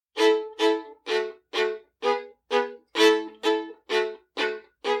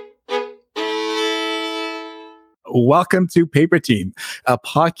welcome to Paper Team, a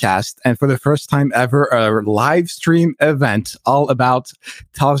podcast, and for the first time ever, a live stream event all about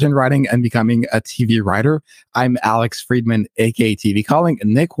television writing and becoming a TV writer. I'm Alex Friedman, aka TV Calling.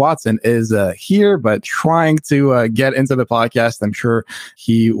 Nick Watson is here, but trying to get into the podcast. I'm sure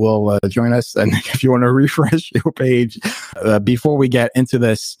he will join us. And if you want to refresh your page before we get into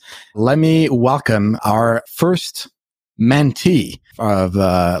this, let me welcome our first mentee of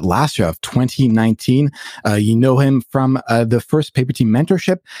last year of 2019. You know him from the first Paper Team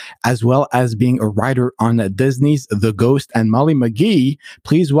mentorship, as well as being a writer on Disney's The Ghost and Molly McGee.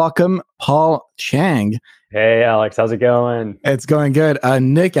 Please welcome Paul Chang. Hey, Alex, how's it going? It's going good.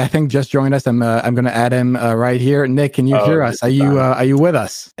 Nick, I think just joined us. I'm going to add him right here. Nick, can you hear us? Are you with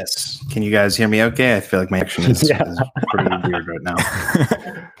us? Yes. Can you guys hear me okay? I feel like my connection is pretty weird right now.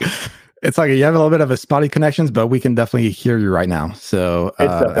 It's like you have a little bit of a spotty connections, but we can definitely hear you right now. So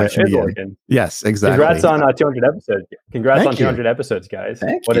it's working. Yes, exactly. Congrats on 200 episodes. Congrats on 200 episodes, guys.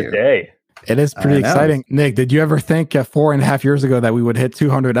 What a day. It is pretty exciting. Nick, did you ever think 4.5 years ago that we would hit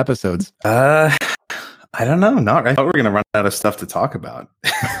 200 episodes? I don't know. Not right. I thought we were going to run out of stuff to talk about.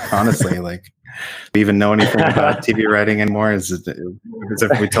 Honestly, like, do we even know anything about TV writing anymore? Is it as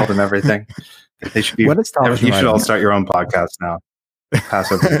if we told them everything? They should be. What is television you should all writing? start your own podcast now.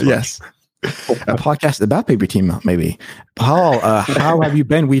 Pass over. Yes. A podcast about Paper Team, maybe. Paul, how have you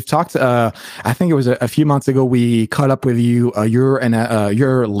been? We've talked, I think it was a few months ago, we caught up with you a year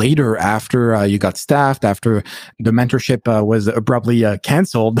later after you got staffed, after the mentorship was abruptly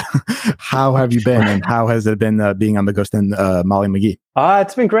canceled. How have you been, and how has it been being on The Ghost and Molly McGee?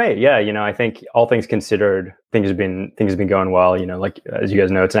 It's been great. Yeah, I think all things considered, things have been going well. Like, as you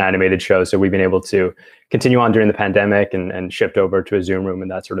guys know, it's an animated show, so we've been able to continue on during the pandemic and shift over to a Zoom room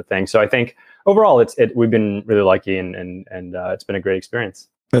and that sort of thing. So I think overall, we've been really lucky and it's been a great experience.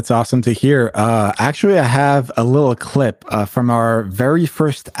 That's awesome to hear. Actually, I have a little clip from our very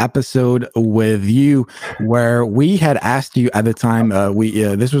first episode with you, where we had asked you at the time.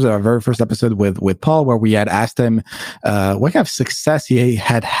 This was our very first episode with Paul, where we had asked him what kind of success he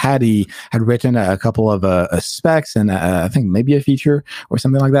had. He had written a couple of specs and I think maybe a feature or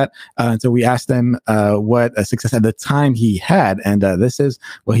something like that. And so we asked him what a success at the time he had, and this is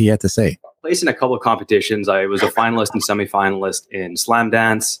what he had to say. Placed in a couple of competitions. I was a finalist and semi-finalist in Slam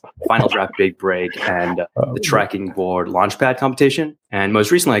Dance, Final Draft Big Break, and the Tracking Board Launchpad competition. And most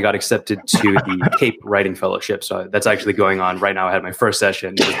recently, I got accepted to the Cape Writing Fellowship. So that's actually going on right now. I had my first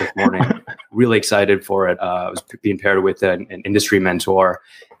session just this morning. Really excited for it. I was being paired with an industry mentor.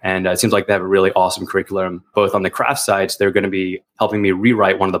 And it seems like they have a really awesome curriculum, both on the craft side. So they're going to be helping me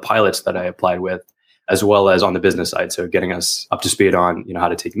rewrite one of the pilots that I applied with, as well as on the business side. So getting us up to speed on, how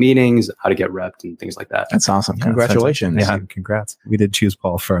to take meetings, how to get repped and things like that. That's awesome. Congratulations. Yeah, congrats. We did choose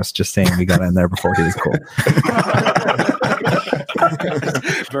Paul first, just saying we got in there before he was cool.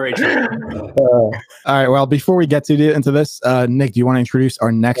 Very true. All right. Well, before we get into this, Nick, do you want to introduce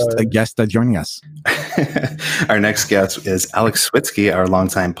our next guest joining us? Our next guest is Alex Switzky, our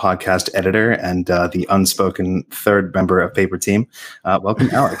longtime podcast editor and the unspoken third member of Paper Team. Welcome,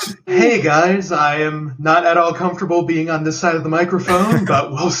 Alex. Hey, guys. I am not at all comfortable being on this side of the microphone,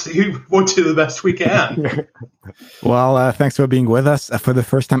 but we'll see. We'll do the best we can. Well, thanks for being with us for the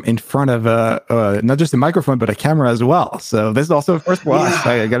first time in front of not just a microphone, but a camera as well. So this is also a first for us.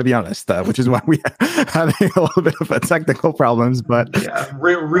 I got to be honest, which is why we having a little bit of technical problems. But yeah,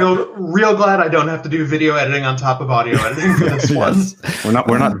 real glad I don't have to do video editing on top of audio editing for this one. We're not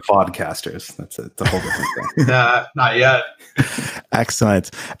vodcasters. That's a whole different thing. Nah, not yet.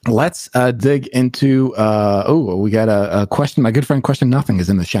 Excellent. Let's dig into. We got a question. My good friend Question Nothing is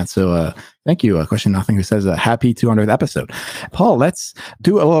in the chat. So thank you, Question Nothing, who says happy 200th episode. Paul, let's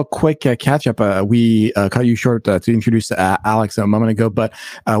do a little quick catch up. We cut you short to introduce Alex a moment ago, but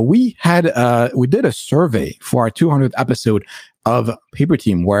we did a survey for our 200th episode of Paper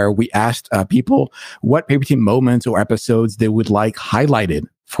Team, where we asked people what Paper Team moments or episodes they would like highlighted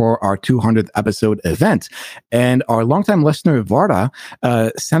for our 200th episode event. And our longtime listener, Varda,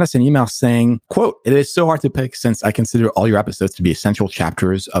 sent us an email saying, quote, "It is so hard to pick since I consider all your episodes to be essential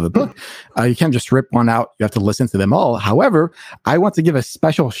chapters of a book. You can't just rip one out. You have to listen to them all. However, I want to give a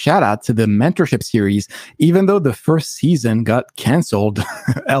special shout out to the mentorship series, even though the first season got canceled."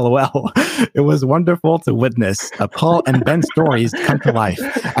 LOL. It was wonderful to witness Paul and Ben's stories come to life.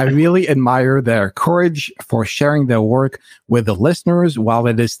 I really admire their courage for sharing their work with the listeners while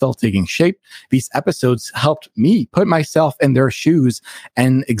it is still taking shape. These episodes helped me put myself in their shoes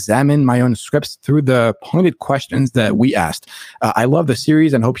and examine my own scripts through the pointed questions that we asked. I love the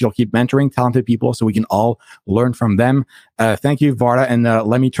series and hope you'll keep mentoring talented people so we can all learn from them. Thank you, Varda. And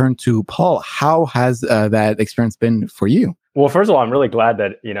let me turn to Paul. How has that experience been for you? Well, first of all, I'm really glad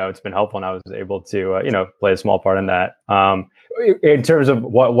that, it's been helpful and I was able to, play a small part in that. In terms of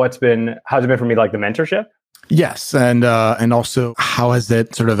how's it been for me, like the mentorship? Yes, and also how has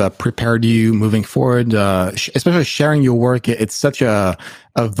it sort of prepared you moving forward, especially sharing your work? It's such a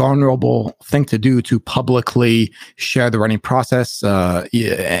vulnerable thing to do, to publicly share the writing process.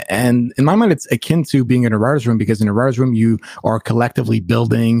 And in my mind, it's akin to being in a writer's room, because in a writer's room, you are collectively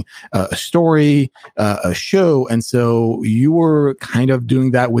building a story, a show. And so you were kind of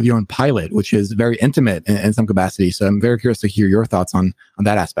doing that with your own pilot, which is very intimate in some capacity. So I'm very curious to hear your thoughts on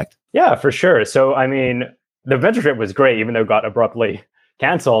that aspect. Yeah, for sure. So, I mean, the mentorship was great, even though it got abruptly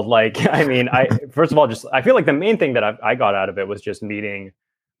canceled. First of all, I feel like the main thing that I got out of it was just meeting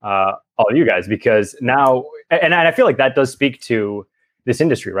all of you guys, because now, and I feel like that does speak to this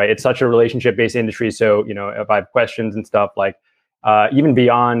industry, right? It's such a relationship-based industry. So, if I have questions and stuff, even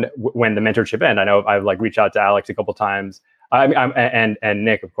beyond when the mentorship ended, I know I've reached out to Alex a couple times, and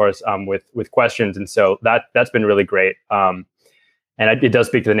Nick, of course, with questions. And so that's been really great. And it does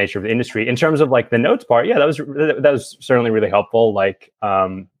speak to the nature of the industry. In terms of the notes part, yeah, that was certainly really helpful.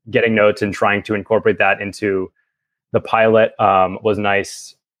 Getting notes and trying to incorporate that into the pilot was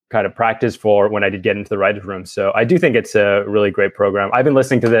nice kind of practice for when I did get into the writer's room. So I do think it's a really great program. I've been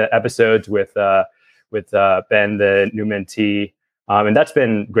listening to the episodes with Ben, the new mentee, and that's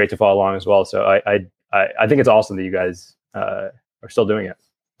been great to follow along as well. So I think it's awesome that you guys are still doing it.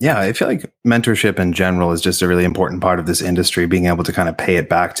 Yeah, I feel like mentorship in general is just a really important part of this industry, being able to kind of pay it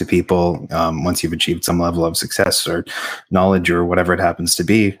back to people once you've achieved some level of success or knowledge or whatever it happens to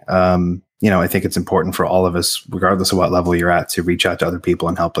be. I think it's important for all of us, regardless of what level you're at, to reach out to other people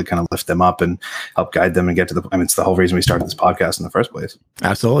and help kind of lift them up and help guide them and get to it's the whole reason we started this podcast in the first place.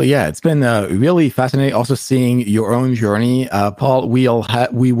 Absolutely. Yeah. It's been really fascinating also seeing your own journey. Paul, we will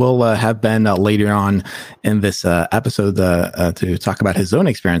have Ben later on in this episode to talk about his own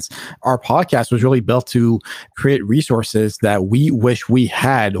experience. Our podcast was really built to create resources that we wish we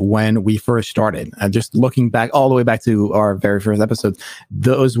had when we first started. Just looking back all the way back to our very first episode,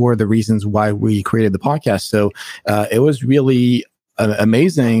 those were the reasons why we created the podcast. So it was really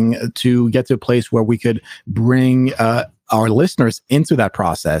amazing to get to a place where we could bring our listeners into that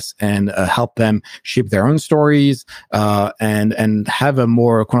process and help them shape their own stories and have a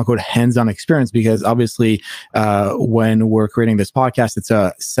more quote unquote hands-on experience. Because obviously when we're creating this podcast, it's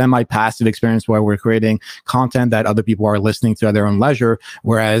a semi-passive experience where we're creating content that other people are listening to at their own leisure.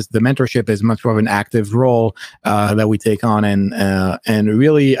 Whereas the mentorship is much more of an active role that we take on. And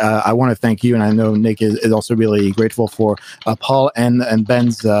really, I want to thank you. And I know Nick is also really grateful for Paul and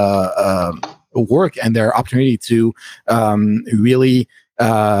Ben's work and their opportunity to really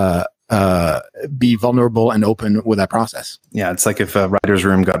be vulnerable and open with that process. Yeah, it's like if a writer's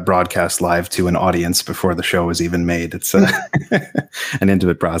room got broadcast live to an audience before the show was even made. It's an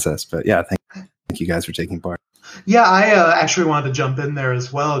intimate process. But yeah, thank you guys for taking part. Yeah, I actually wanted to jump in there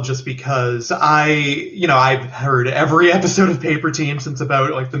as well, just because I've heard every episode of Paper Team since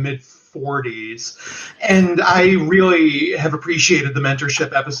about the mid 40s. And I really have appreciated the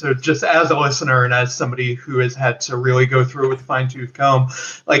mentorship episodes just as a listener and as somebody who has had to really go through it with a fine-tooth comb.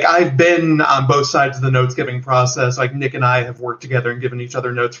 I've been on both sides of the notes-giving process. Nick and I have worked together and given each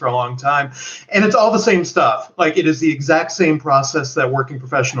other notes for a long time. And it's all the same stuff. It is the exact same process that working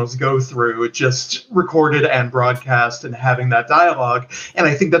professionals go through, just recorded and broadcast and having that dialogue. And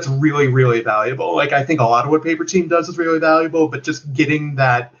I think that's really, really valuable. I think a lot of what Paper Team does is really valuable, but just getting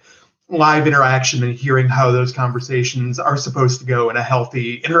that live interaction and hearing how those conversations are supposed to go in a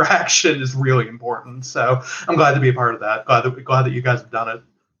healthy interaction is really important. So I'm glad to be a part of that. Glad that you guys have done it.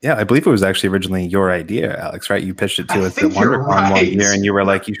 Yeah, I believe it was actually originally your idea, Alex, right? You pitched it to us at WonderCon one year, and you were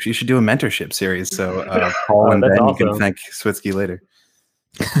like, you should do a mentorship series. So Paul and Ben, awesome. You can thank Switsky later.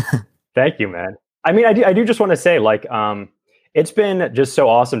 Thank you, man. I mean, I do just want to say, it's been just so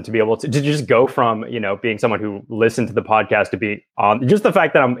awesome to be able to just go from, being someone who listened to the podcast to be on. Just the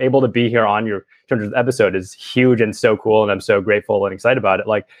fact that I'm able to be here on your 200th episode is huge and so cool. And I'm so grateful and excited about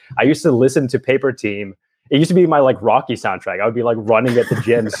it. I used to listen to Paper Team. It used to be my Rocky soundtrack. I would be running at the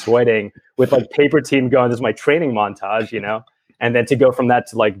gym, sweating with Paper Team going. This is my training montage, and then to go from that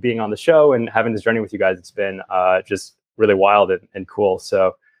to being on the show and having this journey with you guys, it's been just really wild and cool.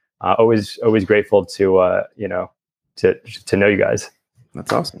 So always grateful to, to know you guys.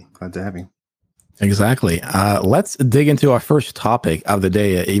 That's awesome. Glad to have you. Exactly. Let's dig into our first topic of the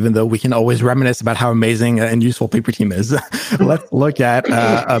day. Even though we can always reminisce about how amazing and useful Paper Team is, let's look at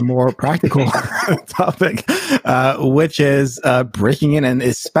a more practical topic, which is breaking in, and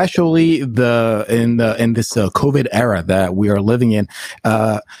especially in this COVID era that we are living in.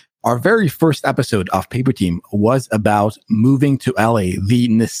 Our very first episode of Paper Team was about moving to LA, the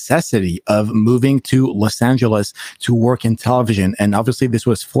necessity of moving to Los Angeles to work in television. And obviously this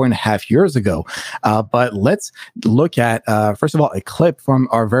was 4.5 years ago. But let's look at, first of all, a clip from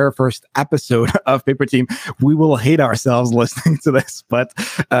our very first episode of Paper Team. We will hate ourselves listening to this, but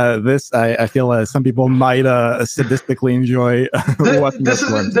this, I feel some people might sadistically enjoy watching this.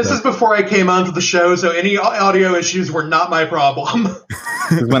 This is before I came onto the show, so any audio issues were not my problem.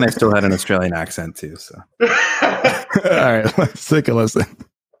 This is when I still had an Australian accent too. So, all right, let's take a listen.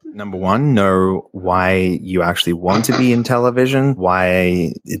 Number one, know why you actually want to be in television,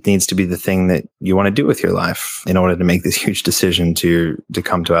 why it needs to be the thing that you want to do with your life in order to make this huge decision to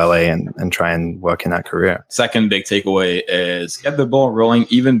come to LA and try and work in that career. Second big takeaway is get the ball rolling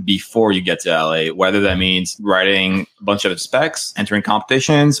even before you get to LA, whether that means writing a bunch of specs, entering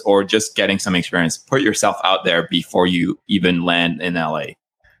competitions, or just getting some experience. Put yourself out there before you even land in LA.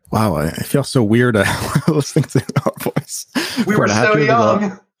 Wow, I feel so weird listening to our voice. We were so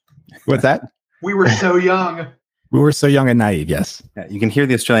young. What's that? We were so young. We were so young and naive, yes. Yeah, you can hear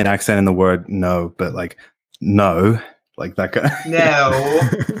the Australian accent in the word no, but like no, like that guy. No.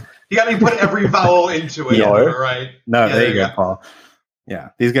 You got to put every vowel into it, right? No, yeah, there you go, Paul. Yeah,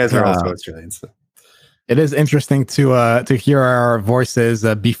 these guys are also Australians. So. It is interesting to hear our voices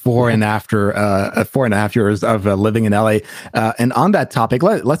before and after 4.5 years of living in LA. And on that topic,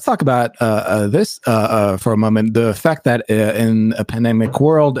 let's talk about this for a moment. The fact that in a pandemic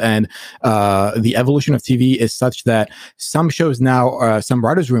world and the evolution of TV is such that some shows now, some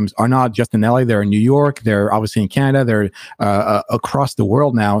writers' rooms are not just in LA, they're in New York, they're obviously in Canada, they're across the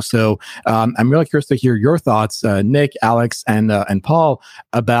world now. So I'm really curious to hear your thoughts, Nick, Alex, and Paul,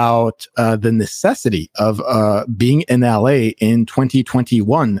 about the necessity of being in LA in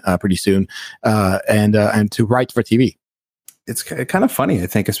 2021 pretty soon and to write for TV. It's kind of funny, I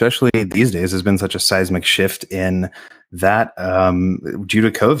think, especially these days, there's been such a seismic shift in that due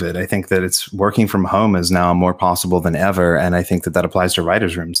to COVID. I think that it's working from home is now more possible than ever. And I think that applies to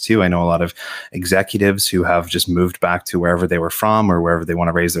writers' rooms too. I know a lot of executives who have just moved back to wherever they were from or wherever they want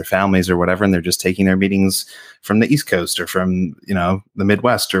to raise their families or whatever. And they're just taking their meetings from the East Coast or from, the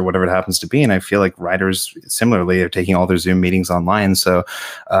Midwest or whatever it happens to be. And I feel like writers similarly are taking all their Zoom meetings online. So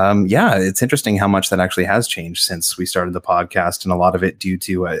it's interesting how much that actually has changed since we started the podcast, and a lot of it due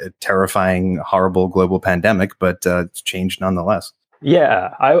to a terrifying, horrible global pandemic, but it's changed nonetheless.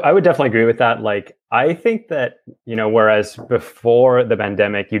 Yeah, I would definitely agree with that. Like, I think that, whereas before the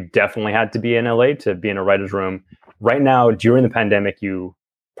pandemic, you definitely had to be in LA to be in a writer's room. Right now, during the pandemic, you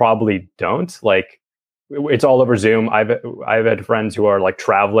probably don't. Like, it's all over Zoom. I've had friends who are like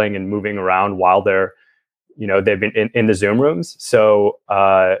traveling and moving around while they're, they've been in the Zoom rooms. So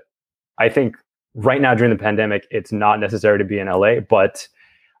I think right now during the pandemic, it's not necessary to be in LA. But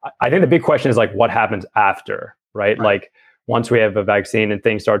I think the big question is like, what happens after, right? Like, once we have a vaccine and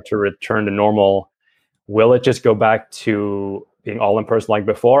things start to return to normal, will it just go back to being all in person like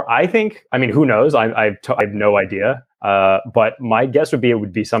before? I mean, who knows? I have no idea. But my guess would be it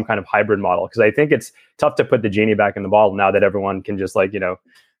would be some kind of hybrid model, because I think it's tough to put the genie back in the bottle now that everyone can just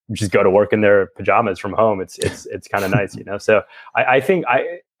just go to work in their pajamas from home. It's kind of nice, So I think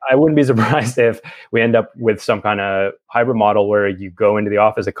I wouldn't be surprised if we end up with some kind of hybrid model where you go into the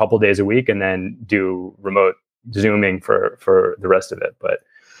office a couple days a week and then do remote Zooming for the rest of it. But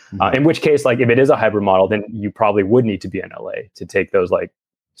in which case, like, if it is a hybrid model, then you probably would need to be in LA to take those like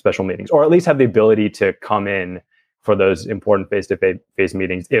special meetings, or at least have the ability to come in for those important face-to-face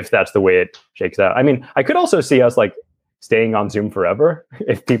meetings, if that's the way it shakes out. I mean, I could also see us like staying on Zoom forever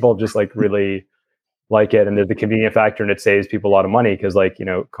if people just like really like it, and there's the convenient factor, and it saves people a lot of money because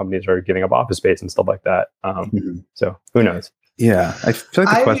companies are giving up office space and stuff like that. So who knows? Yeah, I feel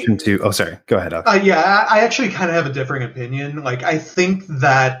like the question too. Oh, sorry. Go ahead. I actually kind of have a differing opinion. Like, I think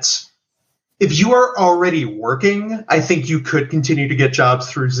that if you are already working, I think you could continue to get jobs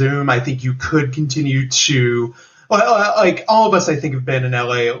through Zoom. I think you could continue to, like, all of us, I think, have been in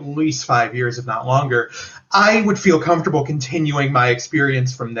LA at least 5 years, if not longer. I would feel comfortable continuing my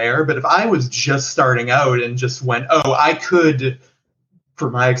experience from there. But if I was just starting out and just went, I could,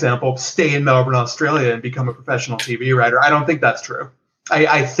 for my example, stay in Melbourne, Australia and become a professional TV writer, I don't think that's true.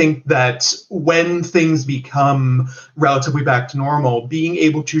 I think that when things become relatively back to normal, being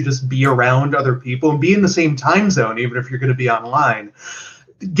able to just be around other people and be in the same time zone, even if you're going to be online,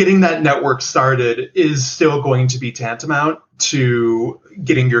 getting that network started is still going to be tantamount to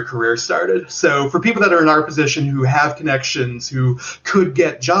getting your career started. So for people that are in our position who have connections, who could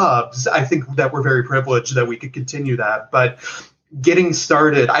get jobs, I think that we're very privileged that we could continue that. But getting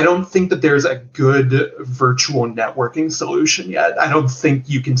started, I don't think that there's a good virtual networking solution yet. I don't think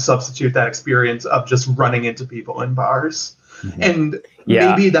you can substitute that experience of just running into people in bars. Mm-hmm. And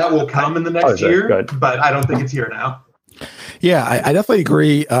maybe that will come in the next year, but I don't think it's here now. Yeah, I definitely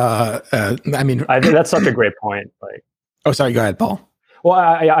agree. I mean, I think that's such a great point. Like, oh, sorry, go ahead, Paul. Well,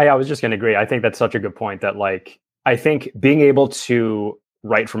 I was just going to agree. I think that's such a good point that, like, I think being able to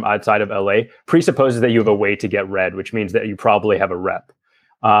write from outside of LA presupposes that you have a way to get read, which means that you probably have a rep.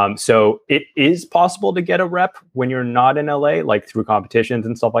 So it is possible to get a rep when you're not in LA, like through competitions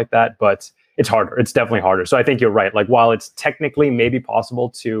and stuff like that, but it's harder. It's definitely harder. So I think you're right. Like, while it's technically maybe possible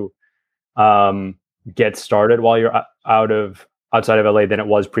to get started while you're outside of LA than it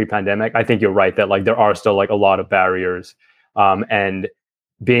was pre-pandemic, I think you're right that, like, there are still like a lot of barriers, and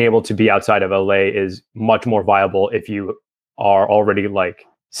being able to be outside of LA is much more viable if you are already like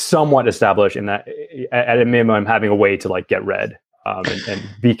somewhat established in that, at a minimum, having a way to like get read and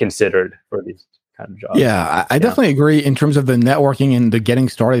be considered for these kind of jobs. Yeah, I definitely agree in terms of the networking and the getting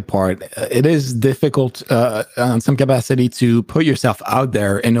started part. It is difficult on some capacity to put yourself out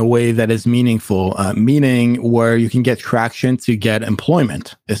there in a way that is meaningful, meaning where you can get traction to get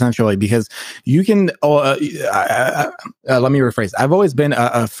employment, essentially, because you can, let me rephrase. I've always been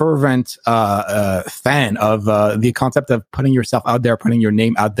a fervent fan of the concept of putting yourself out there, putting your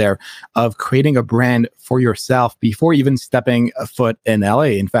name out there, of creating a brand for yourself before even stepping a foot in LA.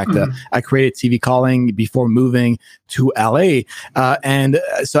 In fact, I created TV Calling before moving to LA. And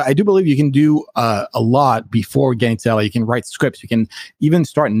so I do believe you can do a lot before getting to LA. You can write scripts. You can even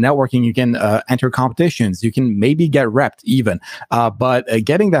start networking. You can enter competitions. You can maybe get repped even. But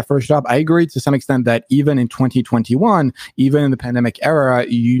getting that first job, I agree to some extent that even in 2021, even in the pandemic era,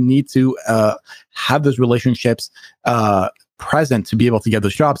 you need to have those relationships present to be able to get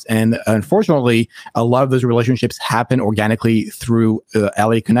those jobs. And unfortunately, a lot of those relationships happen organically through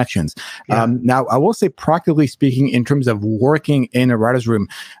LA connections. Yeah. Now, I will say, practically speaking, in terms of working in a writer's room,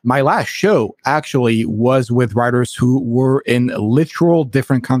 my last show actually was with writers who were in literal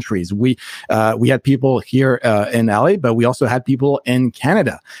different countries. We had people here in LA, but we also had people in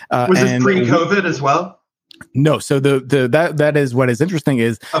Canada. Was this pre-COVID as well? No, so that is what is interesting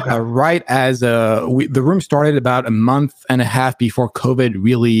is right as the room started about a month and a half before COVID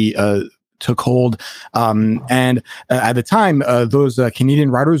really took hold, and at the time those Canadian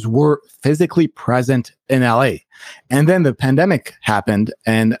writers were physically present in LA. And then the pandemic happened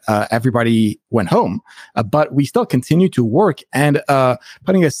and everybody went home, but we still continue to work. And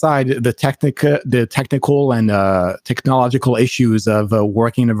putting aside the technical and technological issues of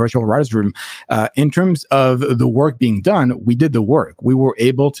working in a virtual writer's room, in terms of the work being done, we did the work. We were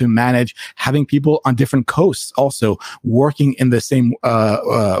able to manage having people on different coasts also working in the same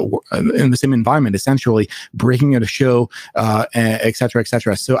environment, essentially breaking out a show, et cetera, et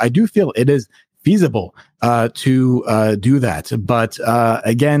cetera. So I do feel it is feasible to do that. But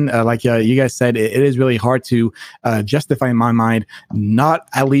again, like you guys said, it is really hard to justify in my mind not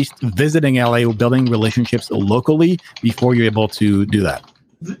at least visiting LA or building relationships locally before you're able to do that.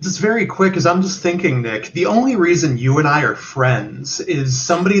 Just very quick, because I'm just thinking, Nick, the only reason you and I are friends is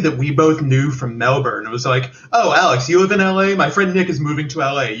somebody that we both knew from Melbourne. It was like, oh, Alex, you live in LA? My friend Nick is moving to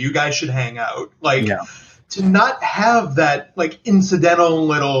LA. You guys should hang out. Like, yeah. To not have that like incidental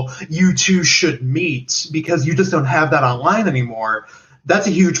little you two should meet because you just don't have that online anymore, that's a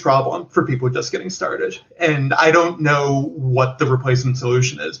huge problem for people just getting started. And I don't know what the replacement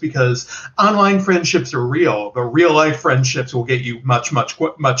solution is, because online friendships are real, but real life friendships will get you much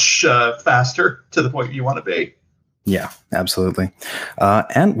faster to the point you want to be. Yeah, absolutely.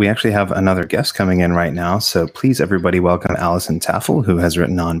 And we actually have another guest coming in right now. So please, everybody, welcome Allison Taffel, who has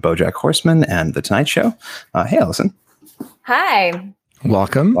written on BoJack Horseman and The Tonight Show. Hey, Allison. Hi.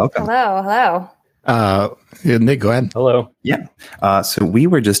 Welcome. Hello. Nick, go ahead. Hello. Yeah. So we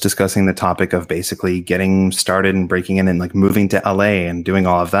were just discussing the topic of basically getting started and breaking in and like moving to LA and doing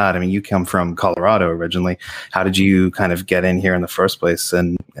all of that. I mean, you come from Colorado originally. How did you kind of get in here in the first place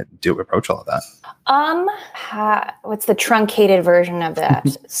and approach all of that? What's the truncated version of that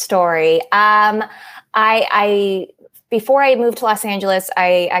story? I before I moved to Los Angeles,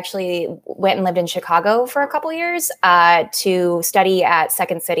 I actually went and lived in Chicago for a couple years to study at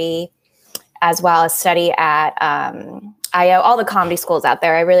Second City, as well as study at IO, all the comedy schools out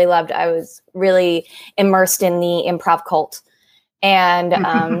there. I was really immersed in the improv cult,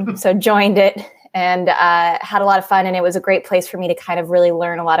 and so joined it and had a lot of fun. And it was a great place for me to kind of really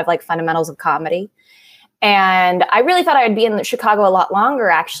learn a lot of like fundamentals of comedy. And I really thought I would be in Chicago a lot longer,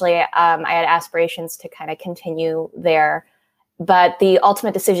 actually. I had aspirations to kind of continue there. But the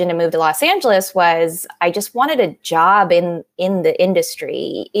ultimate decision to move to Los Angeles was I just wanted a job in the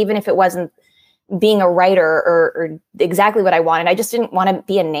industry, even if it wasn't being a writer or exactly what I wanted. I just didn't want to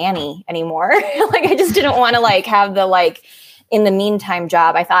be a nanny anymore. Like, I just didn't want to like have the like in the meantime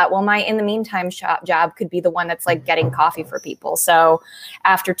job. I thought, well, my in the meantime job could be the one that's like getting coffee for people. So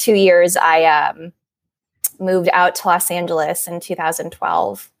after 2 years, I moved out to Los Angeles in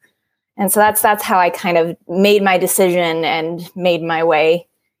 2012. And so that's how I kind of made my decision and made my way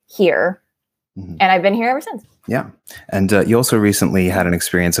here. Mm-hmm. And I've been here ever since. Yeah. And you also recently had an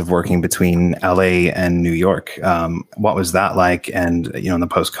experience of working between LA and New York. What was that like? And, in the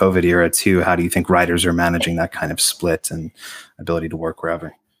post-COVID era too, how do you think writers are managing that kind of split and ability to work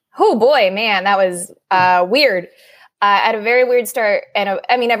wherever? Oh boy, man, that was weird. I had a very weird start. And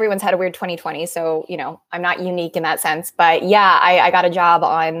everyone's had a weird 2020. So, I'm not unique in that sense. But yeah, I got a job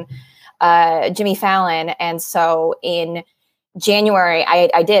on Jimmy Fallon. And so in January,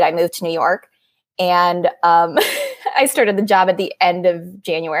 I moved to New York. And I started the job at the end of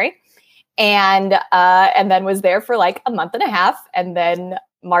January, and then was there for like a month and a half. And then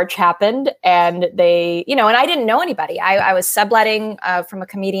March happened, and they, and I didn't know anybody. I was subletting from a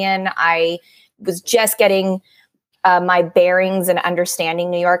comedian. I was just getting my bearings and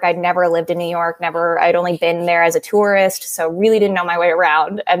understanding New York. I'd never lived in New York. I'd only been there as a tourist, so really didn't know my way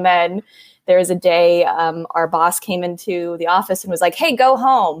around. And then there was a day our boss came into the office and was like, "Hey, go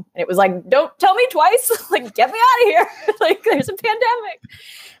home." And it was like, "Don't tell me twice. Like, get me out of here. Like, there's a pandemic."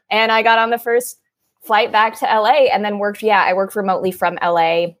 And I got on the first flight back to LA and then I worked remotely from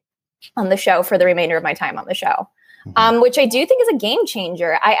LA on the show for the remainder of my time on the show, which I do think is a game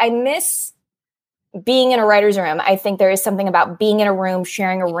changer. I miss being in a writer's room. I think there is something about being in a room,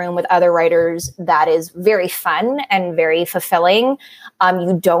 sharing a room with other writers that is very fun and very fulfilling.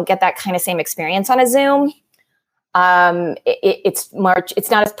 You don't get that kind of same experience on a Zoom. It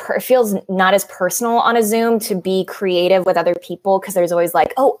feels not as personal on a Zoom to be creative with other people, because there's always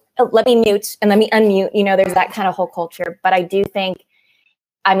like, oh, let me mute and let me unmute. There's that kind of whole culture. But I do think,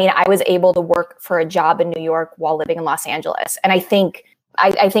 I was able to work for a job in New York while living in Los Angeles. And I think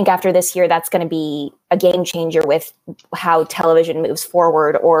after this year, that's going to be a game changer with how television moves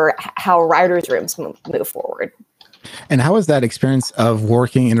forward, or how writers' rooms move forward. And how was that experience of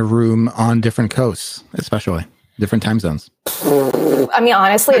working in a room on different coasts, especially different time zones?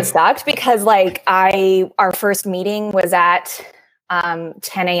 Honestly, it sucked because our first meeting was at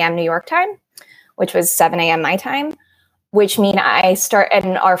 10 a.m. New York time, which was 7 a.m. my time, which mean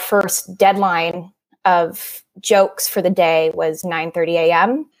and our first deadline of jokes for the day was 9:30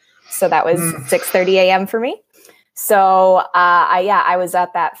 a.m. So that was 6:30 a.m. for me. So I was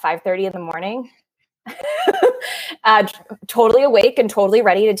up at 5:30 in the morning, totally awake and totally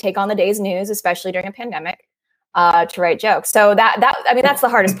ready to take on the day's news, especially during a pandemic, to write jokes. So that's the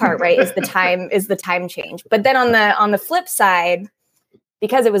hardest part, right? Is the time change. But then on the flip side,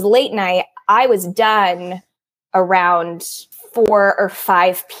 because it was late night, I was done around 4 or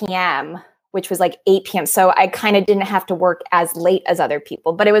 5 p.m., which was like 8 p.m. So I kind of didn't have to work as late as other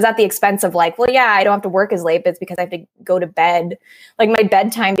people, but it was at the expense of like, well, yeah, I don't have to work as late, but it's because I have to go to bed. Like, my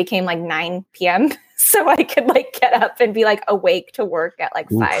bedtime became like 9 p.m. so I could like get up and be like awake to work at like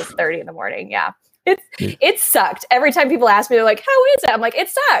 5:30 in the morning. Yeah. It sucked. Every time people ask me, they're like, "How is it?" I'm like, "It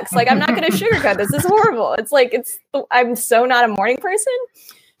sucks. Like, I'm not going to sugarcoat this. This is horrible." It's like, I'm so not a morning person.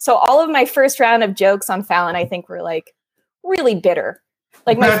 So all of my first round of jokes on Fallon, I think, were like really bitter.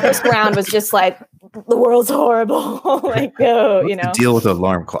 Like, my first round was just like, the world's horrible. Like, deal with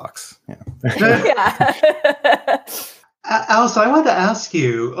alarm clocks. Yeah. Yeah. Alice, I wanted to ask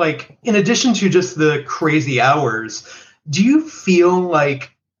you, like, in addition to just the crazy hours, do you feel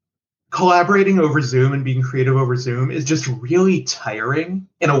like collaborating over Zoom and being creative over Zoom is just really tiring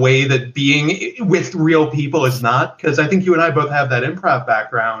in a way that being with real people is not? Because I think you and I both have that improv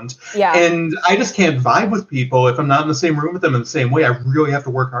background. Yeah. And I just can't vibe with people if I'm not in the same room with them in the same way. I really have to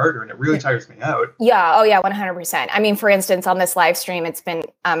work harder, and it really tires me out. Yeah. Oh, yeah, 100%. For instance, on this live stream, it's been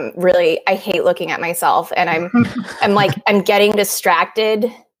really, I hate looking at myself, and I'm getting distracted.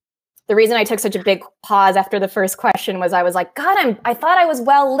 The reason I took such a big pause after the first question was I was like, God, I thought I was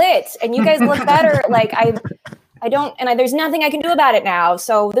well lit, and you guys look better. Like, I don't, and there's nothing I can do about it now.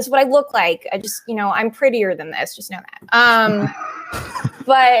 So this is what I look like. I just, I'm prettier than this. Just know that.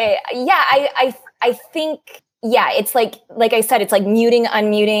 But yeah, I think, yeah, it's like I said, it's like muting,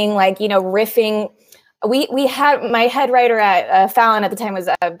 unmuting, like, riffing we had my head writer at Fallon at the time was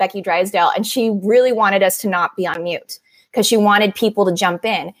Becky Drysdale, and she really wanted us to not be on mute because she wanted people to jump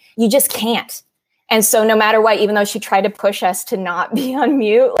in. You just can't. And so no matter what, even though she tried to push us to not be on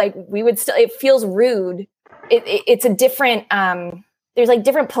mute, like we would still, it feels rude. It's a different, there's like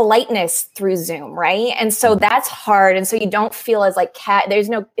different politeness through Zoom, right? And so that's hard. And so you don't feel as like,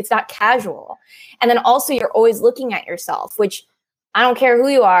 it's not casual. And then also you're always looking at yourself, which I don't care who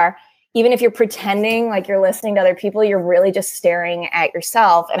you are. Even if you're pretending like you're listening to other people, you're really just staring at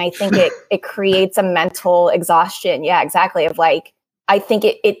yourself. And I think it creates a mental exhaustion. Yeah, exactly. Of like, I think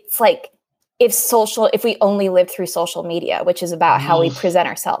it's like if we only lived through social media, which is about how we present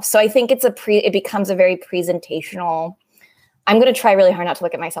ourselves. So I think it becomes a very presentational. I'm going to try really hard not to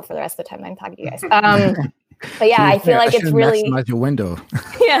look at myself for the rest of the time I'm talking to you guys. But yeah, I feel like it's really maximize your window.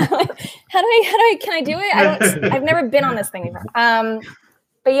 Yeah. Can I do it? I've never been on this thing before.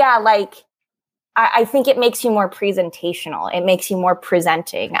 But yeah, like, I think it makes you more presentational. It makes you more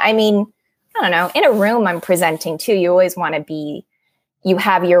presenting. I mean, I don't know. In a room, I'm presenting too. You always want to you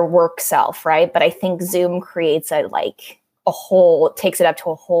have your work self, right? But I think Zoom creates takes it up to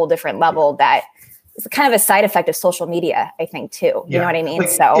a whole different level that is kind of a side effect of social media, I think too. You know what I mean? Like,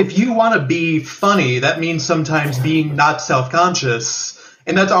 so if you want to be funny, that means sometimes being not self-conscious.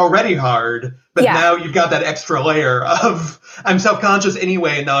 And that's already hard. But now you've got that extra layer of I'm self-conscious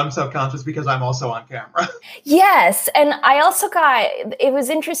anyway, and now I'm self-conscious because I'm also on camera. Yes. And I also it was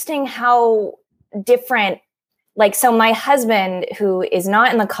interesting how different, like, so my husband, who is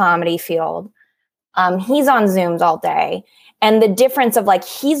not in the comedy field, he's on Zooms all day. And the difference of like,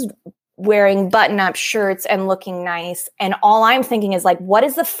 he's wearing button-up shirts and looking nice. And all I'm thinking is like, what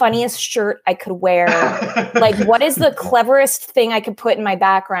is the funniest shirt I could wear? Like, what is the cleverest thing I could put in my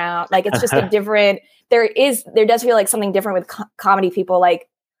background? Like, it's just a different, there does feel like something different with comedy people. Like,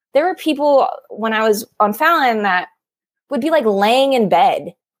 there were people when I was on Fallon that would be like laying in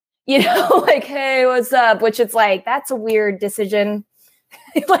bed, you know, like, hey, what's up? Which it's like, that's a weird decision.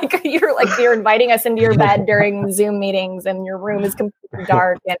 Like you're inviting us into your bed during Zoom meetings and your room is completely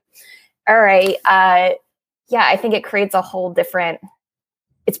dark. And all right. Yeah, I think it creates a whole different,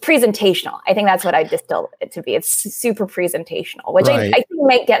 it's presentational. I think that's what I distill it to be. It's super presentational, which I think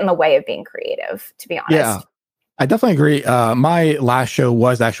might get in the way of being creative, to be honest. Yeah. I definitely agree. My last show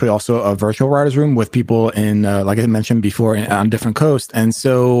was actually also a virtual writer's room with people in, like I mentioned before, on different coasts. And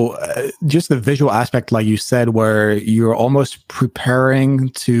so just the visual aspect, like you said, where you're almost preparing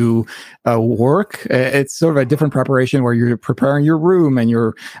to work. It's sort of a different preparation where you're preparing your room and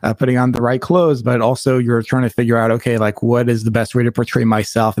you're putting on the right clothes, but also you're trying to figure out, okay, like what is the best way to portray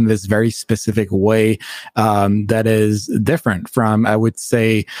myself in this very specific way that is different from, I would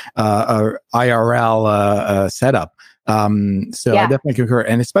say, a IRL setup. So I definitely concur.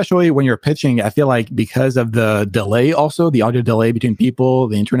 And especially when you're pitching, I feel like because of the delay, also the audio delay between people,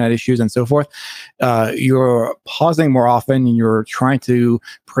 the internet issues and so forth, you're pausing more often and you're trying to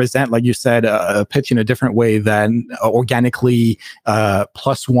present, like you said, a pitch in a different way than organically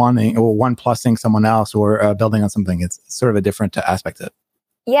plus one or one plussing someone else or building on something. It's sort of a different aspect of it.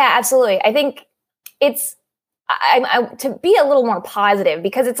 Yeah, absolutely. I think it's, I to be a little more positive,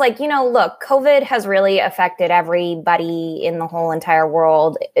 because it's like, you know, look, COVID has really affected everybody in the whole entire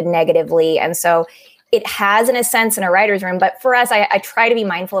world negatively. And so it has, in a sense, in a writer's room. But for us, I try to be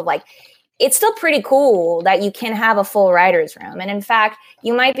mindful of like, it's still pretty cool that you can have a full writer's room. And in fact,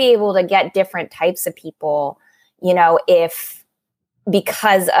 you might be able to get different types of people, you know,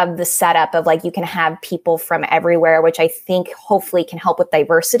 because of the setup of like, you can have people from everywhere, which I think hopefully can help with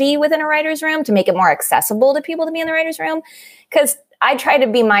diversity within a writer's room to make it more accessible to people to be in the writer's room. Because I try to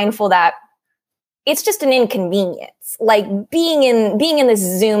be mindful that it's just an inconvenience. Like being in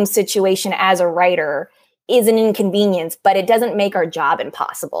this Zoom situation as a writer is an inconvenience, but it doesn't make our job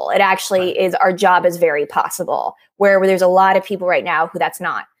impossible. It actually is, our job is very possible, where there's a lot of people right now who that's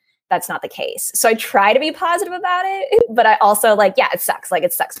not the case. So I try to be positive about it, but I also like, yeah, it sucks. Like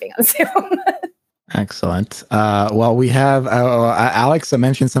it sucks being on Zoom. Excellent. Well, we have Alex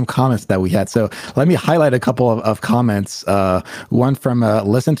mentioned some comments that we had. So let me highlight a couple of comments. One from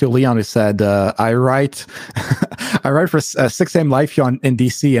Listen to Leon, who said, I write for 6 a.m. live here in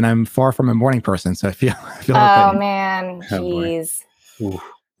DC, and I'm far from a morning person. So I feel oh man, jeez.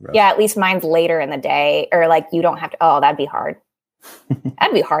 Yeah, at least mine's later in the day, or like you don't have to, that'd be hard.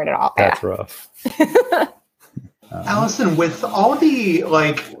 That'd be hard at all. That's rough. Allison, with all the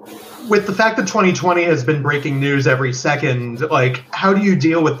with the fact that 2020 has been breaking news every second, like how do you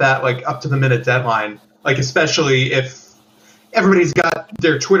deal with that, like up to the minute deadline? Like especially if everybody's got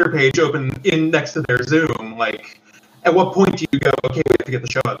their Twitter page open in next to their Zoom, like at what point do you go, okay, we have to get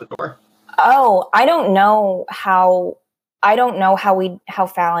the show out the door? Oh, I don't know how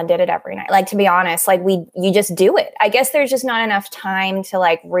Fallon did it every night. Like, to be honest, like you just do it. I guess there's just not enough time to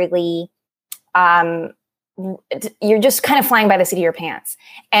like really, you're just kind of flying by the seat of your pants.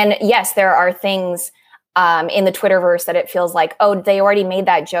 And yes, there are things in the Twitterverse that it feels like, oh, they already made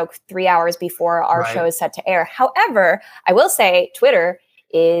that joke 3 hours before our show is set to air. However, I will say Twitter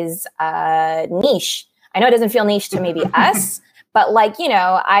is niche. I know it doesn't feel niche to maybe us, but like, you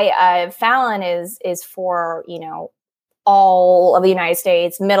know, Fallon is for, you know, all of the United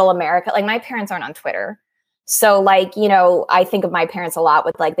States, middle America. Like, my parents aren't on Twitter. So like, you know, I think of my parents a lot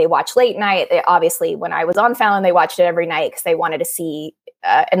with like, they watch late night. Obviously, when I was on Fallon, they watched it every night because they wanted to see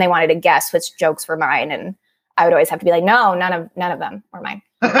and they wanted to guess which jokes were mine. And I would always have to be like, no, none of them were mine.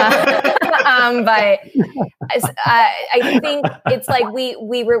 But I think it's like we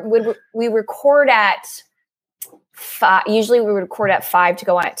record at 5. Usually we would record at 5 to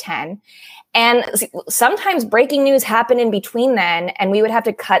go on at 10. And sometimes breaking news happened in between then, and we would have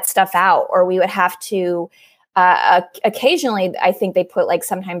to cut stuff out, or we would have to occasionally, I think they put like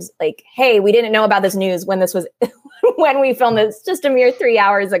sometimes like, hey, we didn't know about this news when this was when we filmed this just a mere 3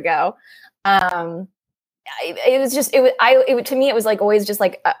 hours ago. It was just to me it was like always just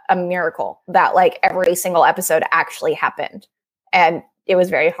like a miracle that like every single episode actually happened, and it was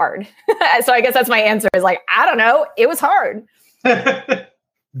very hard. So I guess that's my answer is like, I don't know, it was hard.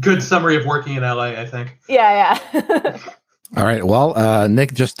 Good summary of working in LA, I think. Yeah. All right. Well,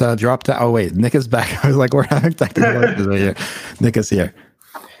 Nick just dropped out. Oh, wait. Nick is back. I was like, we're having technical issues right here. Nick is here.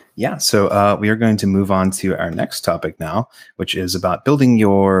 Yeah. So we are going to move on to our next topic now, which is about building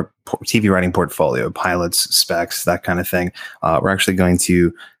your TV writing portfolio, pilots, specs, that kind of thing. We're actually going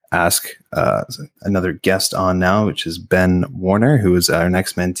to ask another guest on now, which is Ben Warner, who is our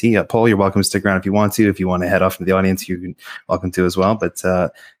next mentee. Paul, you're welcome to stick around if you want to. If you want to head off into the audience, you're welcome to as well. But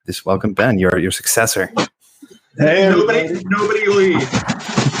just welcome Ben, your successor. Hey, nobody leave.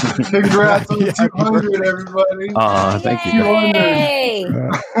 Congrats on 200, everybody. Thank you. Hey.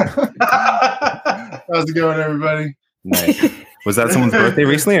 How's it going, everybody? Nice. Was that someone's birthday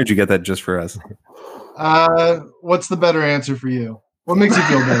recently, or did you get that just for us? What's the better answer for you? What makes you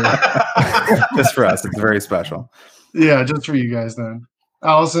feel better? Just for us. It's very special. Yeah, just for you guys then.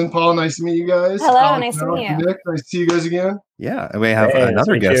 Allison, Paul, nice to meet you guys. Hello, nice to meet you. Nick, nice to see you guys again. Yeah, we have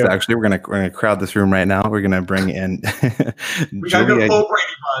another guest. Actually, we're gonna crowd this room right now. We're gonna bring in. We gotta go full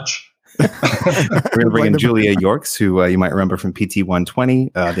Brady Bunch. We're gonna bring in Julia Yorks, who you might remember from PT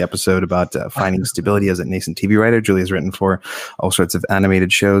 120, the episode about finding stability as a nascent TV writer. Julia's written for all sorts of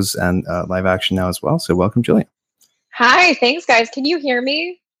animated shows and live action now as well. So welcome, Julia. Hi, thanks, guys. Can you hear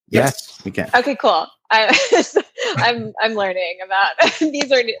me? Yes, we can. Okay, cool. I'm learning about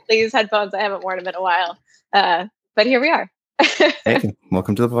these headphones. I haven't worn them in a while, but here we are. Hey,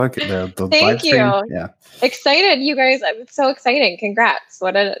 welcome to the podcast. Thank you. Yeah, excited, you guys. It's so exciting. Congrats!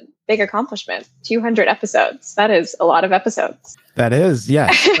 What a big accomplishment. 200 episodes. That is a lot of episodes. That is,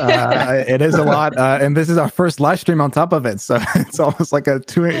 yes. It is a lot. And this is our first live stream on top of it. So it's almost like a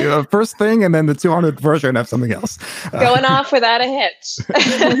first thing and then the 200th version of something else. Going off without a hitch.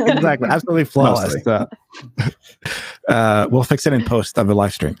 Exactly. Absolutely flawless. We'll fix it in post of the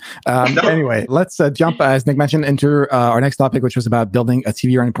live stream. Anyway, let's jump, as Nick mentioned, into our next topic, which was about building a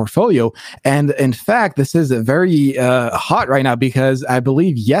TV writing portfolio. And in fact, this is very hot right now because I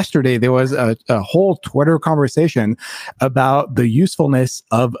believe yesterday there was a whole Twitter conversation about the usefulness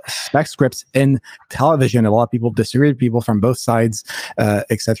of spec scripts in television. A lot of people disagreed, people from both sides,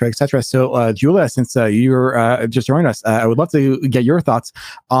 et cetera, et cetera. So, Julia, since you're just joining us, I would love to get your thoughts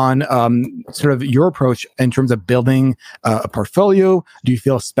on sort of your approach in terms of building a portfolio. Do you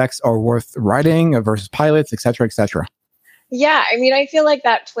feel specs are worth writing versus pilots, et cetera, et cetera? Yeah, I mean, I feel like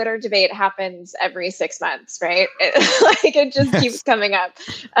that Twitter debate happens every 6 months, right? It just keeps coming up.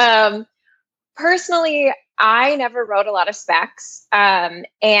 Personally, I never wrote a lot of specs. And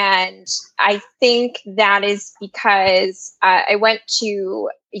I think that is because I went to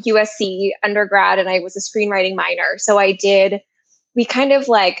USC undergrad and I was a screenwriting minor. So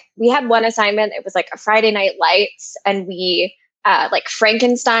we had one assignment. It was like a Friday Night Lights, and we like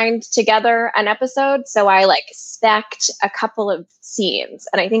Frankensteined together an episode. So I spec'd a couple of scenes.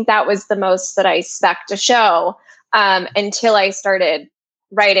 And I think that was the most that I spec'd a show until I started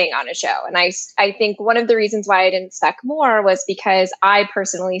writing on a show. And I think one of the reasons why I didn't spec more was because I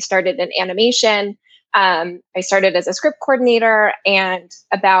personally started in animation. I started as a script coordinator, and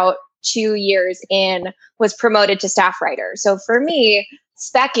about 2 years in was promoted to staff writer. So for me,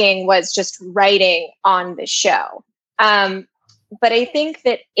 speccing was just writing on the show. But I think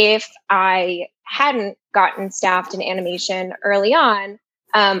that if I hadn't gotten staffed in animation early on,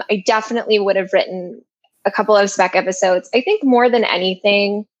 I definitely would have written a couple of spec episodes. I think more than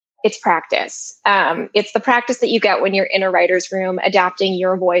anything, it's practice. It's the practice that you get when you're in a writer's room, adapting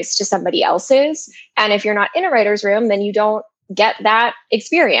your voice to somebody else's. And if you're not in a writer's room, then you don't get that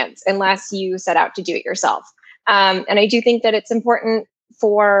experience unless you set out to do it yourself. And I do think that it's important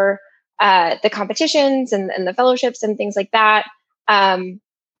for the competitions and the fellowships and things like that.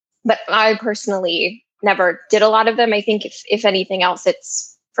 But I personally never did a lot of them. I think if anything else,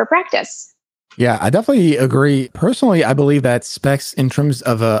 it's for practice. Yeah, I definitely agree. Personally, I believe that specs in terms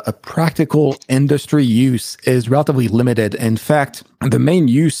of a practical industry use is relatively limited. In fact, the main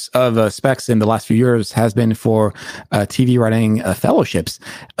use of specs in the last few years has been for TV writing fellowships.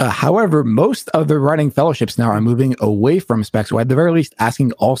 However, most of the writing fellowships now are moving away from specs, or at the very least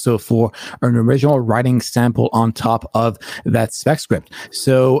asking also for an original writing sample on top of that spec script.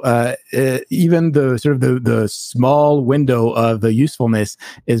 So even the sort of the small window of the usefulness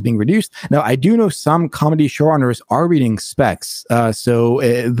is being reduced. Now, I do know some comedy showrunners are reading specs, so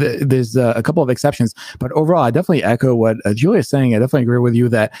there's a couple of exceptions. But overall, I definitely echo what Julia is saying. I definitely agree with you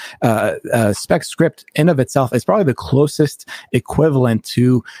that spec script in of itself is probably the closest equivalent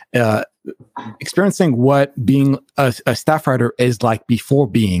to experiencing what being a staff writer is like before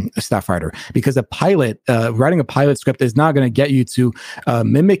being a staff writer, because a pilot, writing a pilot script is not going to get you to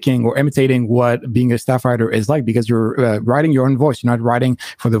mimicking or imitating what being a staff writer is like, because you're writing your own voice. You're not writing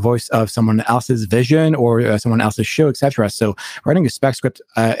for the voice of someone else's vision or someone else's show, etc. So writing a spec script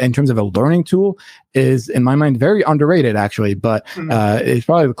in terms of a learning tool is, in my mind, very underrated, actually, but it's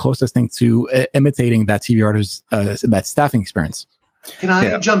probably the closest thing to imitating that TV writer's that staffing experience. Can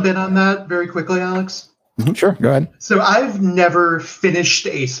I jump in on that very quickly, Alex? Sure, go ahead. So I've never finished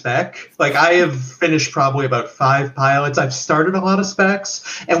a spec. Like, I have finished probably about 5 pilots. I've started a lot of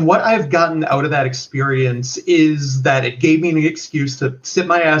specs. And what I've gotten out of that experience is that it gave me an excuse to sit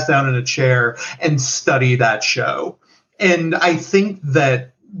my ass down in a chair and study that show. And I think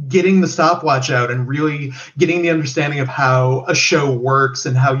that getting the stopwatch out and really getting the understanding of how a show works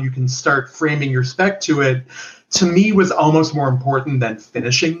and how you can start framing your spec to it, to me, was almost more important than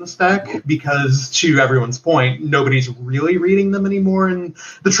finishing the spec, because, to everyone's point, nobody's really reading them anymore, and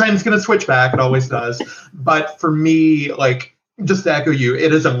the trend's going to switch back. It always does. But for me, like, just to echo you,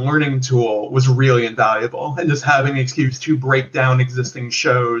 it as a learning tool was really invaluable, and just having an excuse to break down existing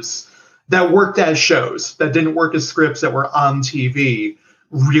shows that worked as shows, that didn't work as scripts that were on TV,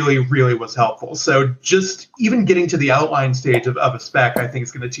 really, really was helpful. So just even getting to the outline stage of a spec, I think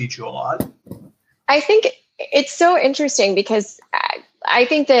is going to teach you a lot. I think it's so interesting because I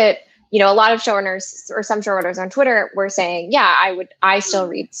think that, you know, a lot of showrunners or some showrunners on Twitter were saying, yeah, I still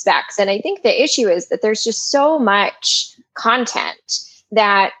read specs. And I think the issue is that there's just so much content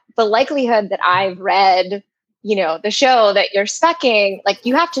that the likelihood that I've read, you know, the show that you're speccing, like,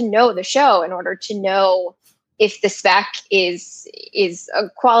 you have to know the show in order to know if the spec is a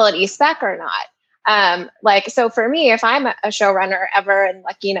quality spec or not. So for me, if I'm a showrunner ever and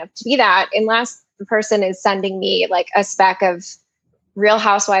lucky enough to be that, unless the person is sending me like a spec of Real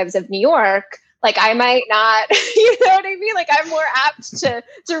Housewives of New York, like, I might not, you know what I mean? Like, I'm more apt to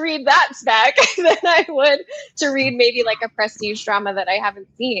read that spec than I would to read maybe like a prestige drama that I haven't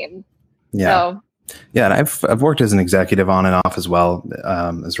seen. Yeah. So. Yeah, and I've worked as an executive on and off as well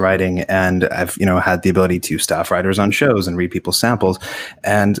as writing, and I've had the ability to staff writers on shows and read people's samples.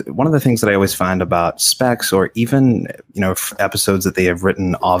 And one of the things that I always find about specs, or even episodes that they have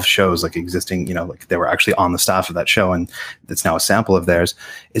written of shows, like existing, like they were actually on the staff of that show and it's now a sample of theirs,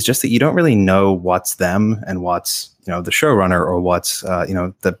 is just that you don't really know what's them and what's the showrunner, or what's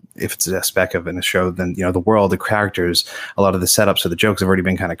if it's a spec of in a show, then the world, the characters, a lot of the setups or the jokes have already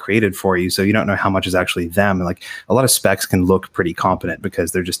been kind of created for you, so you don't know how much is actually them. And like, a lot of specs can look pretty competent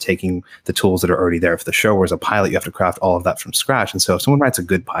because they're just taking the tools that are already there for the show, whereas a pilot, you have to craft all of that from scratch. And so if someone writes a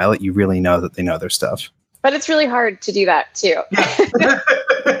good pilot, you really know that they know their stuff. But it's really hard to do that too.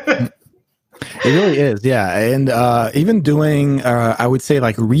 It really is, yeah. And even doing, I would say,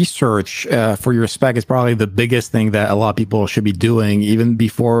 like, research for your spec is probably the biggest thing that a lot of people should be doing, even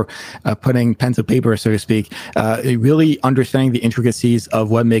before putting pen to paper, so to speak. Really understanding the intricacies of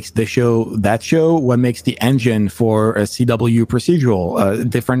what makes this show that show, what makes the engine for a CW procedural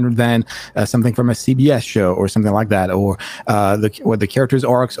different than something from a CBS show or something like that, or what the characters'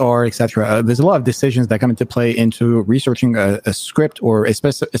 arcs are, etc. There's a lot of decisions that come into play into researching a script, or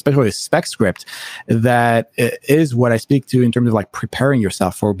especially a spec script. that is what I speak to in terms of like preparing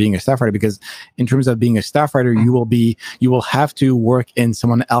yourself for being a staff writer, because in terms of being a staff writer, you will have to work in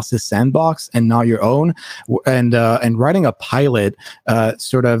someone else's sandbox and not your own. And writing a pilot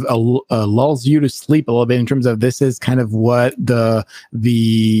sort of lulls you to sleep a little bit in terms of this is kind of what the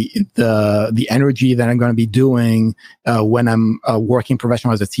energy that I'm going to be doing when I'm working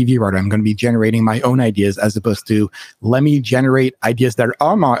professional as a TV writer. I'm going to be generating my own ideas as opposed to let me generate ideas that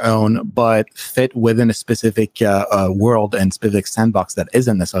are my own but fit within a specific world and specific sandbox that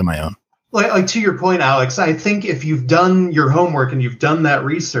isn't necessarily my own. Like to your point, Alex, I think if you've done your homework and you've done that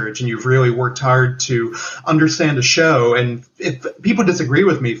research and you've really worked hard to understand a show, and if people disagree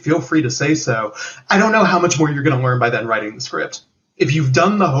with me, feel free to say so. I don't know how much more you're going to learn by then writing the script. If you've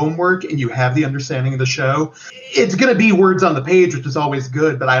done the homework and you have the understanding of the show, it's going to be words on the page, which is always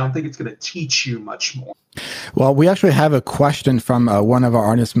good, but I don't think it's going to teach you much more. Well, we actually have a question from one of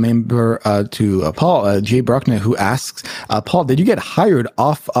our audience member to Paul, Jay Bruckner, who asks, Paul, did you get hired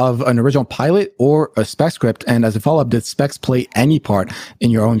off of an original pilot or a spec script? And as a follow-up, did specs play any part in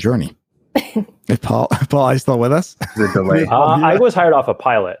your own journey? Paul, are you still with us? The delay. I was hired off a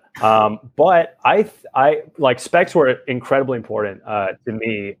pilot, but I like specs were incredibly important to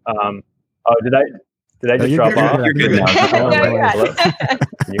me. Did I just drop off? You're good now. Hello?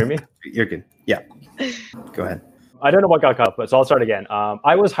 Can you hear me? You're good. Yeah. Go ahead. I don't know what got cut, but so I'll start again.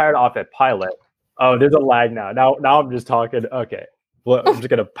 I was hired off at pilot. Oh, there's a lag now. Now I'm just talking. Okay, well, I'm just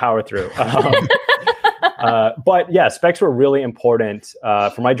gonna power through. But yeah, specs were really important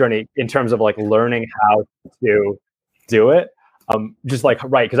for my journey in terms of like learning how to do it. Just like,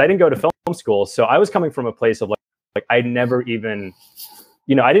 right, because I didn't go to film school, so I was coming from a place of like I never even,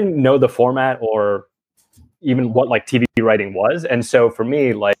 I didn't know the format or even what like TV writing was, and so for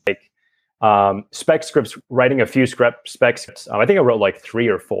me, like spec scripts, writing a few spec scripts, I think I wrote like 3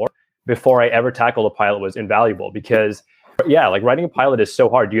 or 4 before I ever tackled a pilot was invaluable because, yeah, like writing a pilot is so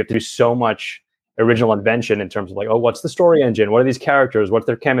hard. You have to do so much original invention in terms of like, oh, what's the story engine? What are these characters? What's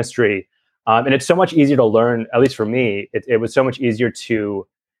their chemistry? And it's so much easier to learn, at least for me, it was so much easier to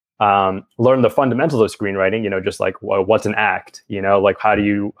learn the fundamentals of screenwriting, just like what's an act, like how do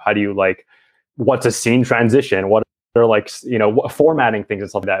you like, what's a scene transition? What are like, formatting things and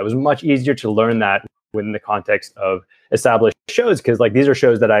stuff like that. It was much easier to learn that within the context of established shows because like these are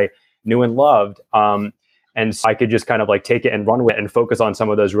shows that I knew and loved. And so I could just kind of like take it and run with it and focus on some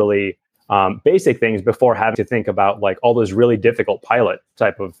of those really basic things before having to think about like all those really difficult pilot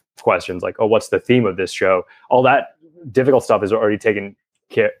type of questions, like, oh, what's the theme of this show? All that difficult stuff is already taken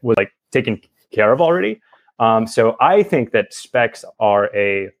care of already. So I think that specs are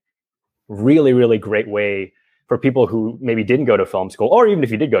a really, really great way for people who maybe didn't go to film school, or even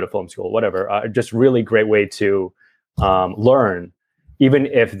if you did go to film school, whatever, just really great way to learn, even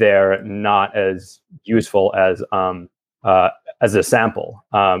if they're not as useful as a sample.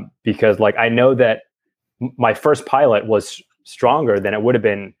 Because like, I know that my first pilot was stronger than it would have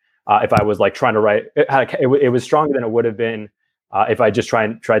been if I was like trying to write, it was stronger than it would have been if I just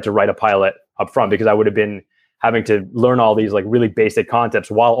tried to write a pilot up front, because I would have been having to learn all these like really basic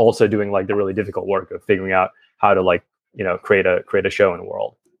concepts while also doing like the really difficult work of figuring out how to like, create a show in a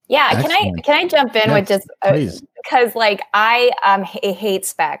world. Yeah. Excellent. Can I jump in with just, because like I hate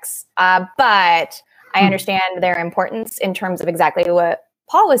specs, but I understand their importance in terms of exactly what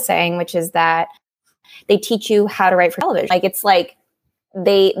Paul was saying, which is that they teach you how to write for television. Like it's like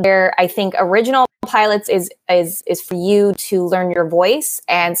they're I think original pilots is for you to learn your voice,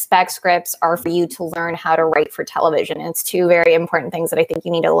 and spec scripts are for you to learn how to write for television. And it's 2 very important things that I think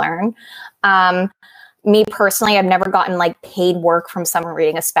you need to learn. Me personally, I've never gotten like paid work from someone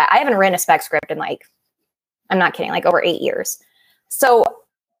reading a spec. I haven't written a spec script in like, I'm not kidding, like over 8 years. So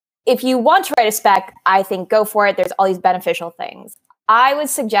if you want to write a spec, I think go for it. There's all these beneficial things. I would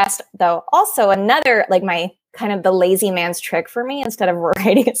suggest, though, also another, like my kind of the lazy man's trick for me, instead of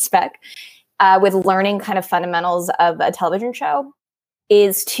writing a spec, with learning kind of fundamentals of a television show,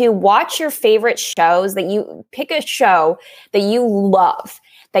 is to watch your favorite shows. That you pick a show that you love,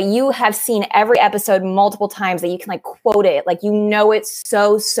 that you have seen every episode multiple times, that you can like quote it, like it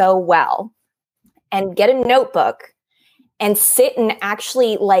so well, and get a notebook and sit and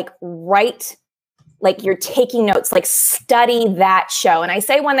actually like write, like you're taking notes, like study that show. And I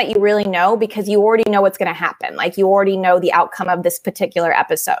say one that you really know because you already know what's going to happen. Like you already know the outcome of this particular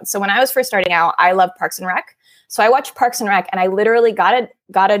episode. So when I was first starting out, I loved Parks and Rec. So I watched Parks and Rec and I literally got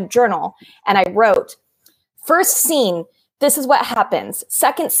a journal and I wrote, first scene, this is what happens.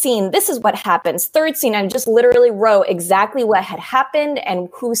 Second scene, this is what happens. Third scene, I just literally wrote exactly what had happened and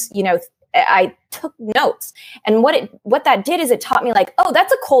who's, I took notes. And what that did is it taught me like, oh,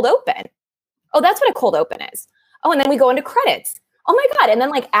 that's a cold open. Oh, that's what a cold open is. Oh, and then we go into credits. Oh my God. And then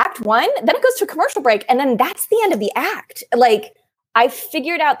like act 1, then it goes to a commercial break. And then that's the end of the act. Like I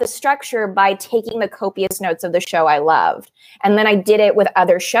figured out the structure by taking the copious notes of the show I loved. And then I did it with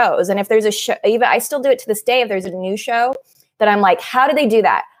other shows. And if there's a show, even I still do it to this day. If there's a new show that I'm like, how do they do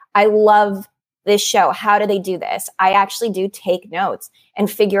that? I love this show. How do they do this? I actually do take notes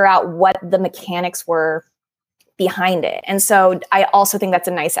and figure out what the mechanics were behind it. And so I also think that's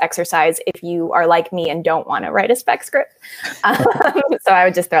a nice exercise if you are like me and don't want to write a spec script. So I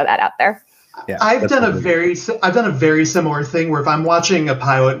would just throw that out there. Yeah, I've done a very similar thing where if I'm watching a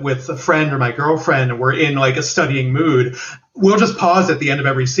pilot with a friend or my girlfriend and we're in like a studying mood, we'll just pause at the end of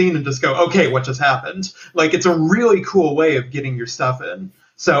every scene and just go, okay, what just happened? Like it's a really cool way of getting your stuff in.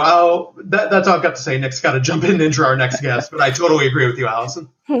 So that's all I've got to say. Nick's got to jump in and intro our next guest, but I totally agree with you, Allison.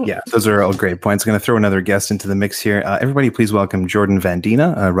 Yeah, those are all great points. I'm going to throw another guest into the mix here. Everybody, please welcome Jordan Van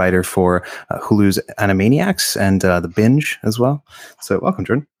Dina, a writer for Hulu's Animaniacs and The Binge as well. So welcome,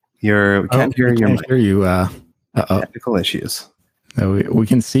 Jordan. We can't hear you. Technical issues. No, we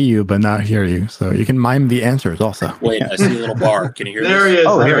can see you, but not hear you. So you can mime the answers also. Wait, I see a little bar. Can you hear there this? He is.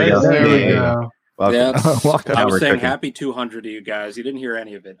 Oh, there he is. There we go. Yeah, Welcome. I was saying happy 200 to you guys. You didn't hear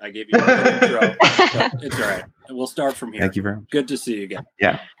any of it. I gave you the intro. But it's all right. We'll start from here. Thank you very much. Good to see you again.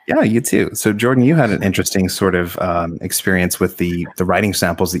 Yeah, you too. So Jordan, you had an interesting sort of experience with the writing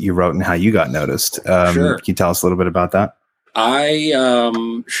samples that you wrote and how you got noticed. Sure. Can you tell us a little bit about that?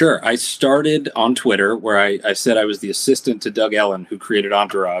 Sure. I started on Twitter where I said I was the assistant to Doug Ellen, who created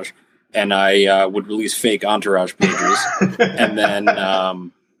Entourage, and I would release fake Entourage pages. And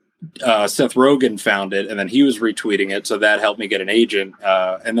then Seth Rogen found it, and then he was retweeting it, so that helped me get an agent.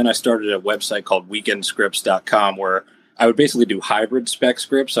 And then I started a website called weekendscripts.com where I would basically do hybrid spec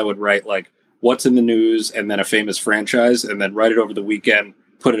scripts. I would write like what's in the news and then a famous franchise, and then write it over the weekend,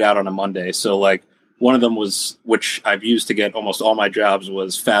 put it out on a Monday. So like one of them was, which I've used to get almost all my jobs,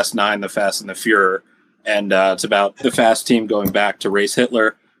 was Fast 9, The Fast and the Fuhrer. And it's about the Fast team going back to race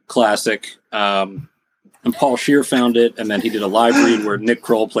Hitler, classic. And Paul Scheer found it, and then he did a live read where Nick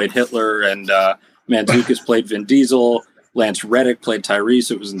Kroll played Hitler, and Mantzoukas played Vin Diesel, Lance Reddick played Tyrese.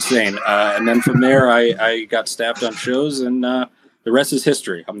 It was insane. And then from there, I got staffed on shows, and the rest is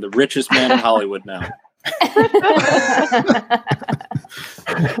history. I'm the richest man in Hollywood now.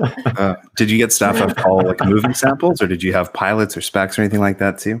 Did you get staffed on all like movie samples, or did you have pilots or specs or anything like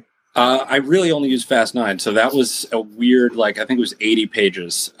that too? I really only used Fast 9, so that was a weird, like, I think it was 80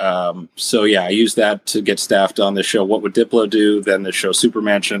 pages. So yeah, I used that to get staffed on the show What Would Diplo Do, then the show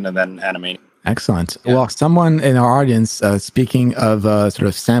Supermansion, and then Animaniacs. Excellent. Yeah. Well, someone in our audience, speaking of sort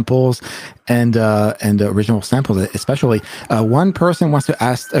of samples and original samples, especially, one person wants to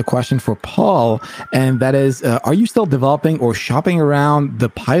ask a question for Paul, and that is, are you still developing or shopping around the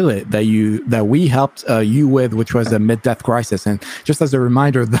pilot that we helped you with, which was a Mid-Death Crisis? And just as a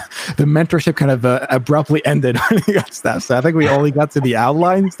reminder, the mentorship kind of abruptly ended when you got staffed. So I think we only got to the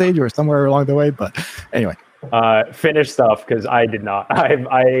outline stage or somewhere along the way. But anyway. Finished stuff because I did not.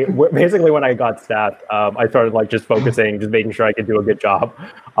 I basically when I got staffed, I started like just focusing, just making sure I could do a good job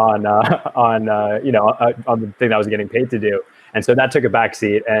on the thing that I was getting paid to do, and so that took a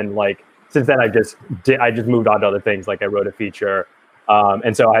backseat. And like since then, I just moved on to other things. Like I wrote a feature,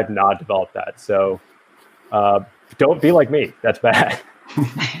 and so I have not developed that. So don't be like me. That's bad.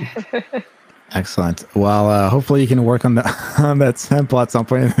 Excellent. Well, hopefully you can work on that sample at some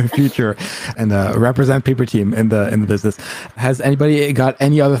point in the future and represent Paper Team in the business. Has anybody got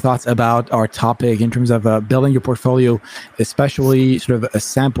any other thoughts about our topic in terms of building your portfolio, especially sort of a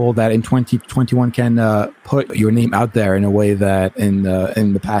sample that in 2021 can put your name out there in a way that in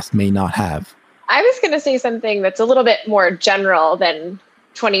the past may not have? I was going to say something that's a little bit more general than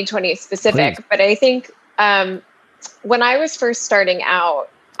 2020 specific, Please. But I think when I was first starting out,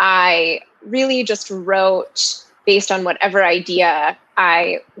 I really just wrote based on whatever idea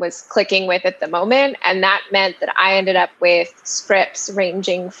I was clicking with at the moment. And that meant that I ended up with scripts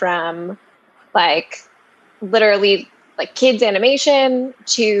ranging from like literally like kids animation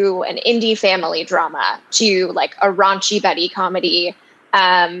to an indie family drama to like a raunchy buddy comedy.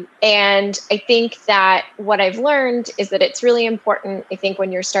 And I think that what I've learned is that it's really important, I think,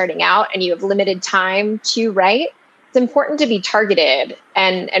 when you're starting out and you have limited time to write, it's important to be targeted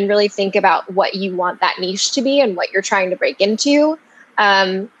and really think about what you want that niche to be and what you're trying to break into.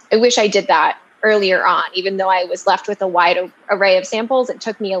 I wish I did that earlier on, even though I was left with a wide array of samples. It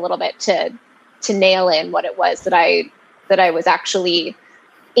took me a little bit to nail in what it was that I was actually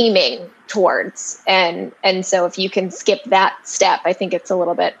aiming towards. And so if you can skip that step, I think it's a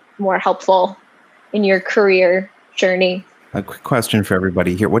little bit more helpful in your career journey. A quick question for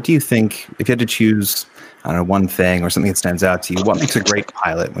everybody here. What do you think, if you had to choose, I don't know, one thing or something that stands out to you, what makes a great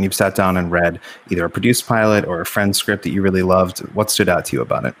pilot? When you've sat down and read either a produced pilot or a friend's script that you really loved, what stood out to you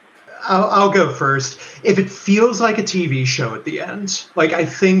about it? I'll go first. If it feels like a TV show at the end, like I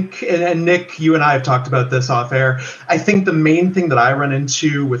think, and Nick, you and I have talked about this off air, I think the main thing that I run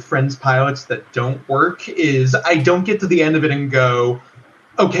into with Friends pilots that don't work is I don't get to the end of it and go,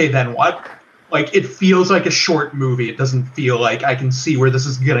 okay, then what? Like, it feels like a short movie. It doesn't feel like I can see where this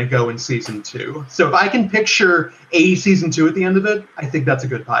is going to go in season 2. So if I can picture a season 2 at the end of it, I think that's a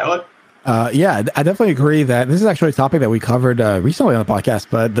good pilot. Yeah, I definitely agree that this is actually a topic that we covered recently on the podcast.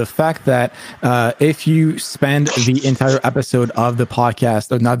 But the fact that if you spend the entire episode of the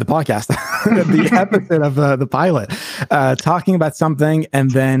podcast, or not the podcast, the episode of the pilot, talking about something, and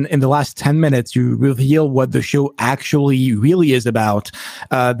then in the last 10 minutes you reveal what the show actually really is about,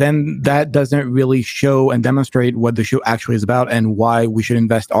 then that doesn't really show and demonstrate what the show actually is about and why we should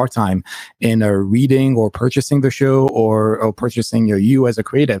invest our time in reading or purchasing the show or purchasing you as a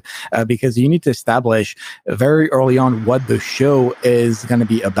creative. Because you need to establish very early on what the show is going to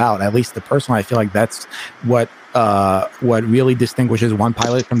be about. At least personally, I feel like that's what really distinguishes one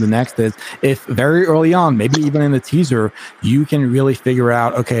pilot from the next is if very early on, maybe even in the teaser, you can really figure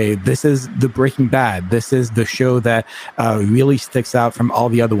out, okay, this is the Breaking Bad. This is the show that really sticks out from all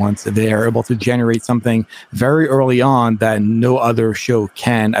the other ones. They are able to generate something very early on that no other show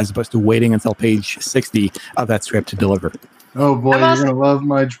can, as opposed to waiting until page 60 of that script to deliver. Oh boy, you're gonna love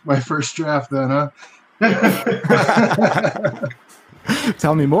my first draft then, huh?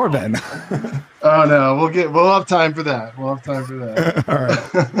 Tell me more, Ben. Oh no, we'll have time for that. All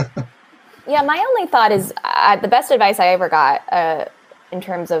right. Yeah, my only thought is the best advice I ever got in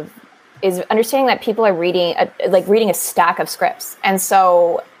terms of is understanding that people are reading a stack of scripts, and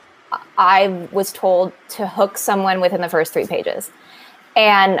so I was told to hook someone within the first 3 pages,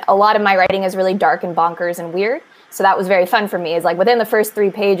 and a lot of my writing is really dark and bonkers and weird. So that was very fun for me. Is like within the first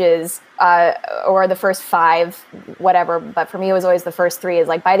 3 pages or the first 5, whatever. But for me, it was always the first 3 is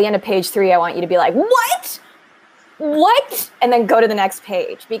like by the end of page 3, I want you to be like, what? And then go to the next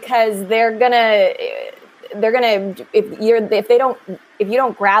page because they're gonna if you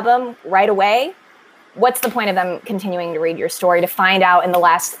don't grab them right away, what's the point of them continuing to read your story to find out in the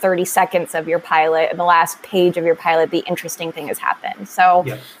last 30 seconds of your pilot, in the last page of your pilot, the interesting thing has happened. So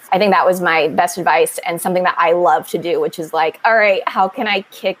yeah. I think that was my best advice and something that I love to do, which is like, all right, how can I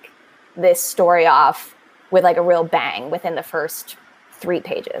kick this story off with like a real bang within the first 3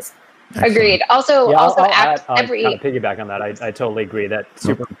 pages? Excellent. Agreed. Also, I'll every kind of piggyback on that. I totally agree. That's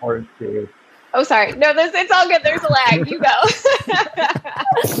super important to. Oh, sorry. No, it's all good. There's a lag. You go.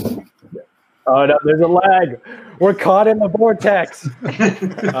 Oh no, there's a lag. We're caught in the vortex.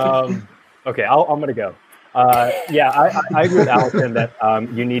 Okay, I'm gonna go. Yeah, I agree with Allison that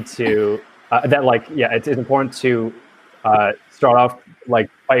you need to it's important to start off like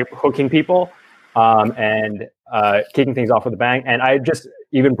by hooking people and kicking things off with a bang. And I just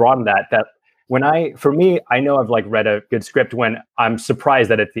even broaden that when I know I've like read a good script when I'm surprised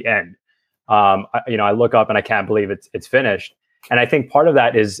that it's the end. I look up and I can't believe it's finished. And I think part of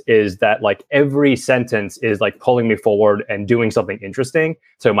that is that like every sentence is like pulling me forward and doing something interesting.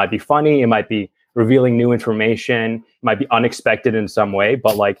 So it might be funny, it might be revealing new information, it might be unexpected in some way,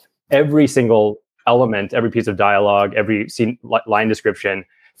 but like every single element, every piece of dialogue, every scene line description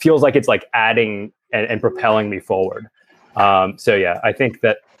feels like it's like adding and propelling me forward. So yeah, I think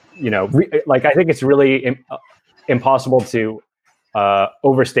that, I think it's really impossible to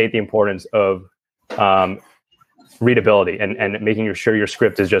overstate the importance of readability and making sure your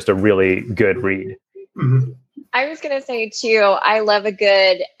script is just a really good read. Mm-hmm. I was going to say too, I love a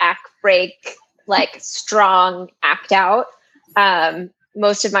good act break, like strong act out.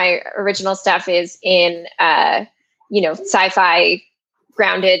 Most of my original stuff is in, sci-fi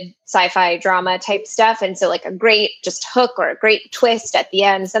grounded sci-fi drama type stuff. And so like a great just hook or a great twist at the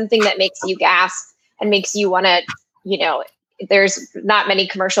end, something that makes you gasp and makes you want to, there's not many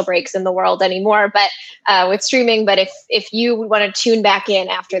commercial breaks in the world anymore, but with streaming. But if you want to tune back in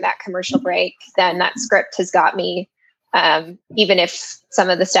after that commercial break, then that script has got me. Even if some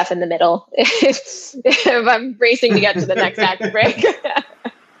of the stuff in the middle, if I'm racing to get to the next act break.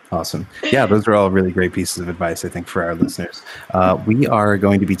 Awesome. Yeah, those are all really great pieces of advice, I think, for our listeners. We are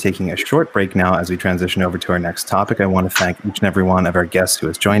going to be taking a short break now as we transition over to our next topic. I want to thank each and every one of our guests who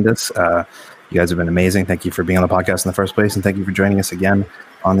has joined us. You guys have been amazing. Thank you for being on the podcast in the first place. And thank you for joining us again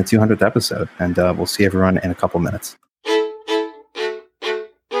on the 200th episode. And we'll see everyone in a couple minutes.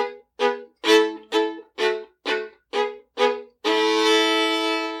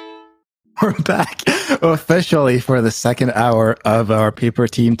 We're back. officially for the second hour of our Paper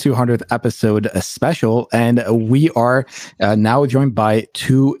Team 200th episode special. And we are now joined by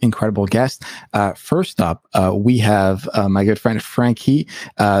two incredible guests. First up, we have my good friend Frankie,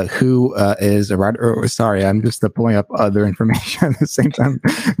 who is a writer. Sorry, I'm just pulling up other information at the same time.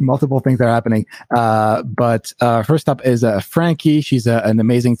 Multiple things are happening. But first up is Frankie. She's an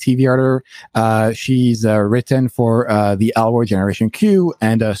amazing TV writer. She's written for the L Word, Generation Q,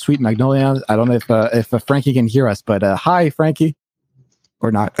 and Sweet Magnolia. I don't know if Frankie can hear us, but hi, Frankie,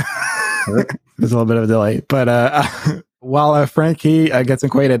 or not. There's a little bit of a delay, but while Frankie gets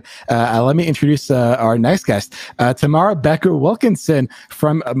acquainted, let me introduce our next guest, Tamara Becker Wilkinson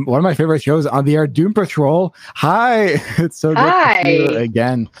from one of my favorite shows on the air, Doom Patrol. Hi, it's so good to see you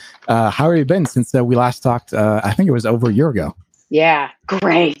again. How have you been since we last talked? I think it was over a year ago. Yeah,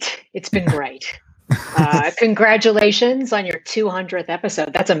 great. It's been great. Congratulations on your 200th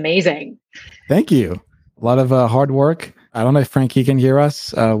episode. That's amazing. Thank you. A lot of hard work. I don't know if Frankie can hear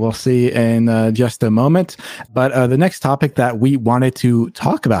us. We'll see in just a moment. But the next topic that we wanted to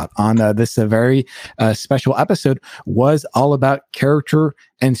talk about on this very special episode was all about character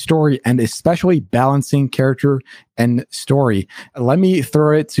and story, and especially balancing character and story. Let me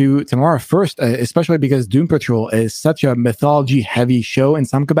throw it to Tamara first, especially because Doom Patrol is such a mythology-heavy show in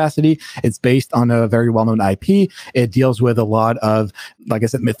some capacity. It's based on a very well-known IP. It deals with a lot of, like I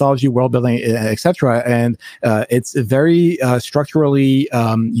said, mythology, world building, etc. And it's very structurally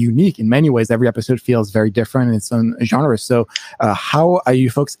unique in many ways. Every episode feels very different in its own genre. So how are you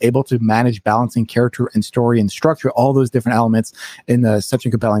folks able to manage balancing character and story and structure, all those different elements in such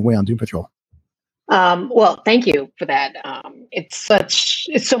a compelling way on Doom Patrol? Well, thank you for that. It's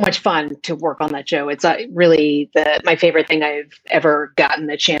so much fun to work on that show. It's really my favorite thing I've ever gotten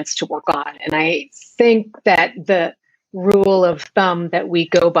the chance to work on. And I think that the rule of thumb that we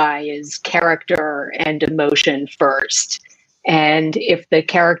go by is character and emotion first. And if the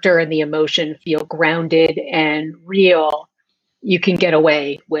character and the emotion feel grounded and real, you can get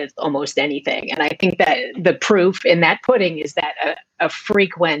away with almost anything. And I think that the proof in that pudding is that a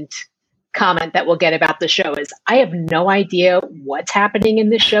frequent comment that we'll get about the show is, I have no idea what's happening in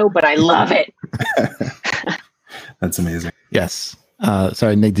this show, but I love it. That's amazing. Yes.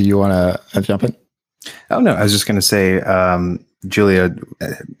 Sorry, Nick, do you want to jump in? Oh, no, I was just going to say, Julia,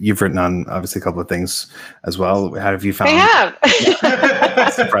 you've written on obviously a couple of things as well. How have you found? I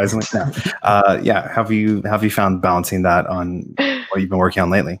have. Surprisingly, no. Yeah. Have you found balancing that on what you've been working on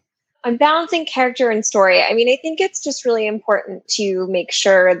lately? On balancing character and story, I mean, I think it's just really important to make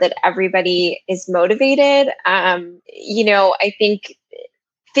sure that everybody is motivated. I think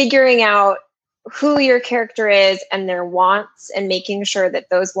figuring out who your character is and their wants, and making sure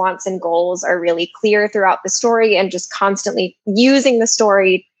that those wants and goals are really clear throughout the story, and just constantly using the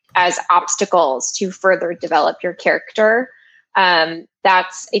story as obstacles to further develop your character.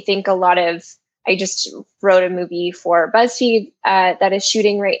 That's, I think, I just wrote a movie for BuzzFeed that is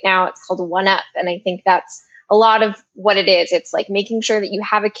shooting right now. It's called One Up. And I think that's a lot of what it is. It's like making sure that you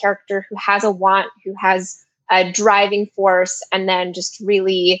have a character who has a want, who has a driving force, and then just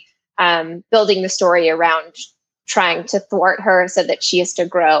really building the story around trying to thwart her so that she is to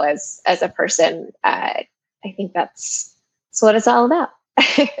grow as a person. I think that's what it's all about.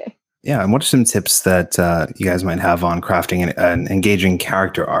 Yeah, and what are some tips that you guys might have on crafting an engaging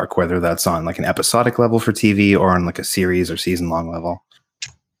character arc, whether that's on like an episodic level for TV or on like a series or season-long level?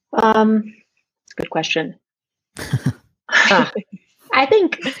 Good question. I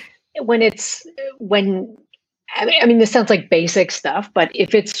think I mean, this sounds like basic stuff, but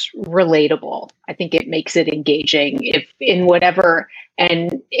if it's relatable, I think it makes it engaging. If in whatever,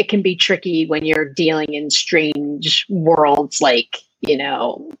 and it can be tricky when you're dealing in strange worlds, like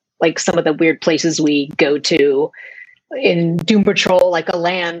some of the weird places we go to in Doom Patrol, like a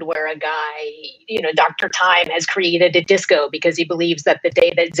land where a guy, Dr. Time has created a disco because he believes that the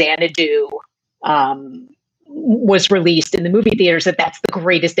day that Xanadu was released in the movie theaters, that's the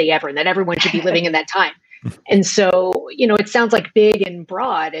greatest day ever, and that everyone should be living in that time. And so, it sounds like big and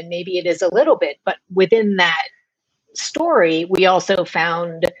broad, and maybe it is a little bit, but within that story, we also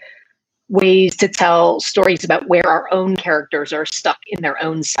found ways to tell stories about where our own characters are stuck in their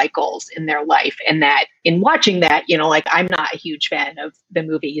own cycles in their life. And that in watching that, I'm not a huge fan of the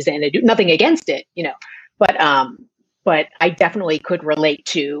movies, and I do nothing against it, but I definitely could relate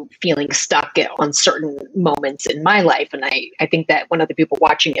to feeling stuck on certain moments in my life. And I think that when other people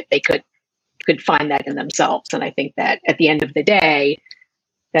watching it, they could find that in themselves. And I think that at the end of the day,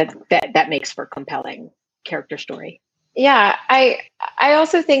 that makes for compelling character story. Yeah, I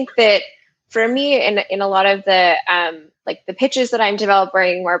also think that for me, in a lot of the like the pitches that I'm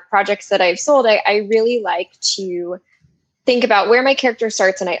developing or projects that I've sold, I really like to think about where my character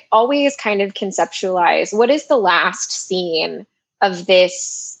starts, and I always kind of conceptualize what is the last scene of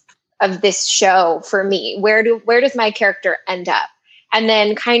this show for me. Where does my character end up? And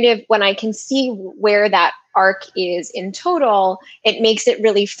then kind of when I can see where that arc is in total, it makes it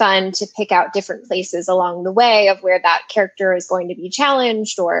really fun to pick out different places along the way of where that character is going to be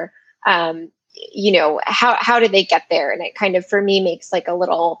challenged, or how did they get there? And it kind of, for me, makes like a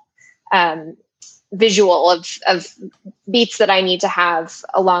little visual of beats that I need to have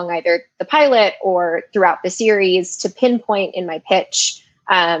along either the pilot or throughout the series to pinpoint in my pitch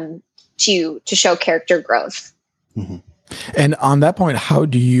to show character growth. Mm-hmm. And on that point, how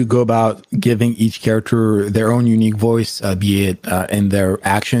do you go about giving each character their own unique voice, be it in their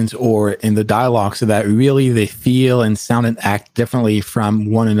actions or in the dialogue, so that really they feel and sound and act differently from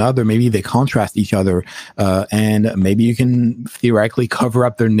one another? Maybe they contrast each other, and maybe you can theoretically cover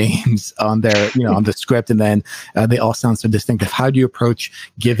up their names on their, on the script, and then they all sound so distinctive. How do you approach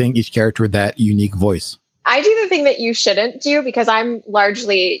giving each character that unique voice? I do the thing that you shouldn't do, because I'm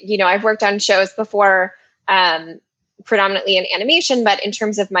largely, I've worked on shows before, predominantly in animation, but in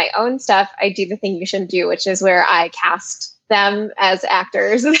terms of my own stuff, I do the thing you shouldn't do, which is where I cast them as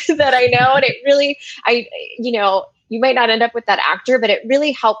actors that I know. And it really, you might not end up with that actor, but it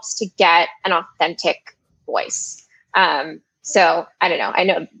really helps to get an authentic voice. So I don't know. I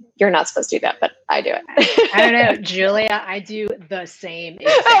know you're not supposed to do that, but I do it. I don't know, Julia, I do the same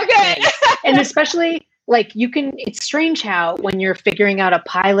exact thing. And especially like it's strange how when you're figuring out a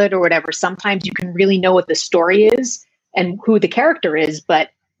pilot or whatever, sometimes you can really know what the story is and who the character is. But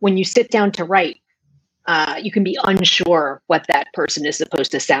when you sit down to write, you can be unsure what that person is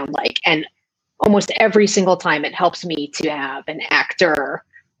supposed to sound like. And almost every single time it helps me to have an actor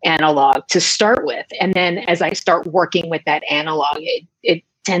analog to start with. And then as I start working with that analog, it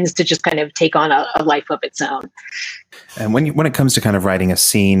tends to just kind of take on a life of its own. And when it comes to kind of writing a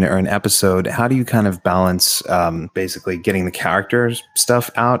scene or an episode, how do you kind of balance basically getting the characters stuff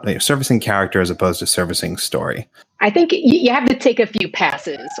out, servicing character as opposed to servicing story? I think you have to take a few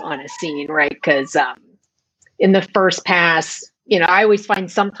passes on a scene, right? Because in the first pass, I always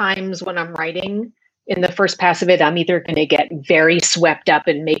find sometimes when I'm writing in the first pass of it, I'm either going to get very swept up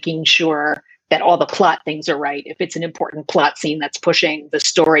in making sure that all the plot things are right, if it's an important plot scene that's pushing the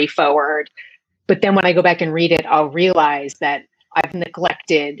story forward. But then when I go back and read it, I'll realize that I've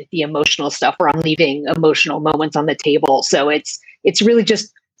neglected the emotional stuff, or I'm leaving emotional moments on the table. So it's really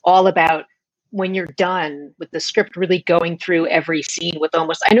just all about, when you're done with the script, really going through every scene with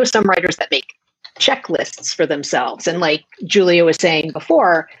almost, I know some writers that make checklists for themselves. And like Julia was saying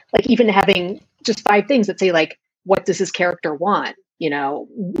before, like even having just 5 things that say like, what does this character want?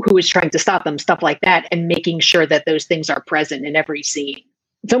 Who is trying to stop them, stuff like that, and making sure that those things are present in every scene.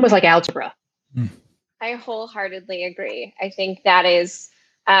 It's almost like algebra. I wholeheartedly agree. I think that is,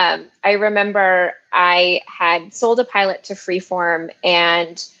 I remember I had sold a pilot to Freeform,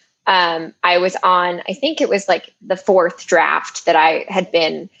 and I was on, I think it was like the 4th draft that I had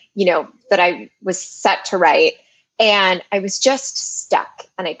been, that I was set to write. And I was just stuck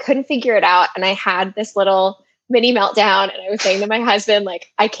and I couldn't figure it out. And I had this little mini meltdown, and I was saying to my husband,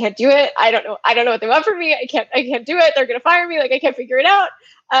 like, I can't do it. I don't know what they want from me. I can't do it. They're going to fire me. Like, I can't figure it out.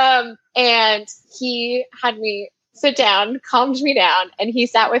 And he had me sit down, calmed me down, and he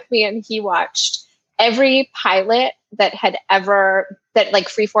sat with me and he watched every pilot that like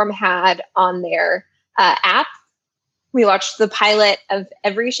Freeform had on their app. We watched the pilot of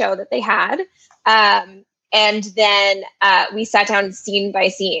every show that they had. And then we sat down scene by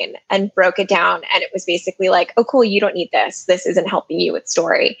scene and broke it down. And it was basically like, oh, cool, you don't need this. This isn't helping you with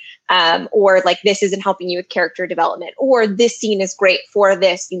story. Or like, this isn't helping you with character development. Or this scene is great for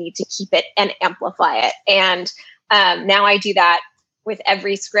this. You need to keep it and amplify it. And now I do that with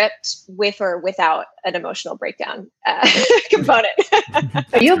every script, with or without an emotional breakdown component.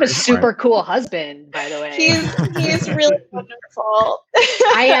 You have a super cool husband, by the way. He's really wonderful.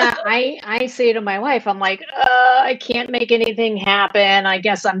 I say to my wife, I'm like, I can't make anything happen. I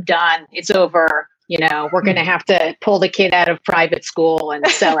guess I'm done. It's over. We're going to have to pull the kid out of private school and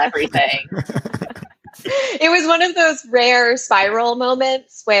sell everything. It was one of those rare spiral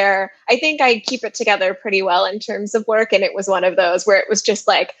moments where I think I keep it together pretty well in terms of work. And it was one of those where it was just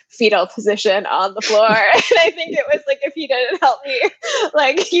like fetal position on the floor. And I think it was like, if he didn't help me,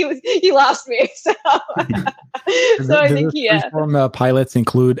 like he lost me. So, I think he, Freeform pilots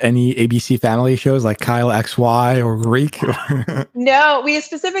include any ABC Family shows like Kyle XY or Greek? No, we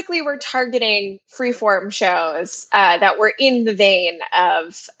specifically were targeting Freeform shows that were in the vein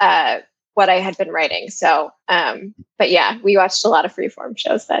of what I had been writing. So, but yeah, we watched a lot of Freeform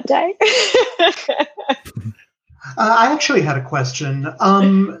shows that day. I actually had a question.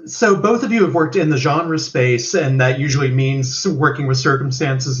 So both of you have worked in the genre space, and that usually means working with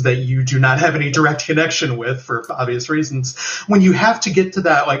circumstances that you do not have any direct connection with for obvious reasons. When you have to get to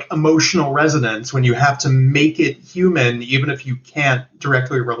that like emotional resonance, when you have to make it human, even if you can't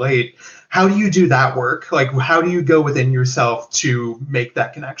directly relate, how do you do that work? Like, how do you go within yourself to make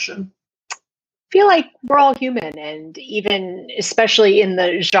that connection? Feel like we're all human, and even especially in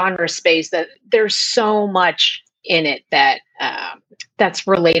the genre space, that there's so much in it that that's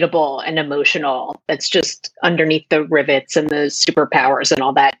relatable and emotional, that's just underneath the rivets and the superpowers and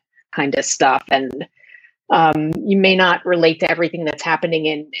all that kind of stuff. And you may not relate to everything that's happening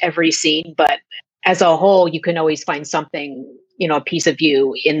in every scene, but as a whole, you can always find something, a piece of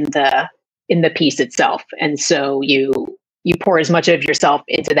you in the piece itself. And so you pour as much of yourself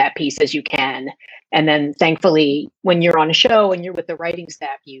into that piece as you can. And then thankfully, when you're on a show and you're with the writing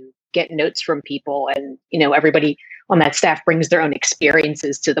staff, you get notes from people, and, everybody on that staff brings their own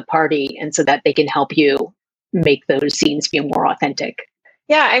experiences to the party. And so that they can help you make those scenes feel more authentic.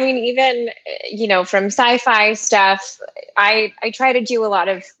 Yeah. I mean, even, from sci-fi stuff, I try to do a lot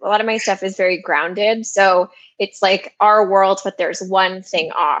of my stuff is very grounded. So it's like our world, but there's one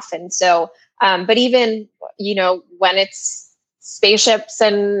thing off. And so, but even, when it's spaceships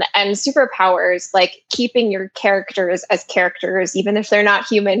and superpowers, like keeping your characters as characters, even if they're not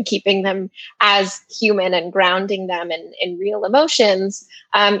human, keeping them as human and grounding them in real emotions.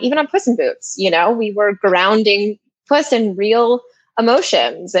 Even on Puss in Boots, we were grounding Puss in real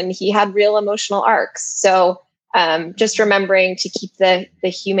emotions, and he had real emotional arcs. So just remembering to keep the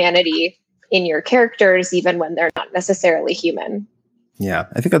humanity in your characters, even when they're not necessarily human. Yeah,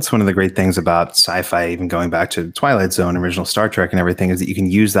 I think that's one of the great things about sci-fi, even going back to Twilight Zone, original Star Trek and everything, is that you can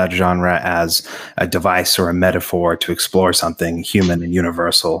use that genre as a device or a metaphor to explore something human and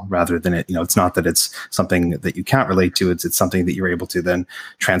universal, rather than it's not that it's something that you can't relate to, it's something that you're able to then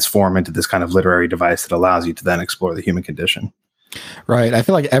transform into this kind of literary device that allows you to then explore the human condition. Right. I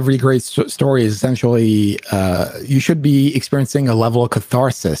feel like every great story is essentially, you should be experiencing a level of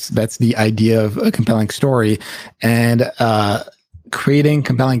catharsis. That's the idea of a compelling story. And, creating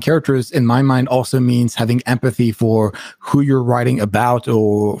compelling characters, in my mind, also means having empathy for who you're writing about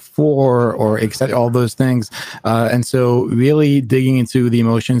or for, or etc. All those things, and so really digging into the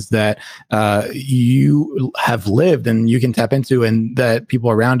emotions that you have lived and you can tap into, and that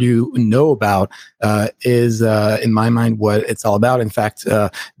people around you know about, is, in my mind, what it's all about. In fact,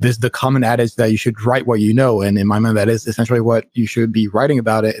 there's the common adage that you should write what you know, and in my mind, that is essentially what you should be writing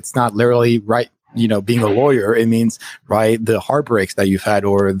about. It. It's not literally being a lawyer. It means, right, the heartbreaks that you've had,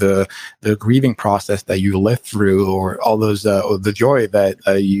 or the grieving process that you lived through, or all those, or the joy that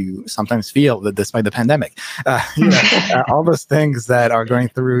you sometimes feel that despite the pandemic, all those things that are going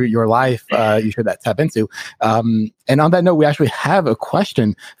through your life, you should tap into. And on that note, we actually have a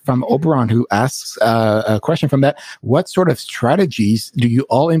question from Oberon, who asks a question from that. What sort of strategies do you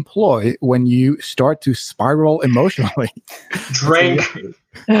all employ when you start to spiral emotionally? Drink.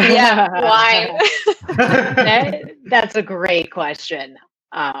 Yeah, wine. That's a great question.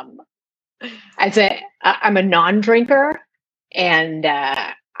 I'd say I'm a non-drinker, and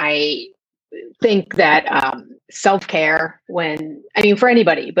I think that self-care, for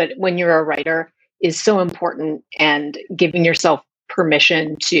anybody, but when you're a writer, is so important, and giving yourself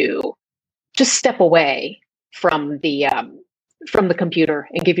permission to just step away from the computer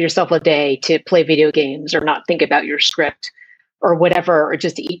and give yourself a day to play video games, or not think about your script, or whatever, or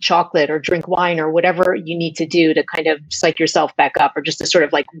just to eat chocolate or drink wine, or whatever you need to do to kind of psych yourself back up, or just to sort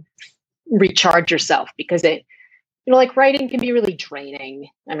of like recharge yourself, because it, like writing can be really draining.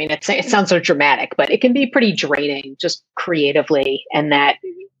 I mean, it sounds so dramatic, but it can be pretty draining just creatively. And that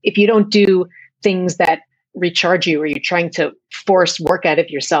if you don't do things that recharge you, or you're trying to force work out of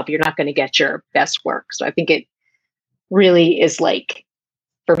yourself, you're not going to get your best work. So I think it really is, like,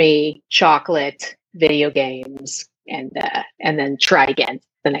 for me, chocolate, video games, and then try again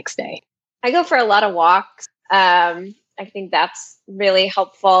the next day. I go for a lot of walks. I think that's really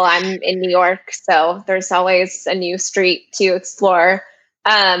helpful. I'm in New York, so there's always a new street to explore.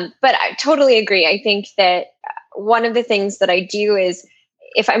 But I totally agree. I think that one of the things that I do is,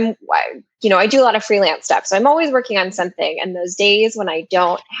 if I'm, I do a lot of freelance stuff, so I'm always working on something. And those days when I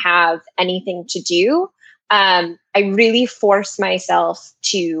don't have anything to do, I really force myself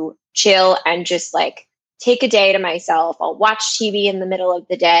to chill and just like take a day to myself. I'll watch TV in the middle of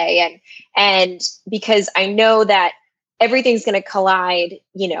the day, and because I know that everything's going to collide,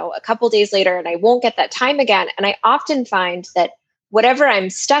 a couple days later, and I won't get that time again. And I often find that whatever I'm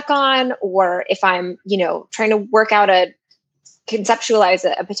stuck on, or if I'm, trying to conceptualize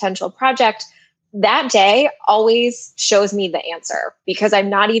a potential project, that day always shows me the answer because I'm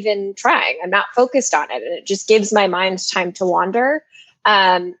not even trying. I'm not focused on it. And it just gives my mind time to wander.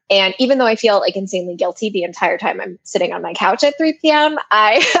 And even though I feel like insanely guilty the entire time I'm sitting on my couch at 3 p.m.,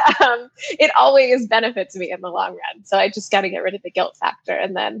 it always benefits me in the long run. So I just got to get rid of the guilt factor,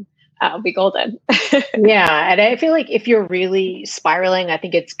 and then I'll be golden. Yeah. And I feel like if you're really spiraling, I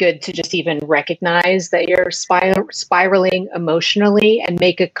think it's good to just even recognize that you're spiraling emotionally and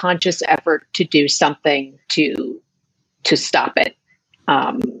make a conscious effort to do something to stop it.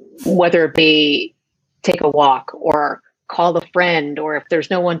 Whether it be take a walk or call a friend, or if there's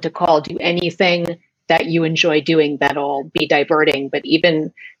no one to call, do anything that you enjoy doing that'll be diverting. But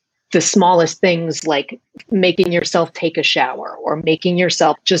even the smallest things like making yourself take a shower or making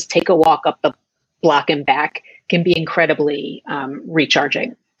yourself just take a walk up the block and back can be incredibly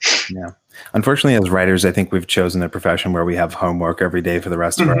recharging. Yeah. Unfortunately, as writers, I think we've chosen a profession where we have homework every day for the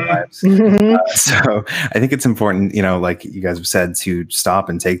rest of our lives. So I think it's important, like you guys have said, to stop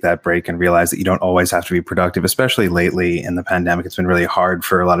and take that break and realize that you don't always have to be productive, especially lately in the pandemic. It's been really hard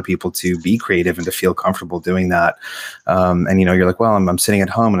for a lot of people to be creative and to feel comfortable doing that. And, you're like, well, I'm sitting at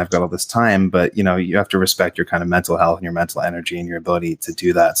home and I've got all this time, but, you have to respect your kind of mental health and your mental energy and your ability to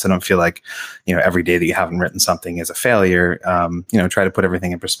do that. So don't feel like, every day that you haven't written something is a failure. Try to put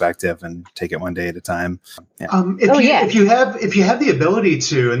everything in perspective and take it one day at a time. Yeah. If you have the ability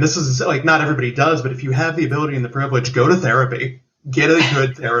to, and this is like not everybody does, but if you have the ability and the privilege, go to therapy, get a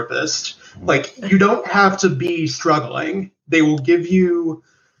good therapist. Like, you don't have to be struggling. They will give you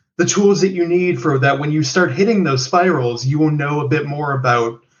the tools that you need for that. When you start hitting those spirals, you will know a bit more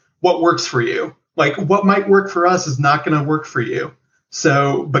about what works for you. Like, what might work for us is not going to work for you.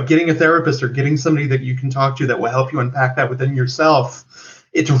 So, but getting a therapist or getting somebody that you can talk to that will help you unpack that within yourself,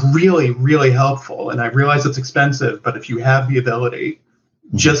 it's really, really helpful. And I realize it's expensive, but if you have the ability,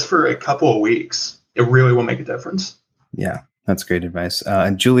 just for a couple of weeks, it really will make a difference. Yeah, that's great advice.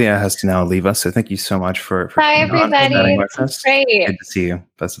 And Julia has to now leave us. So thank you so much for Bye, everybody. It's great. Good to see you.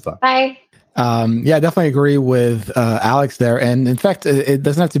 Best of luck. Bye. Yeah, I definitely agree with Alex there. And in fact, it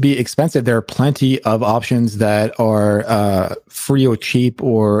doesn't have to be expensive. There are plenty of options that are free or cheap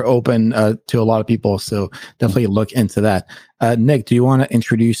or open to a lot of people. So definitely look into that. Nick, do you want to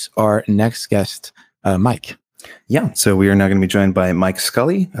introduce our next guest, Mike? Yeah, so we are now going to be joined by Mike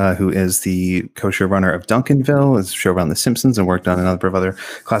Scully, who is the co-showrunner of Duncanville, is showrunner on The Simpsons, and worked on a number of other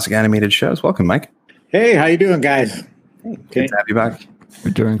classic animated shows. Welcome, Mike. Hey, how you doing, guys? Hey, good to have you back.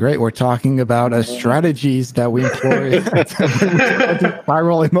 We're doing great. We're talking about strategies that we employ to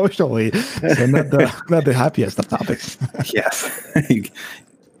spiral emotionally. So not the happiest of topics. Yes. You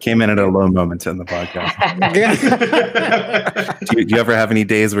came in at a low moment in the podcast. do you ever have any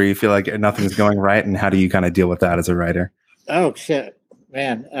days where you feel like nothing's going right, and how do you kind of deal with that as a writer? Oh, shit,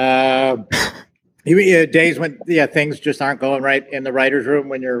 man. You mean days when things just aren't going right in the writer's room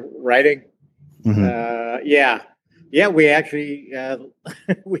when you're writing? Mm-hmm. Yeah, we actually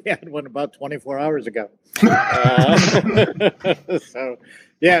we had one about 24 hours ago. So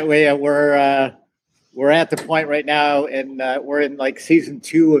we're at the point right now, and we're in like season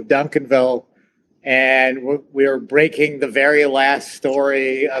 2 of Duncanville, and we're breaking the very last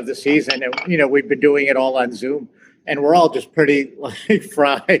story of the season, and we've been doing it all on Zoom, and we're all just pretty like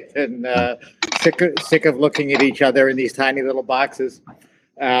fried and sick of looking at each other in these tiny little boxes.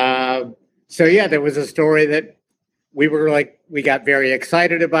 So there was a story that we got very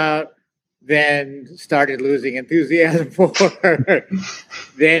excited about, then started losing enthusiasm for.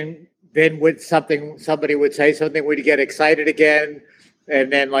 then with somebody would say something, we'd get excited again,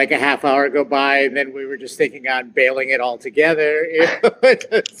 and then like a half hour go by, and then we were just thinking on bailing it all together.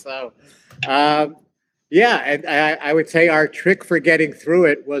 So, and I would say our trick for getting through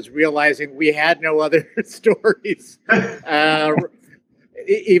it was realizing we had no other stories.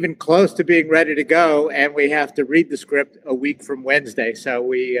 Even close to being ready to go, and we have to read the script a week from Wednesday. So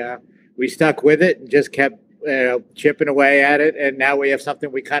we stuck with it and just kept chipping away at it, and now we have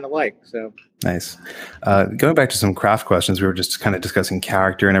something we kind of like. So nice. Going back to some craft questions, we were just kind of discussing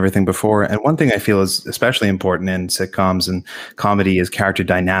character and everything before, and one thing I feel is especially important in sitcoms and comedy is character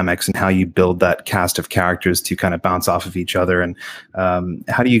dynamics and how you build that cast of characters to kind of bounce off of each other. And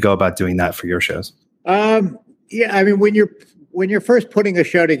how do you go about doing that for your shows? I mean, when you're first putting a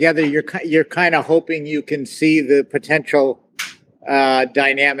show together, you're kind of hoping you can see the potential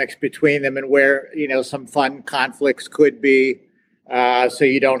dynamics between them and where some fun conflicts could be, so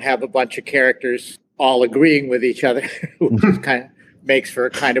you don't have a bunch of characters all agreeing with each other, which kind of makes for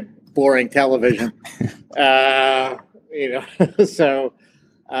kind of boring television. So,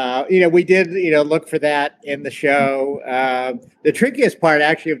 we did, look for that in the show. The trickiest part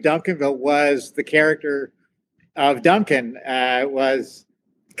actually of Duncanville was the character of Duncan was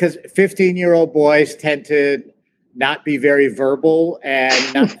because 15-year-old boys tend to not be very verbal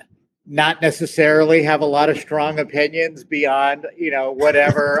and not necessarily have a lot of strong opinions beyond,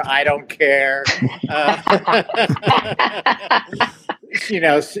 whatever, I don't care.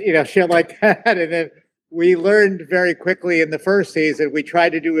 Shit like that. And then we learned very quickly in the first season, we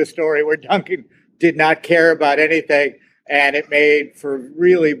tried to do a story where Duncan did not care about anything, and it made for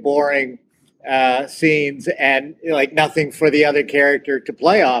really boring scenes and like nothing for the other character to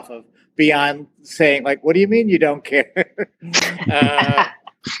play off of beyond saying like, what do you mean you don't care?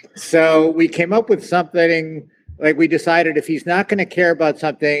 So we came up with something like we decided if he's not going to care about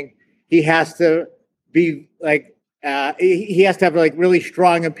something, he has to be like, he has to have like really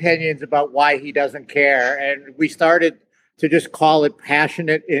strong opinions about why he doesn't care. And we started to just call it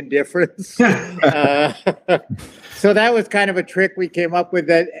passionate indifference. So that was kind of a trick we came up with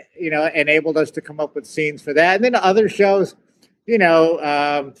that, enabled us to come up with scenes for that. And then other shows,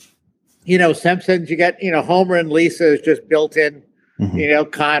 Simpsons, you get, Homer and Lisa is just built in,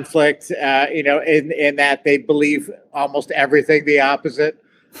 conflict, in that they believe almost everything the opposite.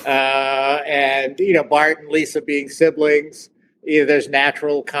 And, Bart and Lisa being siblings, there's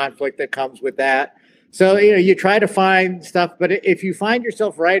natural conflict that comes with that. So, you try to find stuff, but if you find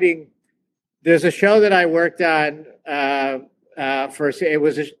yourself writing, there's a show that I worked on, first, it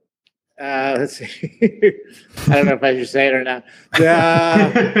was, let's see, I don't know if I should say it or not.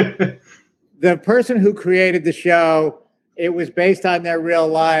 The person who created the show, it was based on their real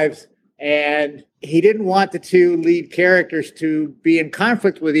lives, and he didn't want the two lead characters to be in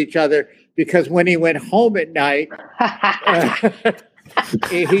conflict with each other because when he went home at night,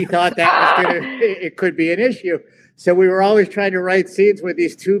 he thought that was it could be an issue. So we were always trying to write scenes where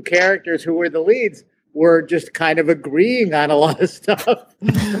these two characters who were the leads were just kind of agreeing on a lot of stuff.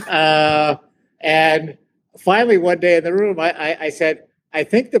 And finally, one day in the room, I said, I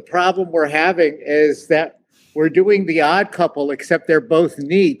think the problem we're having is that we're doing The Odd Couple, except they're both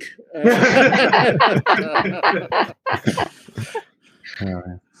neat.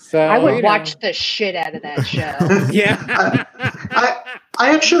 So I would watch the shit out of that show. Yeah. I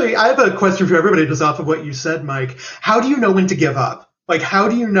have a question for everybody just off of what you said, Mike. How do you know when to give up? Like, how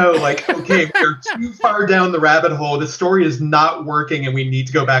do you know, like, okay, we're too far down the rabbit hole. The story is not working and we need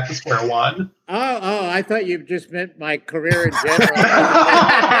to go back to square one? Oh, I thought you just meant my career in general.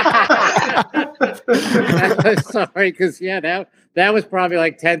 Sorry, because, that was probably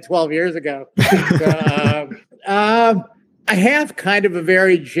like 10, 12 years ago. So, I have kind of a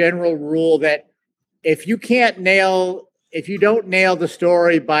very general rule that if you don't nail the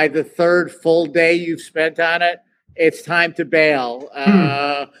story by the third full day you've spent on it, it's time to bail.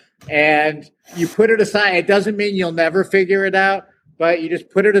 And you put it aside. It doesn't mean you'll never figure it out, but you just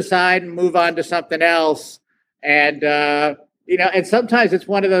put it aside and move on to something else. And, and sometimes it's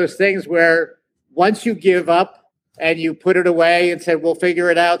one of those things where once you give up and you put it away and say, we'll figure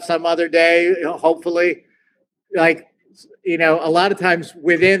it out some other day, hopefully, like, a lot of times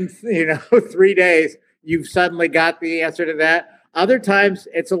within, 3 days, you've suddenly got the answer to that. Other times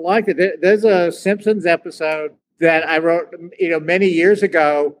it's a long thing. There's a Simpsons episode that I wrote, many years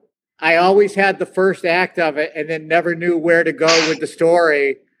ago. I always had the first act of it and then never knew where to go with the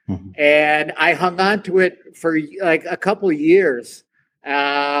story. Mm-hmm. And I hung on to it for like a couple of years.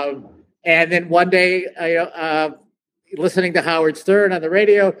 And then one day, listening to Howard Stern on the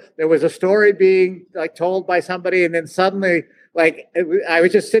radio, there was a story being like told by somebody. And then suddenly, I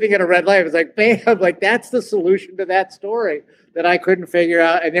was just sitting at a red light. I was like, bam, like that's the solution to that story that I couldn't figure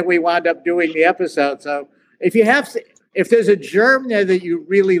out. And then we wound up doing the episode. So if there's a germ there that you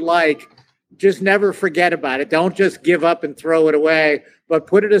really like, just never forget about it. Don't just give up and throw it away, but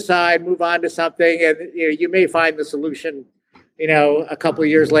put it aside, move on to something. And you may find the solution, a couple of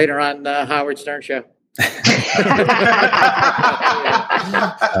years later on the Howard Stern show. I'm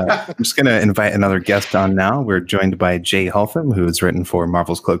just going to invite another guest on now. We're joined by Jay Haltham, who has written for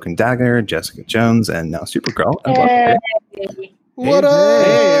Marvel's Cloak and Dagger, Jessica Jones, and now Supergirl. What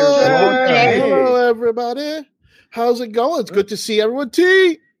up? Hey. Hello, everybody. How's it going? It's good to see everyone.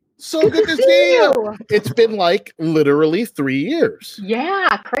 T, so good to see you. It's been like literally 3 years.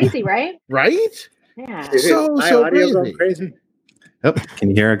 Yeah, crazy, right? Right? Yeah. So crazy. Oh, can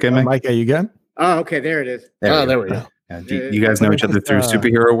you hear it good, Mike? Mike, are you good? Oh, okay, there it is. There we go. Do you guys know each other through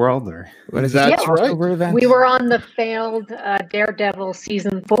Superhero World? Or what is that? Right. We were on the failed Daredevil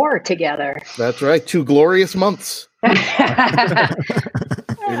season 4 together. That's right. 2 glorious months.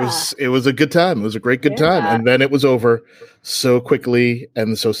 It was a good time. It was a great good time, and then it was over so quickly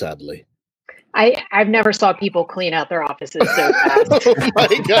and so sadly. I've never saw people clean out their offices so fast. Oh my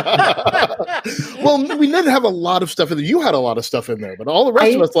god! Well, we didn't have a lot of stuff in there. You had a lot of stuff in there, but all the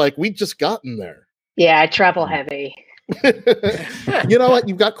rest of us, like, we just got in there. Yeah, I travel heavy. You know what?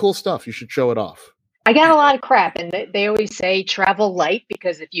 You've got cool stuff. You should show it off. I got a lot of crap, and they always say travel light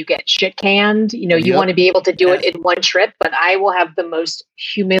because if you get shit canned, you want to be able to do it in one trip. But I will have the most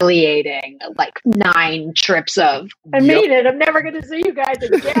humiliating, like 9 trips of I made it. I'm never going to see you guys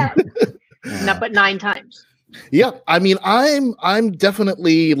again. No, but 9 times. Yeah, I mean, I'm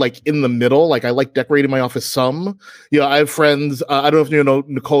definitely like in the middle. Like, I like decorating my office some. I have friends. I don't know if you know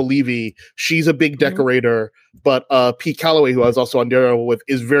Nicole Levy. She's a big decorator, but Pete Calloway, who I was also on Daredevil with,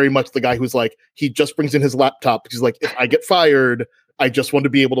 is very much the guy who's like, he just brings in his laptop. He's like, if I get fired, I just want to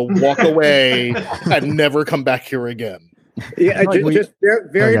be able to walk away and never come back here again. Yeah, just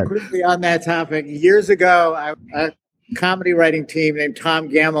very quickly on that topic. Years ago, a comedy writing team named Tom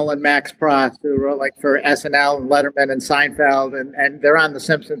Gamble and Max Prost, who wrote like for SNL and Letterman and Seinfeld, and they're on The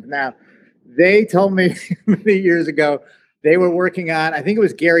Simpsons now. They told me many years ago they were working on, I think it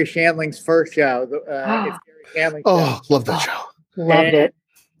was Gary Shandling's first show. It's Gary Shandling's show. Love that show. Loved it.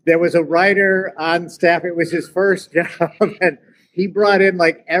 There was a writer on staff. It was his first job, and he brought in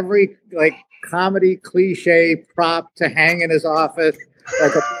like every like comedy cliche prop to hang in his office,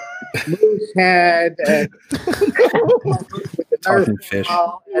 like a moose head and with the talking fish,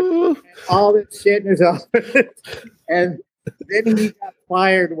 and all this shit in his office. And then he got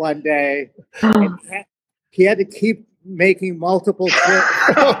fired one day. And he had to keep making multiple trips.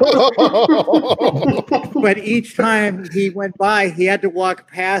 But each time he went by, he had to walk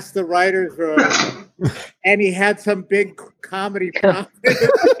past the writer's room, and he had some big comedy prop.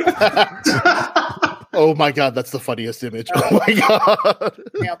 Oh my god, that's the funniest image. Oh my god.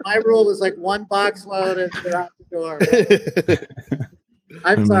 Yeah, my rule is like 1 box load and they're out the door.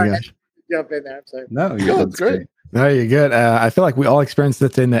 I'm sorry. I didn't jump in there. I'm sorry. No, that's great. No, you're good. I feel like we all experienced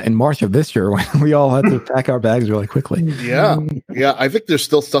it in March of this year when we all had to pack our bags really quickly. Yeah. I think there's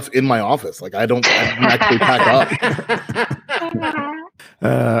still stuff in my office. Like I didn't actually pack up.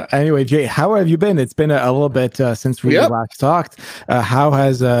 Anyway, Jay, how have you been? It's been a little bit since we last talked. How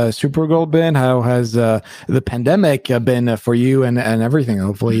has Supergirl been? How has the pandemic been for you and everything?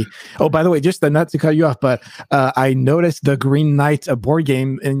 Hopefully. Oh, by the way, just not to cut you off, but I noticed the Green Knight board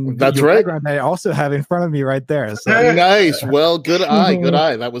game in That's your right. background that I also have in front of me right there. So. Nice. Well, good eye. Good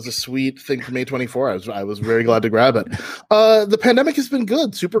eye. That was a sweet thing for May 24. I was very glad to grab it. The pandemic has been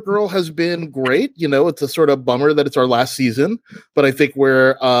good. Supergirl has been great. It's a sort of bummer that it's our last season, but I think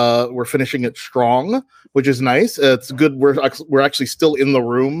we're finishing it strong, which is nice. It's good. We're actually still in the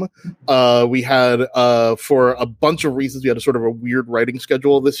room. We had for a bunch of reasons, we had a sort of a weird writing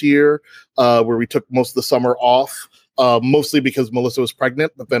schedule this year, where we took most of the summer off. Mostly because Melissa was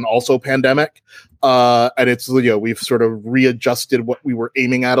pregnant, but then also pandemic. And it's, we've sort of readjusted what we were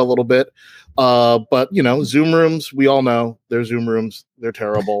aiming at a little bit. But Zoom rooms, we all know they're Zoom rooms. They're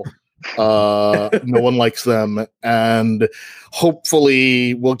terrible. No one likes them. And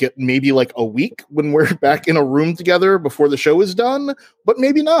hopefully we'll get maybe like a week when we're back in a room together before the show is done, but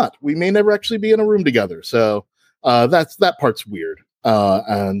maybe not. We may never actually be in a room together. So that part's weird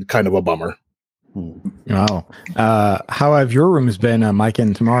and kind of a bummer. Wow. How have your rooms been, Mike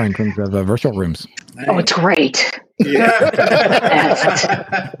and Tamara, in terms of virtual rooms? Oh, it's great. Yeah.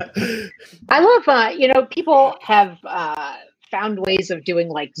 I love, people have found ways of doing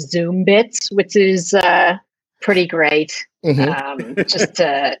like Zoom bits, which is pretty great. Mm-hmm. Just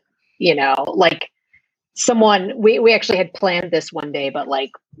to, like someone, we actually had planned this one day, but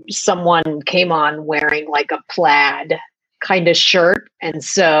like someone came on wearing like a plaid kind of shirt. And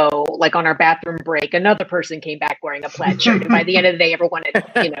so like on our bathroom break, another person came back wearing a plaid shirt. And by the end of the day, everyone had,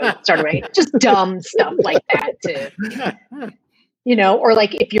 started wearing just dumb stuff like that to, or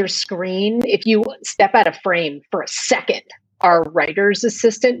like if you step out of frame for a second, our writer's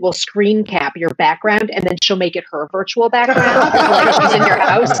assistant will screen cap your background and then she'll make it her virtual background like she's in your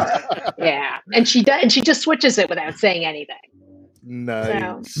house. Yeah. And she does, and she just switches it without saying anything.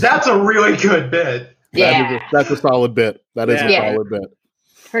 Nice. So, that's a really good bit. Yeah. That's a solid bit. That is a solid bit.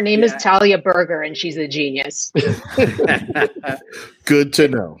 Her name is Talia Berger and she's a genius. Good to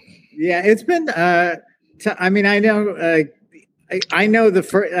know. Yeah, it's been, I know the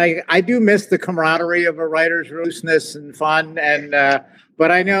first. I do miss the camaraderie of a writer's looseness and fun, and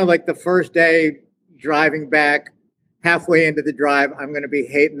but I know like the first day driving back, halfway into the drive, I'm going to be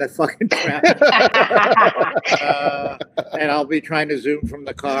hating the fucking traffic, and I'll be trying to Zoom from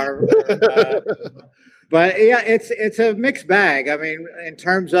the car. But yeah, it's a mixed bag. I mean, in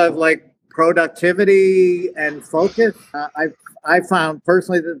terms of like productivity and focus, I found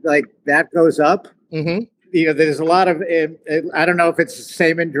personally that like that goes up. Mm-hmm. You know, there's a lot of I don't know if it's the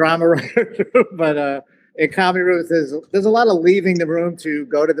same in drama writers' room, but in comedy rooms, there's a lot of leaving the room to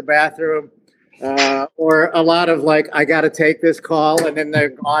go to the bathroom, or a lot of like I got to take this call, and then they're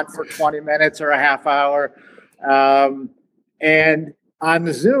gone for 20 minutes or a half hour. And on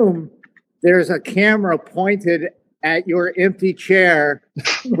the Zoom, there's a camera pointed at your empty chair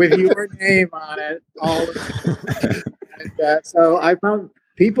with your name on it. So I found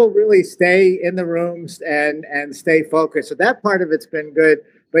people really stay in the rooms and stay focused. So that part of it's been good.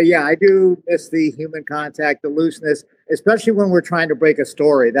 But yeah, I do miss the human contact, the looseness, especially when we're trying to break a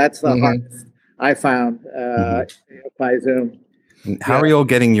story. That's the hardest I found by Zoom. How are you all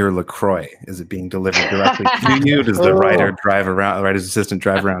getting your LaCroix? Is it being delivered directly to you? Does the writer's assistant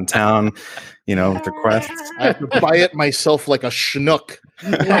drive around town, with requests? I have to buy it myself like a schnook.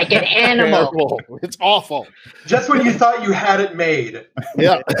 Like an animal. It's awful. Just when you thought you had it made.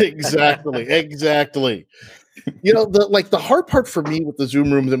 Yeah, exactly. The hard part for me with the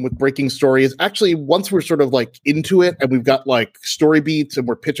Zoom rooms and with breaking story is actually once we're sort of like into it and we've got like story beats and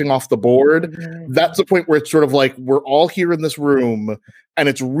we're pitching off the board, that's the point where it's sort of like we're all here in this room and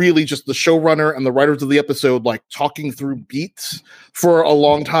it's really just the showrunner and the writers of the episode like talking through beats for a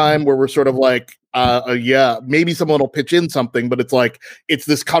long time where we're sort of like, maybe someone will pitch in something, but it's like it's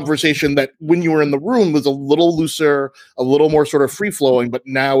this conversation that when you were in the room was a little looser, a little more sort of free flowing, but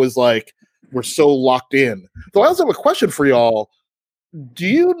now is like we're so locked in. So I also have a question for y'all. Do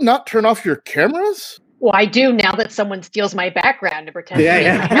you not turn off your cameras? Well, I do now that someone steals my background to pretend.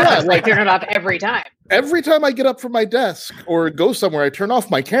 I turn it off every time. Every time I get up from my desk or go somewhere, I turn off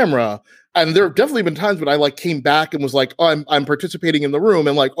my camera. And there have definitely been times when I like came back and was like, oh, I'm participating in the room,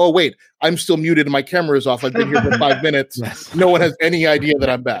 and like, oh wait, I'm still muted and my camera is off. I've been here for 5 minutes. Yes. No one has any idea that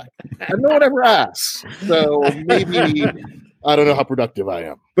I'm back, and no one ever asks. So maybe. I don't know how productive I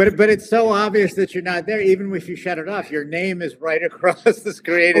am. But it's so obvious that you're not there, even if you shut it off. Your name is right across the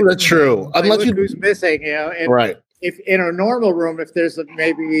screen. Oh, that's true. Like, unless who's missing, And right. If in a normal room, if there's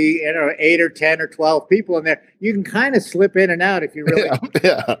maybe 8 or 10 or 12 people in there, you can kind of slip in and out if you really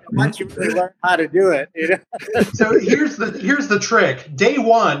once you really learn how to do it. So here's the trick. Day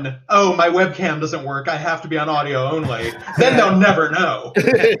one, my webcam doesn't work. I have to be on audio only. Then they'll never know.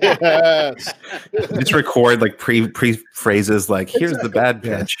 Just record like pre phrases like here's the bad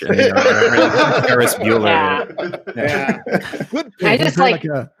pitch. Ferris Bueller. I just like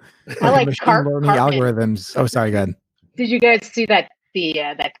I like machine learning algorithms. Oh, sorry, go ahead. Did you guys see that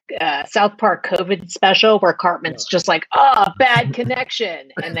South Park COVID special where Cartman's just like, bad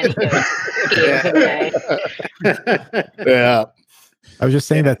connection, and then he goes, yeah. I was just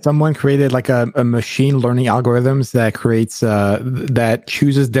saying that someone created like a machine learning algorithms that creates that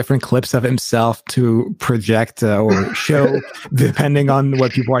chooses different clips of himself to project or show depending on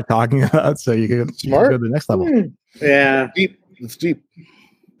what people are talking about. So you can go to the next level. Yeah, it's deep.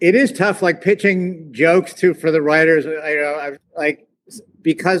 It is tough, like pitching jokes for the writers. I've like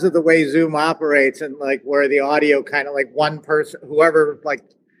because of the way Zoom operates and like where the audio kind of like one person, whoever like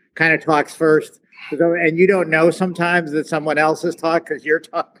kind of talks first, and you don't know sometimes that someone else is talking because you're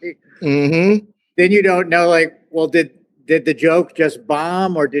talking. Mm-hmm. Then you don't know, like, well, did the joke just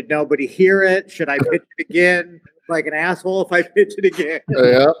bomb or did nobody hear it? Should I pitch it again? Like an asshole if I pitch it again.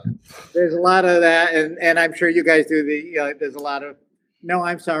 Yeah. There's a lot of that, and I'm sure you guys do there's a lot of. No,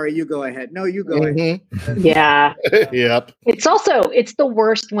 I'm sorry. You go ahead. No, you go ahead. Yeah. Yep. It's the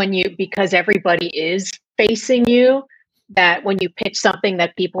worst because everybody is facing you, that when you pitch something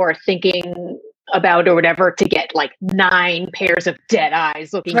that people are thinking about or whatever, to get like 9 pairs of dead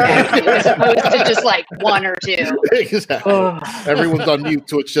eyes looking at you as opposed to just like 1 or 2. Exactly. Everyone's on mute,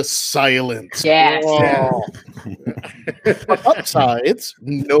 so it's just silence. Yes. Oh. But upsides,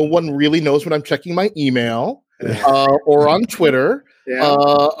 no one really knows when I'm checking my email or on Twitter.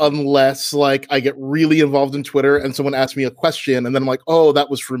 Yeah. Unless like I get really involved in Twitter and someone asks me a question and then I'm like, oh, that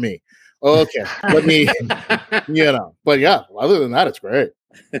was for me. Okay, let me, But yeah, other than that, it's great.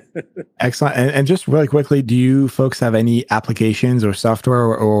 Excellent. And just really quickly, do you folks have any applications or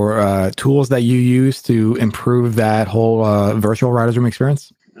software or tools that you use to improve that whole virtual writers' room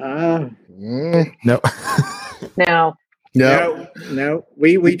experience? No. No.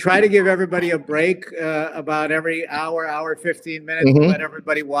 We try to give everybody a break about every hour 15 minutes. Mm-hmm. Let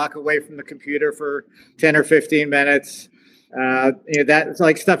everybody walk away from the computer for 10 or 15 minutes. That's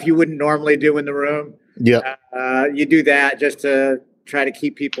like stuff you wouldn't normally do in the room. Yeah. You do that just to try to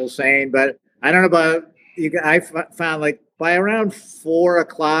keep people sane. But I don't know about you. I found like by around 4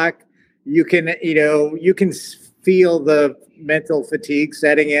 o'clock, you can feel the mental fatigue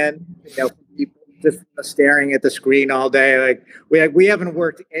setting in. People just staring at the screen all day. Like we haven't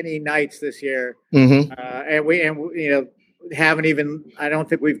worked any nights this year, and we haven't even. I don't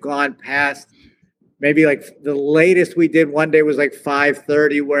think we've gone past. Maybe like the latest we did one day was like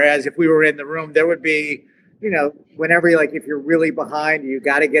 5:30. Whereas if we were in the room, there would be, whenever if you're really behind, you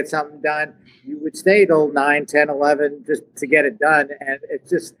got to get something done. You would stay till 9, 10, 11 just to get it done. And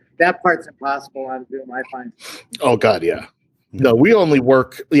it's just, that part's impossible on Zoom, I find. Oh God. Yeah. No, we only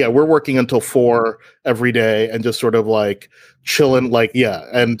work. Yeah. We're working until 4 every day and just sort of like chilling,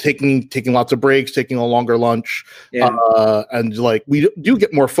 and taking lots of breaks, taking a longer lunch. Yeah. And we do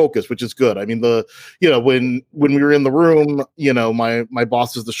get more focus, which is good. I mean, when we were in the room, my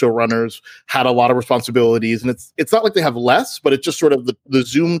bosses, the showrunners, had a lot of responsibilities, and it's not like they have less, but it's just sort of the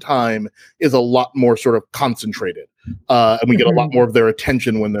Zoom time is a lot more sort of concentrated. And we get a lot more of their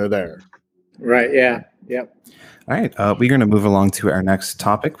attention when they're there. Right. Yeah. Yep. All right, we're going to move along to our next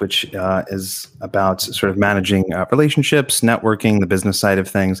topic, which is about sort of managing relationships, networking, the business side of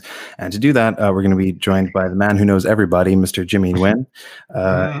things. And to do that, we're going to be joined by the man who knows everybody, Mr. Jimmy Nguyen,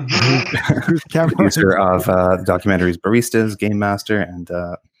 producer of the documentaries Baristas, Game Master, and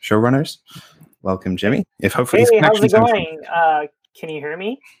Showrunners. Welcome, Jimmy. Hopefully, hey, how's it going? Can you hear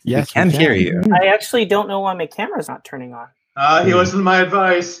me? Yes, we can hear you. I actually don't know why my camera's not turning on. He listened to my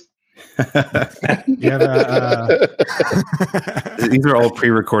advice. These are all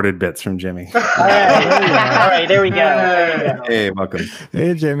pre-recorded bits from Jimmy. All right, there we go. Hey, welcome.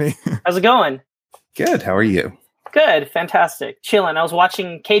 Hey, Jimmy. How's it going? Good. How are you? Good. Fantastic. Chilling. I was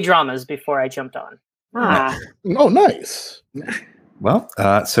watching K-dramas before I jumped on. Oh, nice. Well,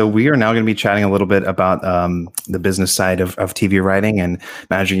 so we are now going to be chatting a little bit about the business side of TV writing and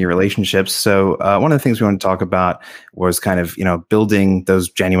managing your relationships. So one of the things we want to talk about was kind of, building those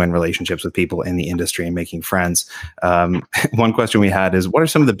genuine relationships with people in the industry and making friends. One question we had is, what are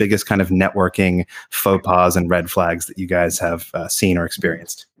some of the biggest kind of networking faux pas and red flags that you guys have seen or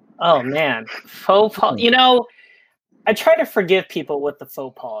experienced? Oh, man. Faux pas. I try to forgive people with the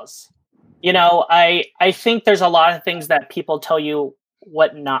faux pas. I think there's a lot of things that people tell you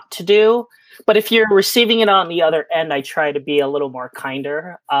what not to do, but if you're receiving it on the other end, I try to be a little more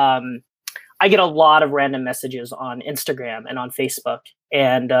kinder. I get a lot of random messages on Instagram and on Facebook,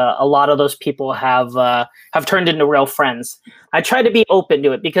 and a lot of those people have turned into real friends. I try to be open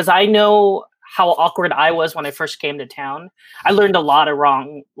to it because I know how awkward I was when I first came to town. I learned a lot of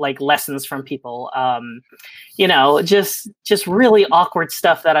wrong lessons from people. Just really awkward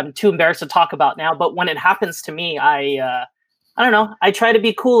stuff that I'm too embarrassed to talk about now. But when it happens to me, I don't know. I try to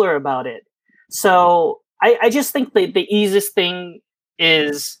be cooler about it. So I just think the easiest thing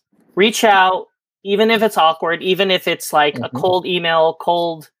is reach out, even if it's awkward, even if it's a cold email,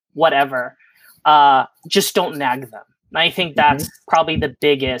 cold whatever. Just don't nag them. And I think that's probably the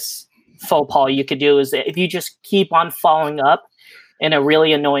biggest faux pas you could do, is if you just keep on following up in a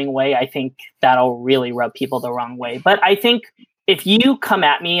really annoying way, I think that'll really rub people the wrong way. But I think if you come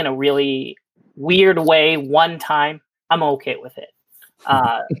at me in a really weird way one time, I'm okay with it.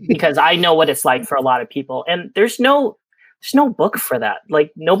 Because I know what it's like for a lot of people. And there's no book for that.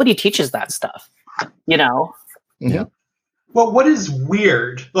 Nobody teaches that stuff, Yeah. Well, what is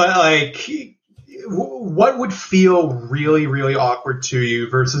weird? What would feel really, really awkward to you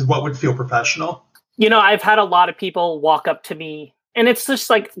versus what would feel professional? I've had a lot of people walk up to me, and it's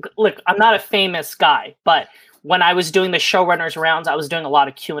just look, I'm not a famous guy, but when I was doing the showrunners rounds, I was doing a lot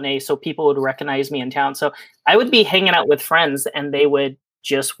of Q&A, so people would recognize me in town. So I would be hanging out with friends, and they would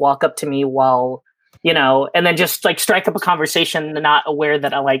just walk up to me while, and then just strike up a conversation, not aware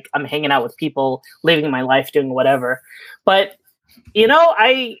that I'm hanging out with people, living my life, doing whatever. But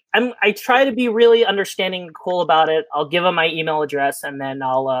I try to be really understanding and cool about it. I'll give them my email address, and then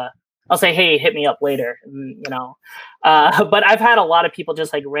I'll say, hey, hit me up later. And, but I've had a lot of people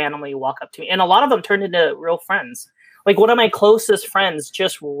just randomly walk up to me, and a lot of them turned into real friends. One of my closest friends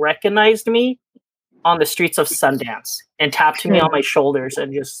just recognized me on the streets of Sundance and tapped me on my shoulders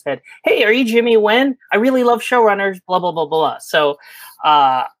and just said, hey, are you Jimmy Nguyen? I really love showrunners, blah, blah, blah, blah. So,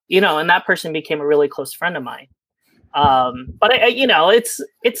 and that person became a really close friend of mine. But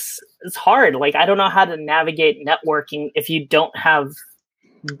it's hard. I don't know how to navigate networking if you don't have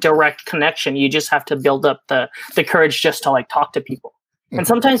direct connection. You just have to build up the courage just to talk to people. And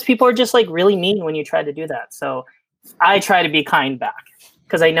sometimes people are just really mean when you try to do that. So I try to be kind back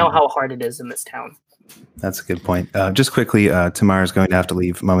because I know how hard it is in this town. That's a good point. Just quickly, Tamara's going to have to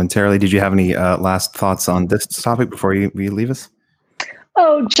leave momentarily. Did you have any last thoughts on this topic before you leave us?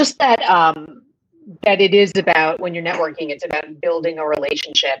 Oh, just that that it is about, when you're networking, it's about building a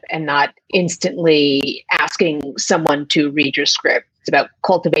relationship and not instantly asking someone to read your script. It's about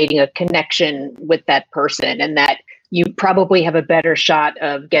cultivating a connection with that person, and that you probably have a better shot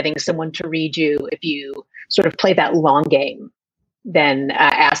of getting someone to read you if you sort of play that long game than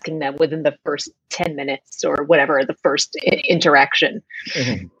asking them within the first 10 minutes or whatever, the first interaction.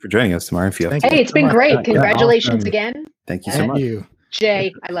 For joining us tomorrow. Hey, it's been great. Congratulations again. Thank you so much.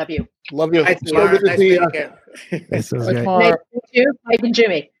 Jay, I love you. Love you. Nice So good to see you. This was great. Nice to meet you, Mike and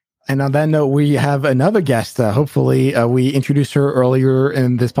Jimmy. And on that note, we have another guest. Hopefully, we introduced her earlier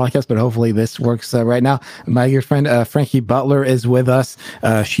in this podcast, but hopefully this works right now. My good friend, Frankie Butler, is with us.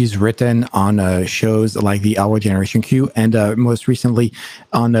 She's written on shows like The Our Generation Q and most recently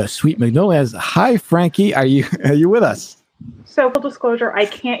on Sweet Magnolias. Hi, Frankie. Are you with us? So, full disclosure, I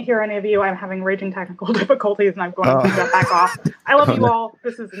can't hear any of you. I'm having raging technical difficulties, and I'm going to jump back off. I love you all.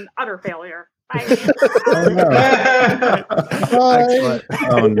 This is an utter failure.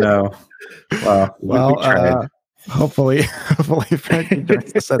 Oh no! Wow. Well, hopefully Frankie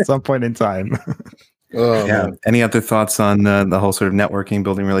joins us at some point in time. Yeah. Any other thoughts on the whole sort of networking,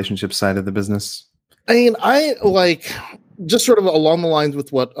 building relationships side of the business? I mean, I like just sort of along the lines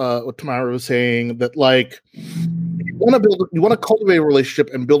with what Tamara was saying, that like you want to cultivate a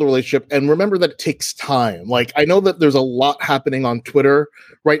relationship and build a relationship, and remember that it takes time. Like, I know that there's a lot happening on Twitter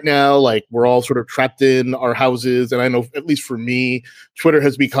right now. Like, we're all sort of trapped in our houses, and I know, at least for me, Twitter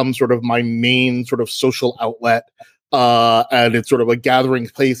has become sort of my main sort of social outlet. And it's sort of a gathering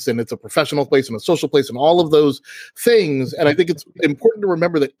place, and it's a professional place and a social place and all of those things. And I think it's important to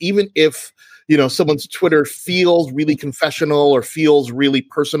remember that even if, you know, someone's Twitter feels really confessional or feels really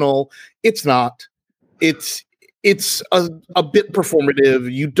personal, it's not. It's a bit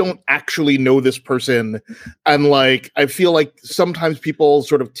performative. You don't actually know this person. And like, I feel like sometimes people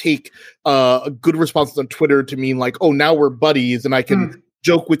sort of take a good responses on Twitter to mean like, oh, now we're buddies and I can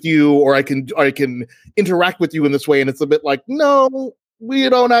joke with you, or I can interact with you in this way. And it's a bit like, no, we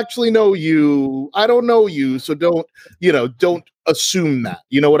don't actually know you. I don't know you. So don't assume that.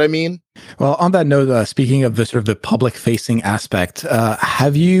 You know what I mean? Well, on that note, speaking of the sort of the public facing aspect,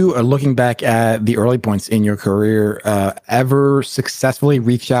 have you, looking back at the early points in your career, ever successfully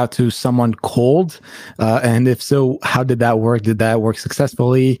reached out to someone cold? And if so, how did that work? Did that work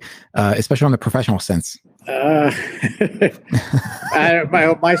successfully, especially on the professional sense? My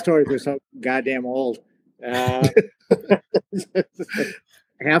stories are so goddamn old. Half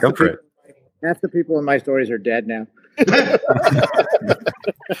the people in my stories are dead now.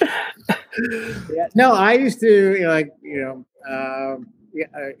 Yeah, no, I used to,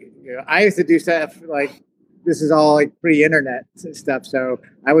 I used to do stuff like, this is all like pre-internet stuff. So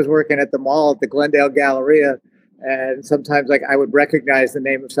I was working at the mall at the Glendale Galleria, and sometimes like I would recognize the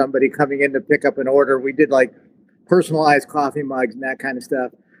name of somebody coming in to pick up an order. We did like personalized coffee mugs and that kind of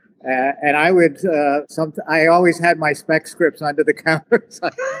stuff. And I would, I always had my spec scripts under the counter. So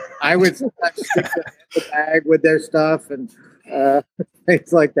I would sometimes stick them in the bag with their stuff and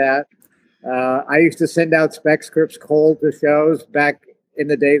things like that. I used to send out spec scripts cold to shows back in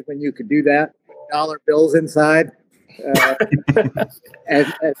the days when you could do that. Dollar bills inside.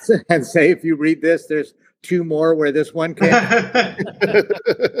 And say, if you read this, there's 2 more where this one came.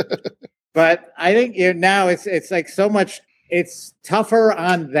 But I think now it's like so much. It's tougher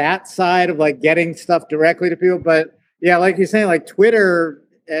on that side of like getting stuff directly to people. But yeah, like you're saying, like Twitter,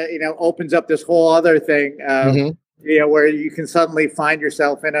 opens up this whole other thing, where you can suddenly find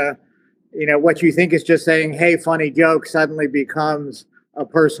yourself in a, what you think is just saying, hey, funny joke suddenly becomes a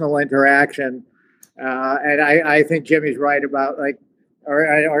personal interaction. And I think Jimmy's right about like,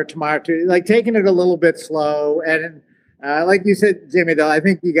 or Tamara too, like taking it a little bit slow. And like you said, Jimmy, though, I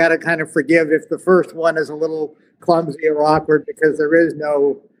think you got to kind of forgive if the first one is a little clumsy or awkward, because there is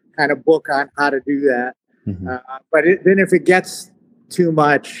no kind of book on how to do that. But then if it gets too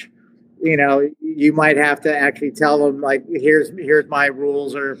much, you might have to actually tell them like, here's my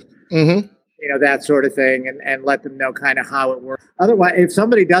rules, or that sort of thing, and let them know kind of how it works. Otherwise, if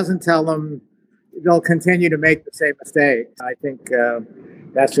somebody doesn't tell them, they'll continue to make the same mistake. I think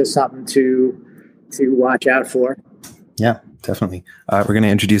that's just something to watch out for. Yeah, definitely. We're going to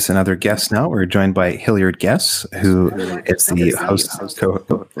introduce another guest now. We're joined by Hilliard Guess, who is the host.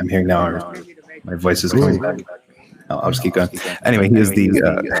 I'm hearing now my voice is going back. I'll just keep going. Anyway, he is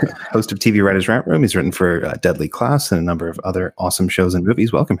the host of TV Writers Rant Room. He's written for Deadly Class and a number of other awesome shows and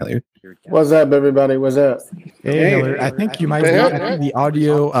movies. Welcome, Hilliard. What's up, everybody? What's up? Hey, Hilliard. I think you might be, the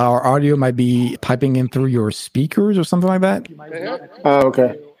audio, our audio might be piping in through your speakers or something like that. Oh,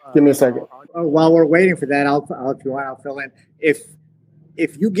 okay. Give me a second. While we're waiting for that, I'll fill in. If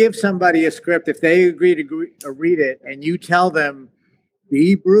if you give somebody a script, if they agree to read it, and you tell them,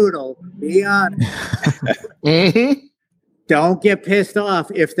 be brutal, be honest, don't get pissed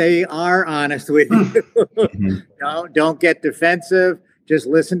off if they are honest with you. Don't get defensive. Just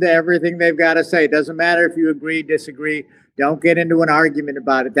listen to everything they've got to say. It doesn't matter if you agree, disagree. Don't get into an argument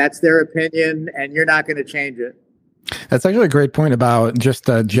about it. That's their opinion, and you're not going to change it. That's actually a great point about just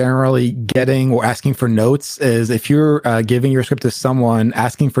generally getting or asking for notes. Is if you're giving your script to someone,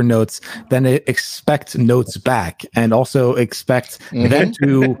 asking for notes, then expect notes back, and also expect them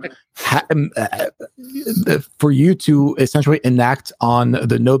to for you to essentially enact on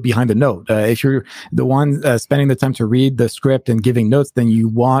the note behind the note. If you're the one spending the time to read the script and giving notes, then you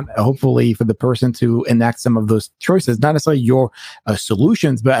want hopefully for the person to enact some of those choices, not necessarily your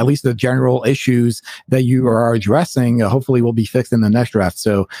solutions, but at least the general issues that you are addressing hopefully will be fixed in the next draft.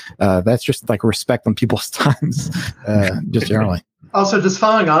 So that's just like respect on people's times, just generally. Also, just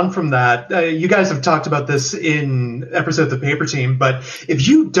following on from that, you guys have talked about this in episode of the Paper Team, but if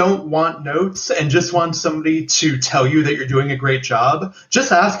you don't want notes and just want somebody to tell you that you're doing a great job,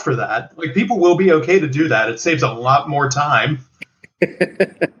 just ask for that. Like, people will be okay to do that. It saves a lot more time.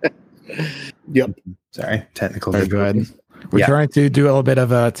 Yep. Sorry, technical. Very good. We're trying to do a little bit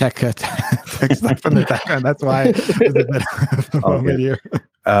of a tech stuff from the background. That's why there's a bit of a moment here.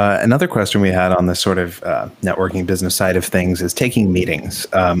 Another question we had on the sort of networking business side of things is taking meetings.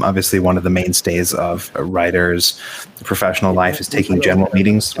 Obviously, one of the mainstays of a writer's professional life is taking general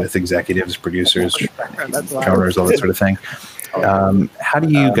meetings with executives, producers, owners, all that sort of thing. How do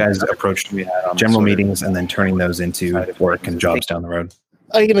you guys approach general meetings and then turning those into work and jobs down the road?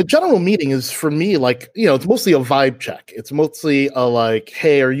 A general meeting is for me it's mostly a vibe check. It's mostly a like,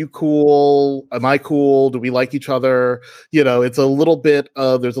 hey, are you cool? Am I cool? Do we like each other? It's a little bit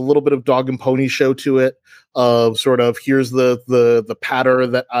there's a little bit of dog and pony show to it of sort of here's the patter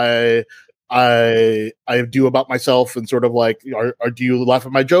that I do about myself, and sort of like, do you laugh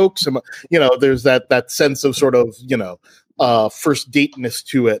at my jokes? There's that sense of sort of first dateness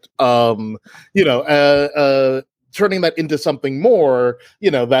to it. Turning that into something more,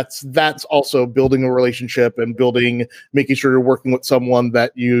 that's also building a relationship and making sure you're working with someone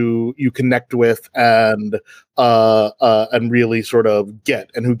that you connect with and really sort of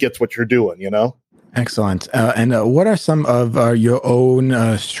get, and who gets what you're doing, Excellent. And what are some of your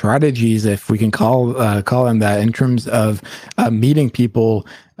own strategies, if we can call them that, in terms of meeting people?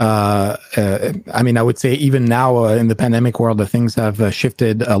 I would say even now in the pandemic world, the things have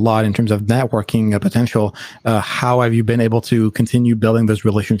shifted a lot in terms of networking potential. How have you been able to continue building those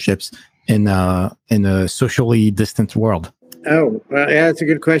relationships in a socially distant world? Oh, well, yeah, that's a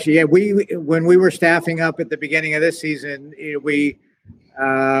good question. Yeah, when we were staffing up at the beginning of this season, we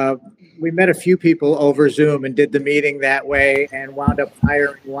met a few people over Zoom and did the meeting that way, and wound up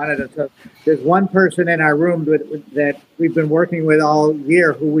hiring one of them. So there's one person in our room that we've been working with all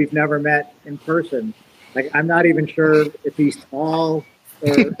year who we've never met in person. Like, I'm not even sure if he's tall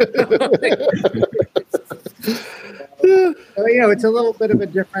or so, it's a little bit of a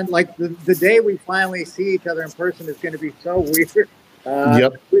different, like the day we finally see each other in person is going to be so weird.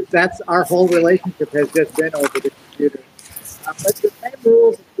 Yep. That's our whole relationship has just been over the computer. But the same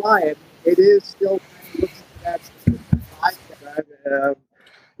rules apply. It is still kind of looking at that,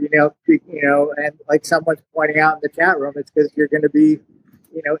 and like someone's pointing out in the chat room, it's because you're going to be,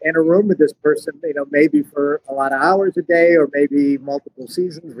 in a room with this person, maybe for a lot of hours a day, or maybe multiple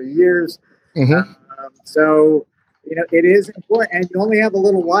seasons or years. Mm-hmm. So, it is important, and you only have a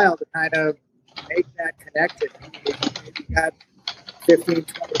little while to kind of make that connection. You got 15, 20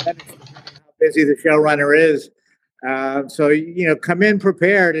 minutes, depending on how busy the showrunner is. So, come in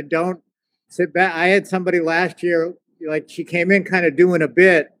prepared and don't sit back. I had somebody last year, like, she came in kind of doing a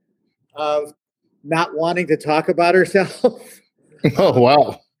bit of not wanting to talk about herself. Oh,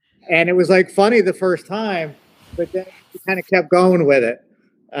 wow. And it was like funny the first time, but then she kind of kept going with it.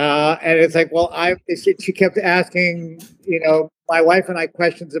 And it's like, well, she kept asking, my wife and I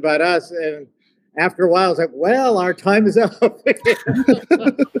questions about us. And after a while, I was like, well, our time is up.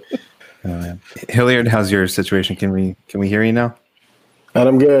 Hilliard, how's your situation? Can we hear you now?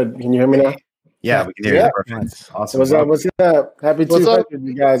 I'm good. Can you hear me now? Yeah, we can hear you. Perfect. Awesome. What's up? What's up? Happy to with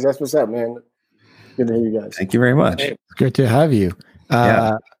you guys. That's what's up, man. Good to hear you guys. Thank you very much. It's good to have you.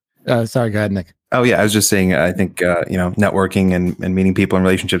 Sorry, go ahead, Nick. Oh yeah, I was just saying. I think networking and meeting people in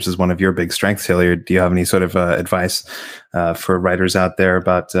relationships is one of your big strengths, Hilliard. Do you have any sort of advice for writers out there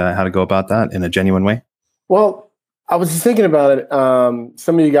about how to go about that in a genuine way? Well, I was just thinking about it.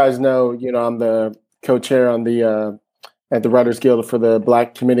 Some of you guys know, I'm the co-chair on the at the Writers Guild for the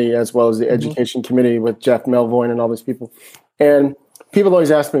Black Committee, as well as the Education Committee with Jeff Melvoin and all these people. And people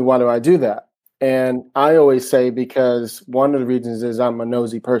always ask me, why do I do that? And I always say, because one of the reasons is I'm a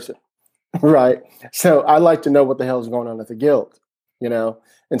nosy person, right? So I like to know what the hell is going on at the guild, you know?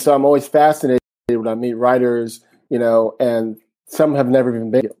 And so I'm always fascinated when I meet writers, you know, and some have never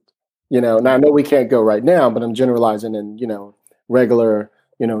even been guild, you know. Now I know we can't go right now, but I'm generalizing in, you know, regular,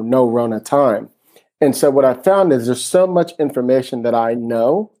 you know, no Rona time. And so what I found is there's so much information that I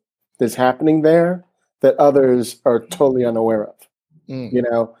know that's happening there that others are totally unaware of, you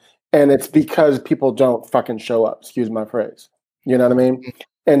know? And it's because people don't fucking show up, excuse my phrase. You know what I mean?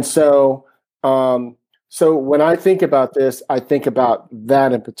 And so, so when I think about this, I think about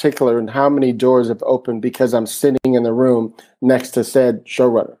that in particular and how many doors have opened because I'm sitting in the room next to said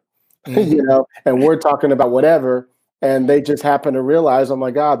showrunner, you know, and we're talking about whatever, and they just happen to realize, oh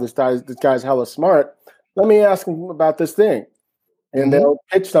my God, this guy's hella smart. Let me ask him about this thing. And they'll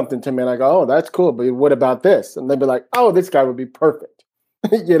pitch something to me and I go, oh, that's cool, but what about this? And they'll be like, oh, this guy would be perfect.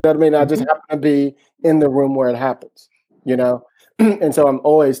 You know what I mean? I just happen to be in the room where it happens, you know? And so I'm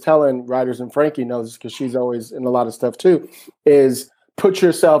always telling writers, and Frankie knows because she's always in a lot of stuff too, is put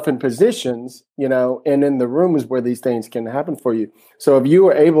yourself in positions, you know, and in the rooms where these things can happen for you. So if you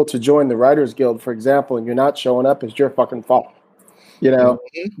were able to join the Writers Guild, for example, and you're not showing up, it's your fucking fault. You know,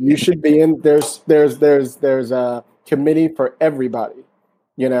 you should be in, there's a committee for everybody,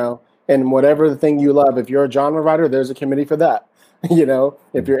 you know, and whatever the thing you love, if you're a genre writer, there's a committee for that. You know,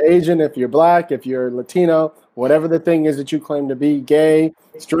 if you're Asian, if you're Black, if you're Latino, whatever the thing is that you claim to be, gay,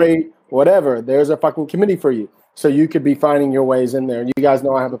 straight, whatever, there's a fucking committee for you. So you could be finding your ways in there. You guys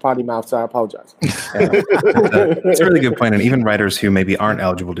know I have a potty mouth, so I apologize. That's a really good point. And even writers who maybe aren't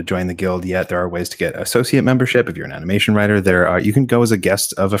eligible to join the guild yet, there are ways to get associate membership. If you're an animation writer, you can go as a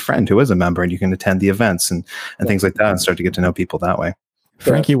guest of a friend who is a member, and you can attend the events and things like that and start to get to know people that way.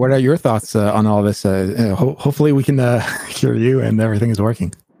 Frankie, what are your thoughts on all this? Hopefully we can hear you and everything is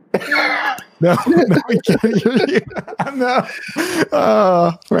working. No, we can't hear you. No.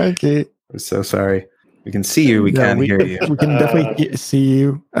 Oh, Frankie. I'm so sorry. We can see you. We can't hear you. We can definitely see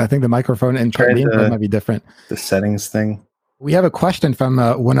you. I think the microphone and the input might be different. The settings thing. We have a question from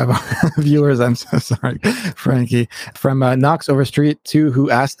one of our viewers. I'm so sorry, Frankie, from Knox Overstreet 2, who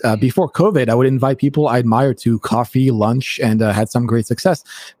asked, before COVID, I would invite people I admire to coffee, lunch, and had some great success.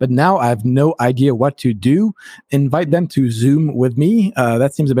 But now I have no idea what to do. Invite them to Zoom with me.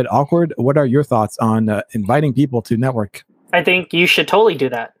 That seems a bit awkward. What are your thoughts on inviting people to network? I think you should totally do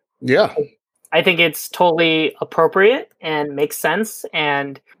that. Yeah. I think it's totally appropriate and makes sense.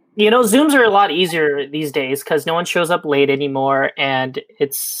 And you know, Zooms are a lot easier these days because no one shows up late anymore. And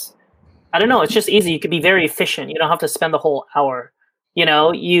it's, I don't know, it's just easy. You could be very efficient. You don't have to spend the whole hour. You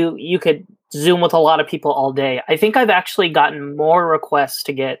know, you could Zoom with a lot of people all day. I think I've actually gotten more requests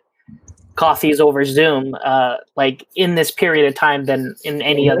to get coffees over Zoom, like in this period of time than in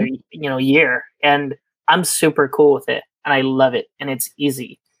any other, you know, year. And I'm super cool with it. And I love it. And it's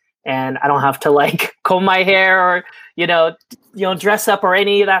easy. And I don't have to like comb my hair or, you know, dress up or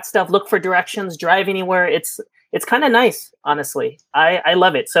any of that stuff, look for directions, drive anywhere. It's kind of nice, honestly. I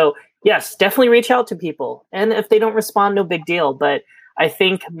love it. So yes, definitely reach out to people. And if they don't respond, no big deal. But I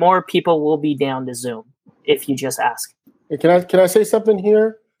think more people will be down to Zoom if you just ask. Hey, can I say something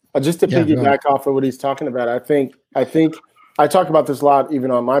here? Just to piggyback off of what he's talking about. I think I talk about this a lot, even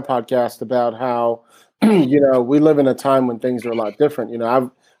on my podcast, about how, you know, we live in a time when things are a lot different. You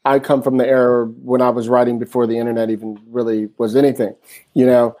know, I come from the era when I was writing before the internet even really was anything, you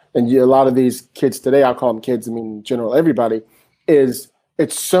know, and a lot of these kids today, I'll call them kids, I mean, in general, everybody, it's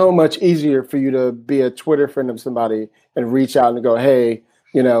so much easier for you to be a Twitter friend of somebody and reach out and go, hey,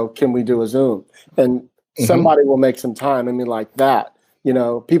 you know, can we do a Zoom? And somebody will make some time. I mean, like that, you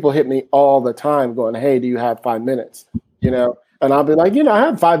know, people hit me all the time going, hey, do you have 5 minutes? You know? And I'll be like, you know, I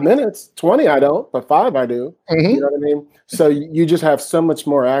have 5 minutes, 20 I don't, but 5 I do. You know what I mean? So you just have so much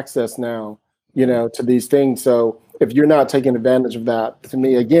more access now, you know, to these things. So if you're not taking advantage of that, to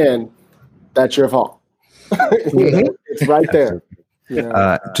me, again, that's your fault. You know, it's right there. You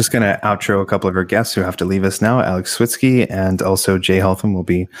know? Just going to outro a couple of our guests who have to leave us now. Alex Switzky and also Jay Heltham will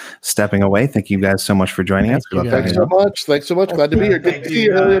be stepping away. Thank you guys so much for joining us. Thanks so much. Thanks so much. Glad to be here. Good to see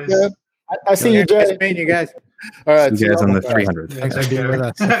you, Elliot, man. I see you, Jay. Nice you guys. All right. See you guys on the 300th. Thanks for being with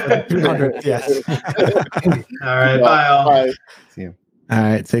us. 300th, yes. All right. Bye, all. Bye. See you. All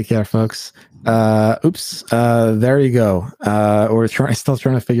right. Take care, folks. Oops. There you go. We're still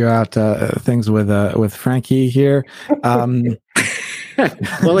trying to figure out things with Frankie here.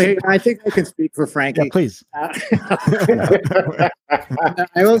 Well, I think I can speak for Frankie. Yeah, please. I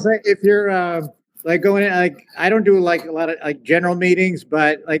will say, if you're like going in, like I don't do like a lot of like general meetings,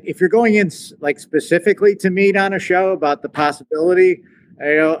 but like if you're going in like specifically to meet on a show about the possibility,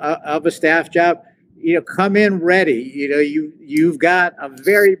 of a staff job, come in ready. You've got a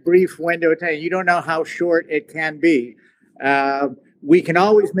very brief window of time. You don't know how short it can be. We can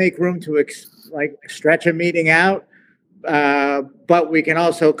always make room to stretch a meeting out, but we can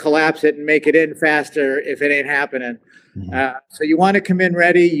also collapse it and make it in faster if it ain't happening. So you want to come in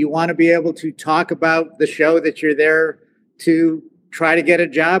ready. You want to be able to talk about the show that you're there to try to get a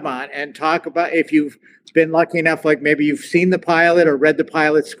job on, and talk about if you've been lucky enough, like maybe you've seen the pilot or read the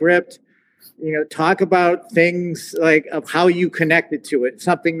pilot script, talk about things like of how you connected to it,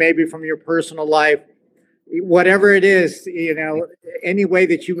 something maybe from your personal life, whatever it is, any way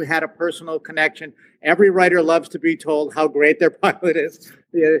that you had a personal connection. Every writer loves to be told how great their pilot is.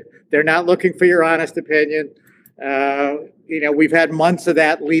 They're not looking for your honest opinion. We've had months of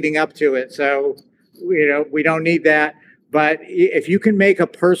that leading up to it. So, we don't need that. But if you can make a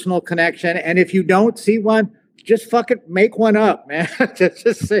personal connection, and if you don't see one, just fucking make one up, man.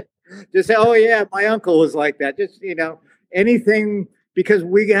 just say, oh yeah, my uncle was like that. Just, anything, because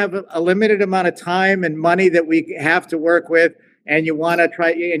we have a limited amount of time and money that we have to work with, and you want to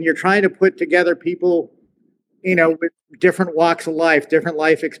try, and you're trying to put together people, with different walks of life, different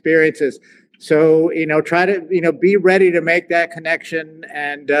life experiences. So, try to, be ready to make that connection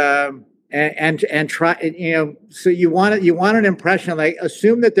and try, so you want an impression, like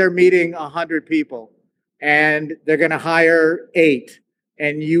assume that they're meeting 100 people and they're going to hire 8,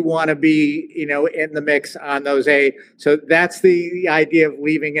 and you want to be, in the mix on those 8. So that's the idea of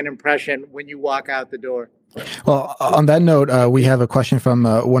leaving an impression when you walk out the door. Well, on that note, we have a question from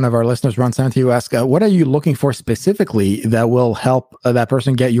one of our listeners, Ron Santi, who asks, what are you looking for specifically that will help that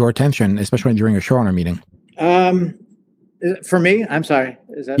person get your attention, especially during a showrunner meeting? For me, I'm sorry.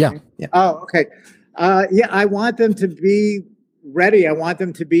 Is that yeah. me? Yeah. Oh, okay. I want them to be ready. I want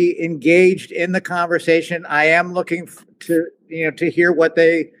them to be engaged in the conversation. I am looking to hear what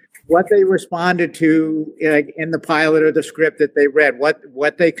they responded to in the pilot or the script that they read,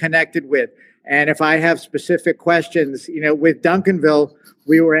 what they connected with. And if I have specific questions, with Duncanville,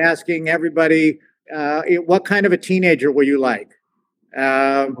 we were asking everybody, what kind of a teenager were you like?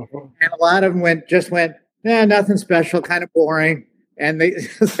 And a lot of them went, nothing special, kind of boring. And they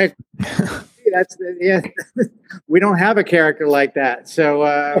like, we don't have a character like that.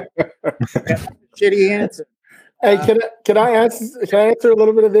 So shitty answer. Hey, can I answer a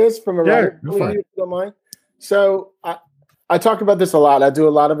little bit of this from a writer, if you don't mind? So I talk about this a lot. I do a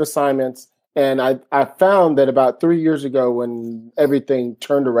lot of assignments, and I found that about 3 years ago, when everything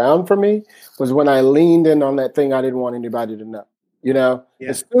turned around for me, was when I leaned in on that thing I didn't want anybody to know.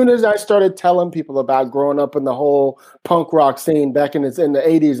 As soon as I started telling people about growing up in the whole punk rock scene back in the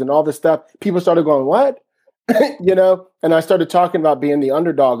 80s and all this stuff, people started going, what? And I started talking about being the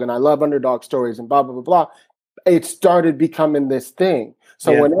underdog, and I love underdog stories and blah, blah, blah, blah. It started becoming this thing.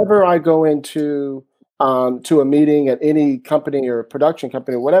 So whenever I go into to a meeting at any company or production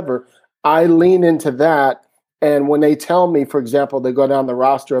company or whatever, I lean into that. And when they tell me, for example, they go down the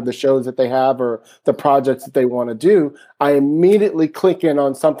roster of the shows that they have or the projects that they want to do, I immediately click in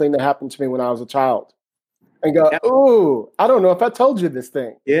on something that happened to me when I was a child and go, "Ooh, I don't know if I told you this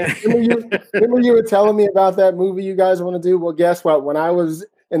thing." Yeah. Remember you were telling me about that movie you guys want to do? Well, guess what? When I was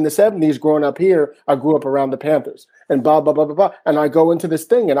in the 70s growing up here, I grew up around the Panthers and blah, blah, blah, blah, blah. And I go into this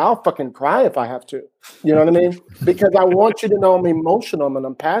thing and I'll fucking cry if I have to. You know what I mean? Because I want you to know I'm emotional and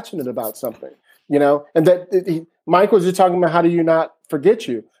I'm passionate about something. And that Mike was just talking about, how do you not forget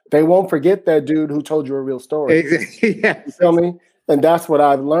you? They won't forget that dude who told you a real story. Exactly. Yeah. You feel me? And that's what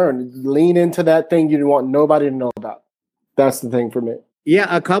I've learned. Lean into that thing you want nobody to know about. That's the thing for me.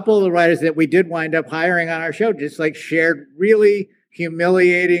 Yeah, a couple of the writers that we did wind up hiring on our show just shared really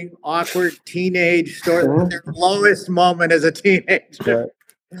humiliating, awkward teenage story. Their lowest moment as a teenager. Right.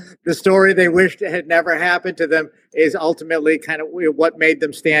 The story they wished had never happened to them is ultimately kind of what made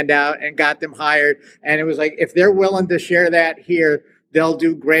them stand out and got them hired. And it was like, if they're willing to share that here, they'll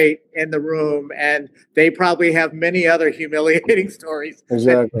do great in the room. And they probably have many other humiliating stories.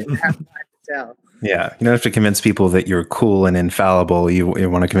 Exactly. That they have time to tell. Yeah, you don't have to convince people that you're cool and infallible. You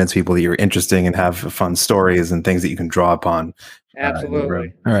want to convince people that you're interesting and have fun stories and things that you can draw upon.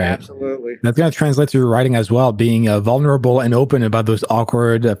 Absolutely. All right. Absolutely. That's going to translate to your writing as well. Being vulnerable and open about those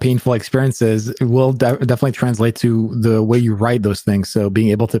awkward, painful experiences will definitely translate to the way you write those things. So being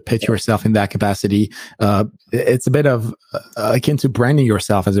able to pitch yourself in that capacity, it's a bit of akin to branding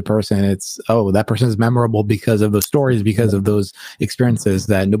yourself as a person. It's, oh, that person is memorable because of those stories, because of those experiences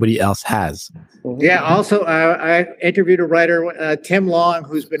that nobody else has. Yeah. Also, I interviewed a writer, Tim Long,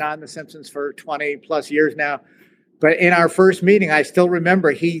 who's been on The Simpsons for 20 plus years now. But in our first meeting, I still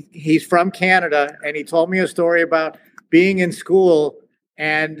remember he's from Canada, and he told me a story about being in school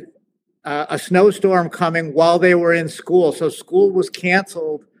and a snowstorm coming while they were in school. So school was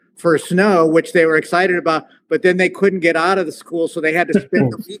canceled for snow, which they were excited about, but then they couldn't get out of the school, so they had to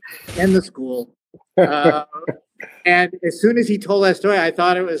spend the week in the school. And as soon as he told that story, I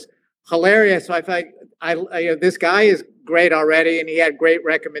thought it was hilarious. So I thought, this guy is great already, and he had great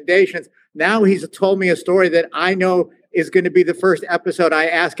recommendations. Now he's told me a story that I know is going to be the first episode I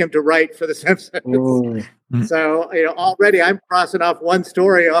ask him to write for The Simpsons. So, already I'm crossing off one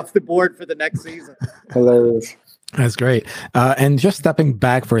story off the board for the next season. Hilarious. That's great. And just stepping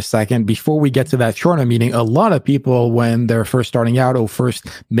back for a second, before we get to that Shorna meeting, a lot of people, when they're first starting out or first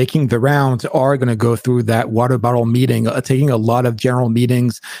making the rounds, are going to go through that water bottle meeting, taking a lot of general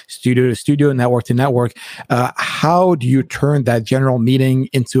meetings, studio to studio, network to network. How do you turn that general meeting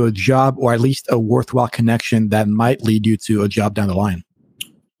into a job, or at least a worthwhile connection that might lead you to a job down the line?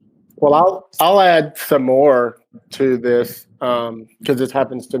 Well, I'll add some more to this because this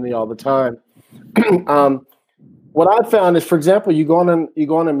happens to me all the time. What I found is, for example, you go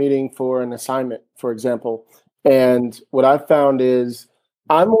on a meeting for an assignment, for example, and what I found is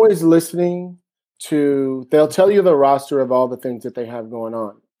I'm always listening to. They'll tell you the roster of all the things that they have going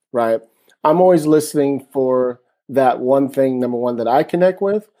on, right? I'm always listening for that one thing, number one, that I connect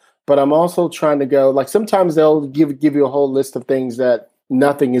with, but I'm also trying to go. Like sometimes they'll give you a whole list of things that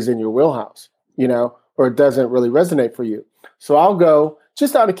nothing is in your wheelhouse, or it doesn't really resonate for you. So I'll go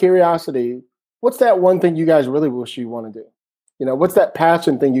just out of curiosity. What's that one thing you guys really wish you want to do? What's that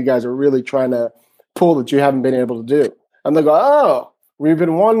passion thing you guys are really trying to pull that you haven't been able to do? And they'll go, oh, we've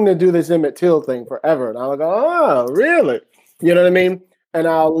been wanting to do this Emmett Till thing forever. And I'll go, oh, really? You know what I mean? And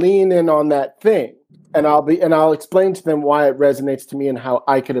I'll lean in on that thing, and I'll explain to them why it resonates to me and how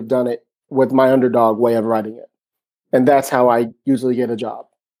I could have done it with my underdog way of writing it. And that's how I usually get a job,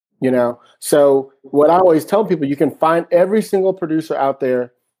 So what I always tell people, you can find every single producer out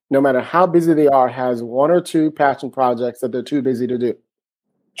there, no matter how busy they are, has one or two passion projects that they're too busy to do.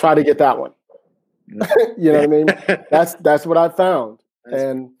 Try to get that one. You know what I mean? That's what I found.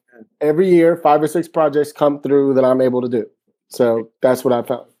 And every year, 5 or 6 projects come through that I'm able to do. So that's what I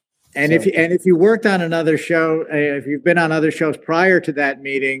found. And if you worked on another show, if you've been on other shows prior to that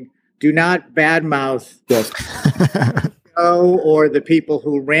meeting, do not badmouth the show or the people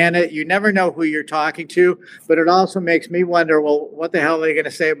who ran it. You never know who you're talking to, but it also makes me wonder, well, what the hell are they going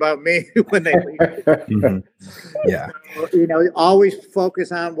to say about me when they leave? Yeah. So, always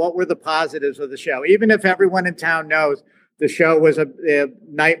focus on what were the positives of the show. Even if everyone in town knows the show was a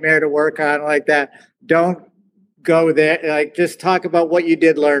nightmare to work on like that, don't go there. Just talk about what you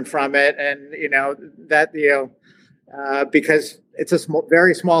did learn from it. And, because it's a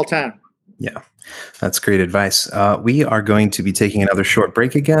very small town. Yeah, that's great advice. We are going to be taking another short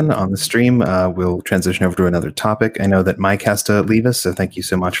break again on the stream. We'll transition over to another topic. I know that Mike has to leave us, so thank you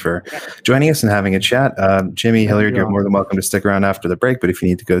so much for joining us and having a chat. Jimmy, Hilliard, you're more than welcome to stick around after the break, but if you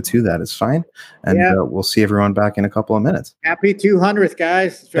need to go too, that is fine. And we'll see everyone back in a couple of minutes. Happy 200th,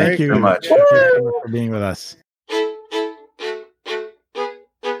 guys. Thank you so much. Thank you so much for being with us.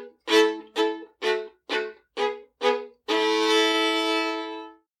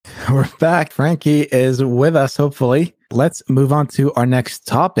 We're back. Frankie is with us, hopefully. Let's move on to our next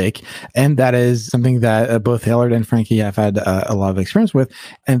topic. And that is something that both Hilliard and Frankie have had a lot of experience with.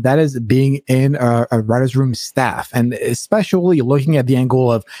 And that is being in a writer's room staff. And especially looking at the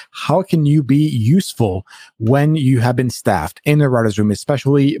angle of how can you be useful when you have been staffed in a writer's room,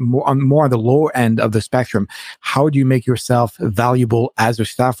 especially more on the lower end of the spectrum. How do you make yourself valuable as a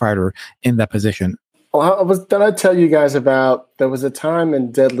staff writer in that position? Well, did I tell you guys about, there was a time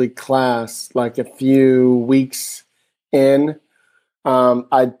in Deadly Class, like a few weeks in,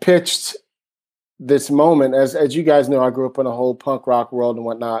 I pitched this moment, as you guys know, I grew up in a whole punk rock world and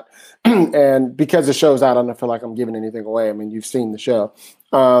whatnot. And because the show's out, I don't feel like I'm giving anything away. I mean, you've seen the show.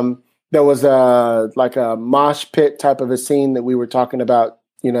 There was a mosh pit type of a scene that we were talking about,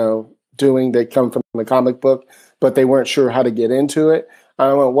 doing that come from the comic book, but they weren't sure how to get into it.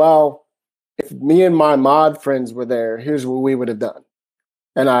 I went, well, if me and my mod friends were there, here's what we would have done.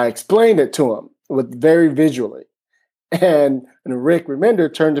 And I explained it to them very visually. And Rick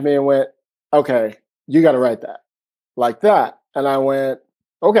Remender turned to me and went, okay, you got to write that like that. And I went,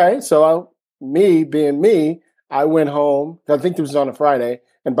 okay. So me being me, I went home. I think this was on a Friday.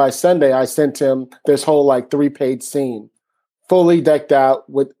 And by Sunday, I sent him this whole like 3-page scene, fully decked out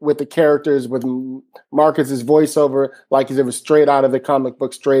with the characters, with Marcus's voiceover, like it was straight out of the comic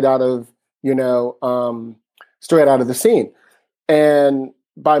book, straight out of the scene. And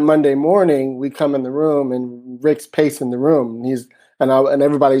by Monday morning, we come in the room and Rick's pacing the room. And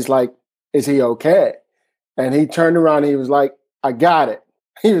everybody's like, is he okay? And he turned around and he was like, I got it.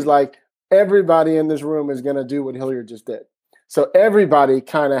 He was like, everybody in this room is going to do what Hilliard just did. So everybody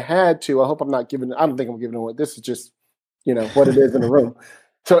kind of had to, I don't think I'm giving away. This is just, what it is in the room.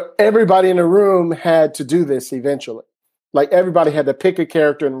 So everybody in the room had to do this eventually. Like everybody had to pick a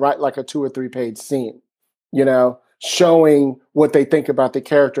character and write like a 2 or 3 page scene, showing what they think about the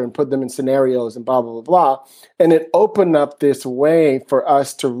character and put them in scenarios and blah, blah, blah, blah. And it opened up this way for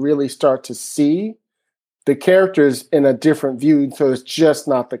us to really start to see the characters in a different view. So it's just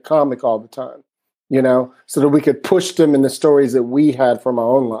not the comic all the time, so that we could push them in the stories that we had from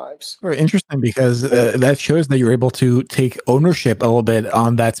our own lives. Very interesting, because that shows that you're able to take ownership a little bit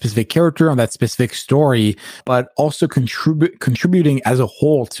on that specific character, on that specific story, but also contributing as a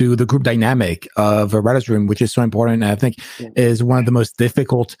whole to the group dynamic of a writer's room, which is so important. And I think is one of the most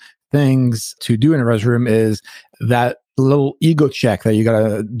difficult things to do in a writer's room, is that little ego check that you got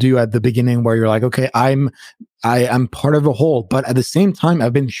to do at the beginning, where you're like, okay, I am part of a whole, but at the same time,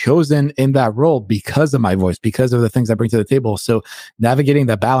 I've been chosen in that role because of my voice, because of the things I bring to the table. So navigating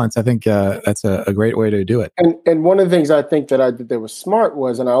that balance, I think that's a great way to do it. And one of the things I think that I did that was smart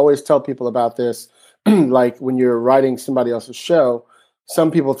was, and I always tell people about this, like when you're writing somebody else's show,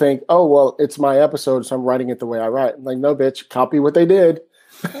 some people think, oh, well, it's my episode, so I'm writing it the way I write. I'm like, no, bitch, copy what they did.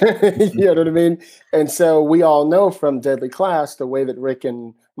 You know what I mean? And so we all know from Deadly Class, the way that Rick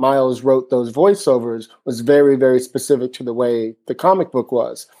and Miles wrote those voiceovers was very, very specific to the way the comic book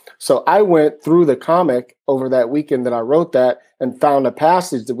was. So I went through the comic over that weekend that I wrote that and found a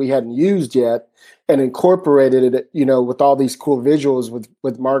passage that we hadn't used yet and incorporated it, with all these cool visuals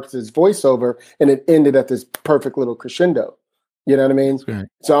with Marcus's voiceover, and it ended at this perfect little crescendo. You know what I mean? Right.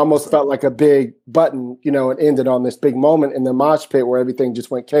 So I almost felt like a big button, it ended on this big moment in the mosh pit where everything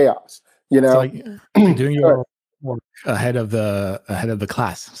just went chaos. It's like doing your work ahead of the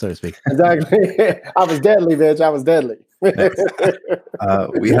class, so to speak. Exactly. I was deadly, bitch. I was deadly.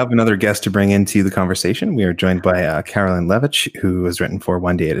 We have another guest to bring into the conversation. We are joined by Carolyn Levitch, who has written for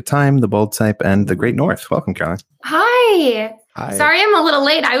One Day at a Time, The Bold Type, and The Great North. Welcome, Carolyn. Hi. Hi. Sorry I'm a little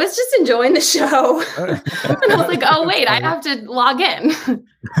late. I was just enjoying the show. And I was like, oh, wait, I have to log in.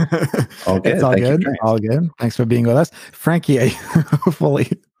 All good. It's all good. All good. Thanks for being with us. Frankie, hopefully.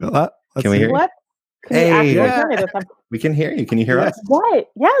 Can we hear you? What? Hey, hear me this time? We can hear you. Can you hear us?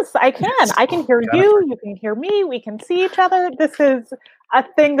 What? Yes, I can. I can hear you. You can hear me. We can see each other. This is a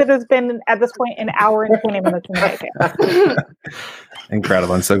thing that has been, at this point, an hour and 20 minutes in the making.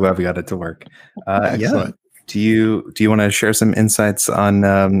 Incredible. I'm so glad we got it to work. Excellent. Do you want to share some insights on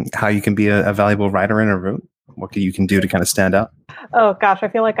how you can be a valuable writer in a room? What you can do to kind of stand out? Oh gosh, I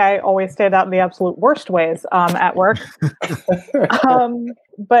feel like I always stand out in the absolute worst ways at work.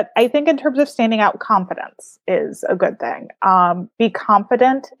 But I think in terms of standing out, confidence is a good thing. Be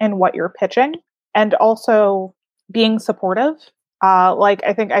confident in what you're pitching, and also being supportive.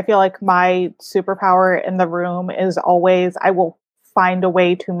 I feel like my superpower in the room is always I will find a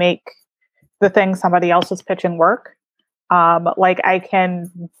way to make the thing somebody else is pitching work. I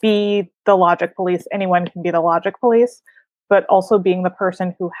can be the logic police. Anyone can be the logic police, but also being the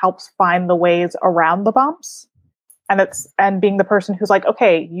person who helps find the ways around the bumps. And being the person who's like,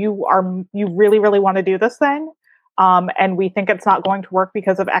 okay, you really, really want to do this thing. And we think it's not going to work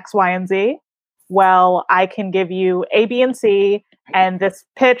because of X, Y, and Z. Well, I can give you A, B, and C. And this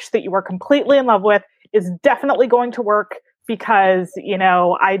pitch that you are completely in love with is definitely going to work because,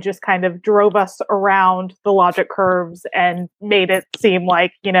 I just kind of drove us around the logic curves and made it seem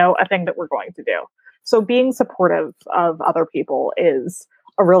like, a thing that we're going to do. So being supportive of other people is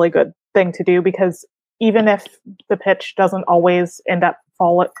a really good thing to do, because even if the pitch doesn't always end up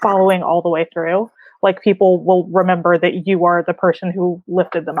following all the way through, people will remember that you are the person who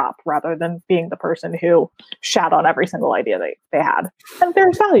lifted them up rather than being the person who shat on every single idea they had. And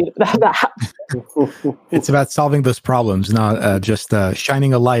there's value to that. It's about solving those problems, not just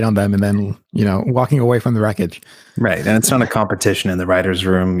shining a light on them and then, walking away from the wreckage. Right. And it's not a competition in the writer's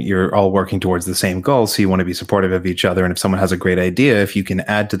room. You're all working towards the same goal. So you want to be supportive of each other. And if someone has a great idea, if you can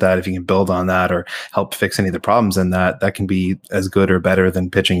add to that, if you can build on that or help fix any of the problems in that, that can be as good or better than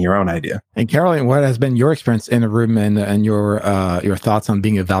pitching your own idea. And Caroline, what has been your experience in a room and your thoughts on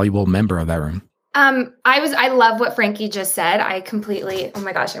being a valuable member of that room? I love what Frankie just said. I completely, oh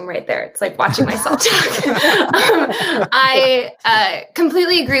my gosh, I'm right there. It's like watching myself talk. I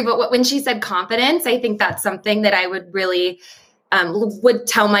completely agree. But when she said confidence, I think that's something that I would really would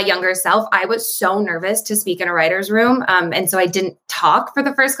tell my younger self. I was so nervous to speak in a writer's room. And so I didn't talk for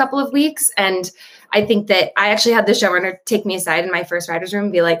the first couple of weeks. And I think that I actually had the showrunner take me aside in my first writer's room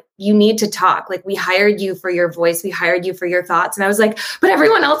and be like, you need to talk. Like, we hired you for your voice. We hired you for your thoughts. And I was like, but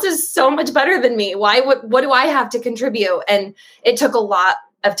everyone else is so much better than me. What do I have to contribute? And it took a lot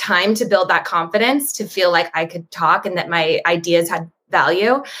of time to build that confidence, to feel like I could talk and that my ideas had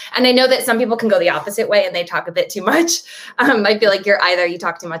value. And I know that some people can go the opposite way and they talk a bit too much. I feel like you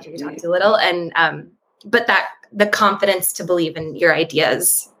talk too much or you talk too little. And, but the confidence to believe in your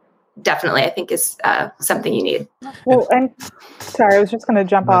ideas definitely, I think, is something you need. Well, and sorry, I was just going to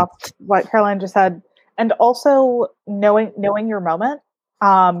jump off what Caroline just said. And also knowing your moment,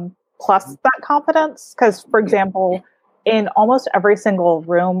 plus that confidence. Because, for example, in almost every single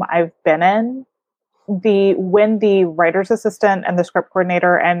room I've been in, when the writer's assistant and the script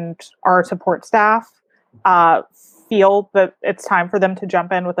coordinator and our support staff feel that it's time for them to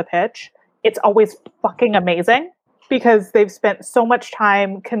jump in with a pitch, it's always fucking amazing because they've spent so much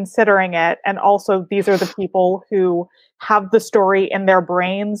time considering it. And also these are the people who have the story in their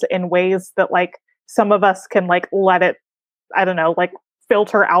brains in ways that like some of us can like let it, I don't know, like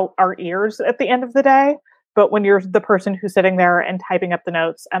filter out our ears at the end of the day. But when you're the person who's sitting there and typing up the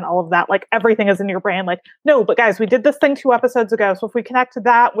notes and all of that, like everything is in your brain. Like, no, but guys, we did this thing 2 episodes ago. So if we connect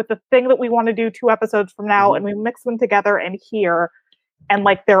that with the thing that we want to do 2 episodes from now and we mix them together and here, and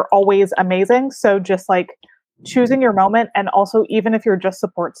like, they're always amazing. So just like choosing your moment. And also, even if you're just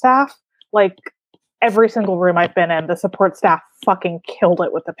support staff, like every single room I've been in, the support staff fucking killed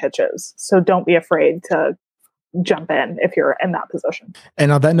it with the pitches. So don't be afraid to jump in if you're in that position.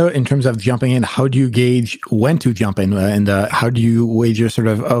 And on that note, in terms of jumping in, how do you gauge when to jump in? And how do you wager sort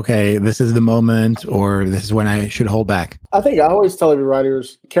of, okay, this is the moment, or this is when I should hold back? I think I always tell every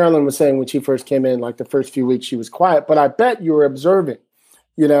writers, Carolyn was saying when she first came in, like the first few weeks she was quiet, but I bet you were observing,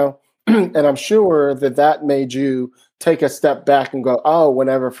 you know, and I'm sure that made you take a step back and go, oh,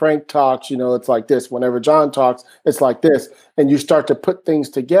 whenever Frank talks, you know, it's like this. Whenever John talks, it's like this. And you start to put things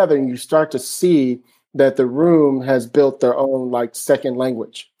together and you start to see that the room has built their own like second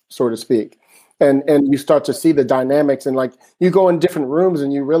language, so to speak. And you start to see the dynamics, and like you go in different rooms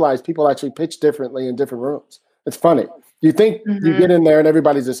and you realize people actually pitch differently in different rooms. It's funny. You think you get in there and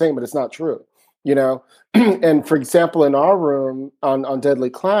everybody's the same, but it's not true, you know? And for example, in our room on Deadly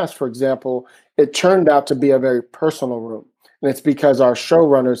Class, for example, it turned out to be a very personal room. And it's because our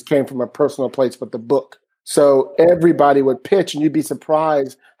showrunners came from a personal place with the book. So everybody would pitch, and you'd be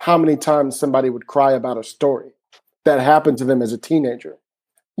surprised how many times somebody would cry about a story that happened to them as a teenager.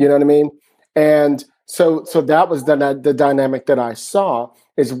 You know what I mean? And so that was the dynamic that I saw,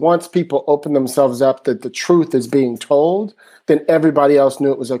 is once people open themselves up that the truth is being told, then everybody else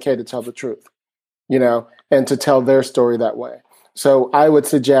knew it was okay to tell the truth, you know, and to tell their story that way. So I would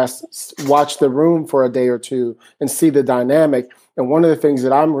suggest watch the room for a day or two and see the dynamic. And one of the things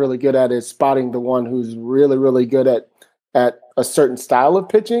that I'm really good at is spotting the one who's really, really good at a certain style of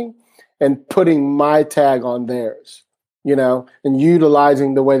pitching and putting my tag on theirs, you know, and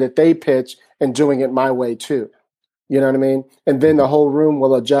utilizing the way that they pitch and doing it my way too. You know what I mean? And then the whole room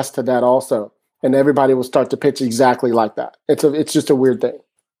will adjust to that also. And everybody will start to pitch exactly like that. It's just a weird thing.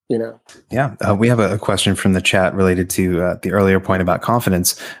 You know. Yeah, we have a question from the chat related to the earlier point about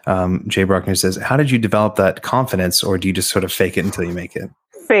confidence. Jay Bruckner says, how did you develop that confidence, or do you just sort of fake it until you make it?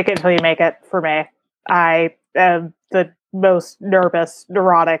 Fake it until you make it, for me. I am the most nervous,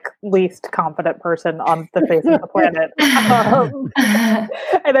 neurotic, least confident person on the face of the planet.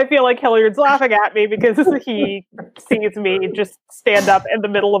 And I feel like Hilliard's laughing at me because he sees me just stand up in the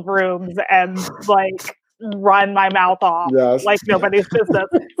middle of rooms and like run my mouth off like nobody's business,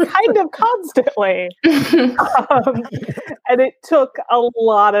 kind of constantly. And it took a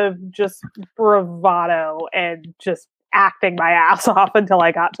lot of just bravado and just acting my ass off until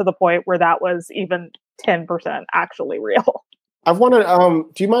I got to the point where that was even 10% actually real. I want to,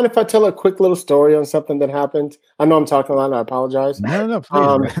 do you mind if I tell a quick little story on something that happened? I know I'm talking a lot and I apologize. No,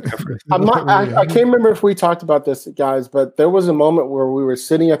 please. I can't remember if we talked about this, guys, but there was a moment where we were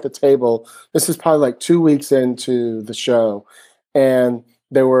sitting at the table. This is probably like 2 weeks into the show. And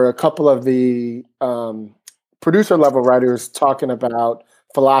there were a couple of the producer level writers talking about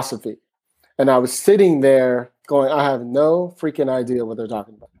philosophy. And I was sitting there going, I have no freaking idea what they're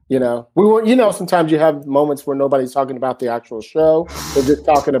talking about. You know, we were, you know, sometimes you have moments where nobody's talking about the actual show. They're just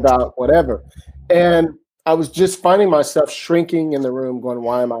talking about whatever. And I was just finding myself shrinking in the room going,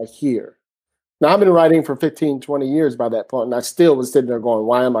 why am I here? Now, I've been writing for 15, 20 years by that point, and I still was sitting there going,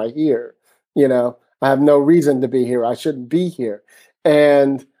 why am I here? You know, I have no reason to be here. I shouldn't be here.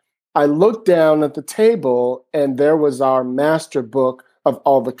 And I looked down at the table, and there was our master book of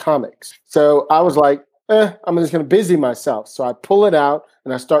all the comics. So I was like, I'm just going to busy myself. So I pull it out,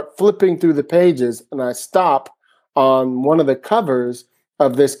 and I start flipping through the pages, and I stop on one of the covers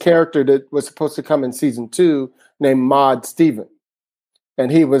of this character that was supposed to come in season 2 named Mod Steven.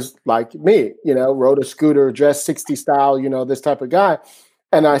 And he was like me, you know, rode a scooter, dressed 60 style, you know, this type of guy.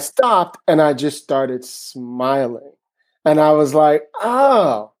 And I stopped and I just started smiling. And I was like,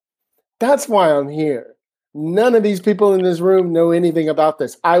 oh, that's why I'm here. None of these people in this room know anything about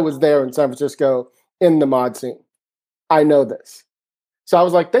this. I was there in San Francisco in the mod scene. I know this. So I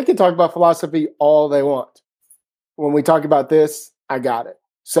was like, they can talk about philosophy all they want. When we talk about this, I got it.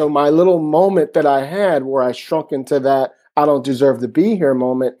 So my little moment that I had where I shrunk into that I don't deserve to be here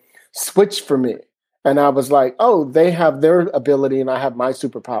moment switched for me. And I was like, oh, they have their ability and I have my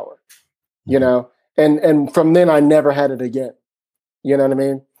superpower, you know? And from then I never had it again. You know what I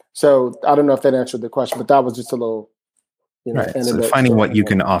mean? So I don't know if that answered the question, but that was just a little, you know. Right. So finding what you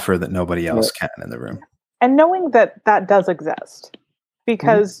can offer that nobody else can in the room. And knowing that that does exist,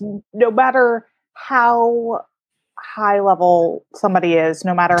 because no matter how high level somebody is,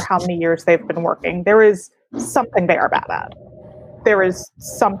 no matter how many years they've been working, there is something they are bad at. There is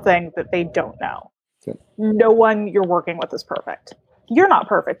something that they don't know. Okay. No one you're working with is perfect. You're not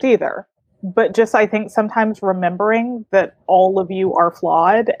perfect either. But just, I think sometimes remembering that all of you are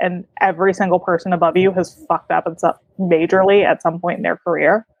flawed and every single person above you has fucked up and stuff majorly at some point in their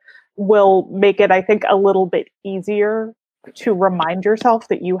career will make it, I think, a little bit easier to remind yourself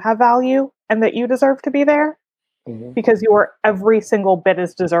that you have value and that you deserve to be there. Because you are every single bit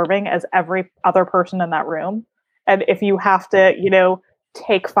as deserving as every other person in that room. And if you have to, you know,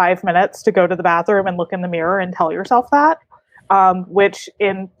 take 5 minutes to go to the bathroom and look in the mirror and tell yourself that, which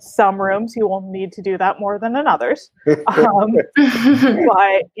in some rooms you will need to do that more than in others. But,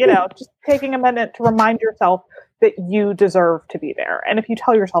 you know, just taking a minute to remind yourself that you deserve to be there. And if you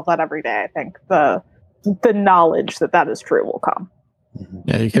tell yourself that every day, I think the knowledge that that is true will come.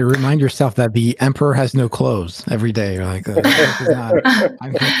 Yeah, you can remind yourself that the emperor has no clothes every day. You're like, kind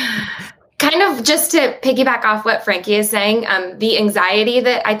of just to piggyback off what Frankie is saying, the anxiety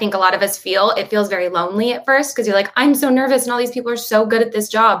that I think a lot of us feel, it feels very lonely at first because you're like, I'm so nervous and all these people are so good at this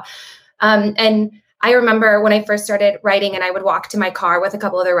job. And I remember when I first started writing and I would walk to my car with a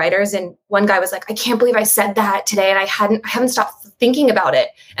couple other writers and one guy was like, I can't believe I said that today and I haven't stopped thinking about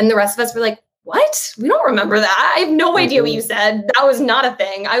it. And the rest of us were like, what? We don't remember that. I have no idea what you said. That was not a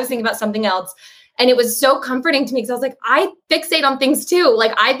thing. I was thinking about something else. And it was so comforting to me because I was like, I fixate on things too.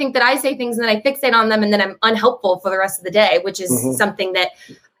 Like I think that I say things and then I fixate on them and then I'm unhelpful for the rest of the day, which is something that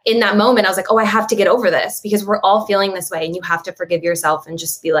in that moment I was like, oh, I have to get over this because we're all feeling this way and you have to forgive yourself and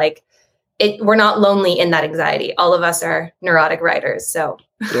just be like, we're not lonely in that anxiety. All of us are neurotic writers. So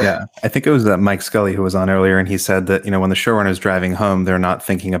yeah, I think it was Mike Scully who was on earlier, and he said that, you know, when the showrunner's driving home, they're not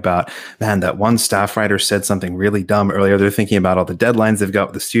thinking about, man, that one staff writer said something really dumb earlier. They're thinking about all the deadlines they've got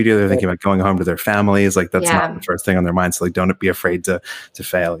with the studio. They're thinking about going home to their families. Like that's not the first thing on their mind. So like, don't be afraid to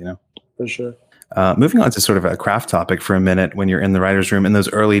fail, you know? For sure. Moving on to sort of a craft topic for a minute, when you're in the writer's room in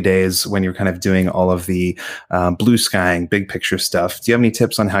those early days, when you're kind of doing all of the blue skying, big picture stuff, do you have any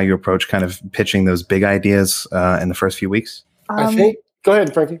tips on how you approach kind of pitching those big ideas in the first few weeks? I think, go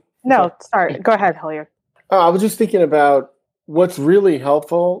ahead, Frankie. No, sorry. Go ahead, Hilliard. I was just thinking about what's really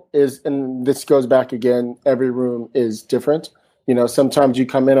helpful is, and this goes back again, every room is different. You know, sometimes you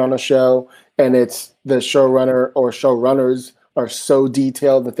come in on a show and it's the showrunner or showrunners are so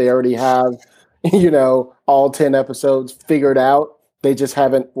detailed that they already have, you know, all 10 episodes figured out. They just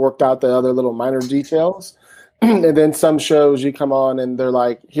haven't worked out the other little minor details. And then some shows you come on and they're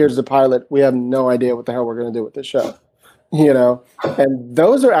like, here's the pilot. We have no idea what the hell we're going to do with this show. You know, and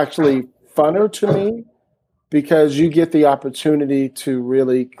those are actually funner to me because you get the opportunity to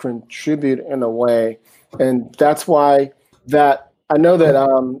really contribute in a way. And that's why that I know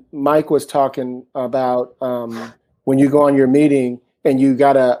that Mike was talking about when you go on your meeting and you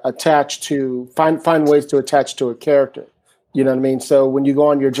got to attach to find ways to attach to a character. You know what I mean? So when you go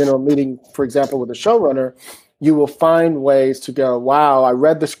on your general meeting, for example, with a showrunner, you will find ways to go, wow, I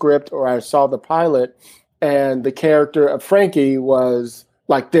read the script or I saw the pilot. And the character of Frankie was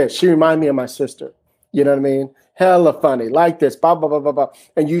like this. She reminded me of my sister. You know what I mean? Hella funny, like this, blah, blah, blah, blah, blah.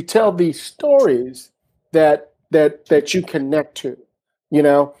 And you tell these stories that you connect to, you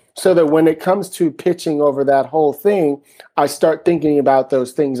know? so that when it comes to pitching over that whole thing, I start thinking about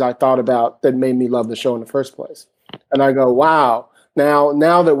those things I thought about that made me love the show in the first place. And I go, wow,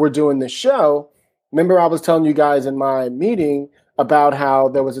 now that we're doing this show, remember I was telling you guys in my meeting about how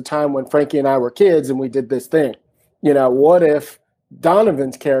there was a time when Frankie and I were kids and we did this thing. You know, what if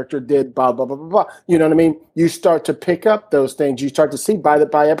Donovan's character did blah, blah, blah, blah, blah. You know what I mean? You start to pick up those things. You start to see by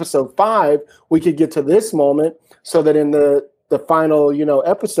episode 5, we could get to this moment so that in the final,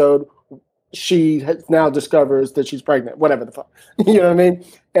 episode, she now discovers that she's pregnant, whatever the fuck. You know what I mean?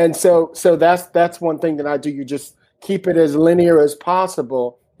 And so that's one thing that I do. You just keep it as linear as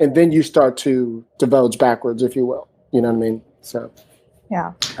possible, and then you start to divulge backwards, if you will. You know what I mean? So.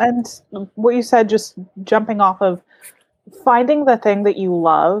 Yeah. And what you said, just jumping off of finding the thing that you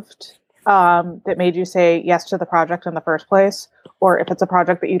loved that made you say yes to the project in the first place, or if it's a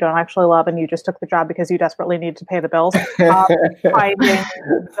project that you don't actually love and you just took the job because you desperately need to pay the bills, finding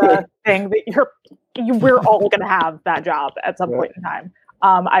the thing that we're all going to have that job at some point in time.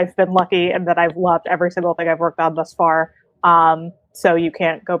 I've been lucky in that I've loved every single thing I've worked on thus far. So you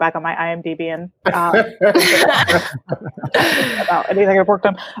can't go back on my IMDb and about anything I've worked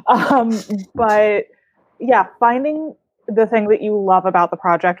on. But yeah, finding the thing that you love about the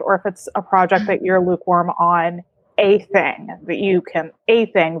project, or if it's a project that you're lukewarm on, a thing that you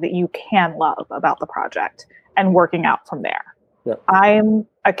can love about the project, and working out from there. Yep. I'm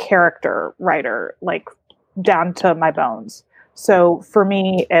a character writer, like down to my bones. So for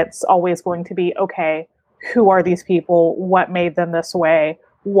me, it's always going to be, okay, who are these people? What made them this way?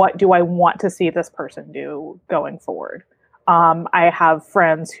 What do I want to see this person do going forward? I have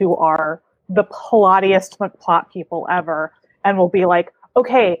friends who are the plottiest plot people ever, and will be like,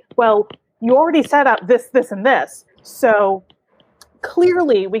 okay, well, you already set up this, and this, so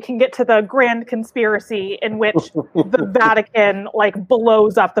clearly we can get to the grand conspiracy in which the Vatican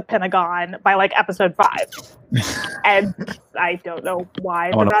blows up the Pentagon by episode 5. And I don't know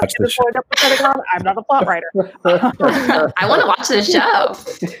why the Vatican is blowing up the Pentagon. I'm not a plot writer. I want to watch this show.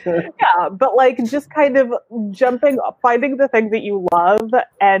 Yeah, but just kind of finding the thing that you love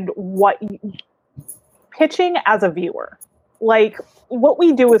and pitching as a viewer. What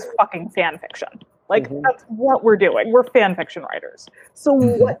we do is fucking fan fiction. That's what we're doing. We're fan fiction writers. So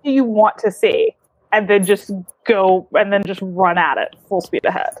what do you want to see? And then just go and then just run at it full speed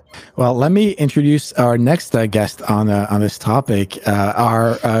ahead. Well, let me introduce our next guest on this topic,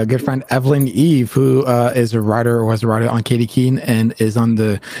 our good friend Evelyn Eve, who was a writer on Katie Keene and is on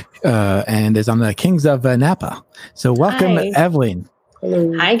the Kings of Napa. So welcome, Hi. Evelyn.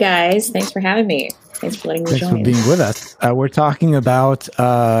 Hello. Hi guys, thanks for having me. Thanks for letting me Thanks join. for being with us. We're talking about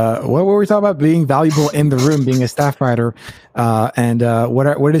what were we talking about? Being valuable in the room, being a staff writer, and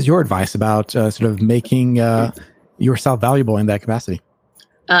what is your advice about sort of making yourself valuable in that capacity?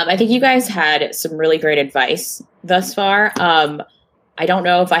 I think you guys had some really great advice thus far. I don't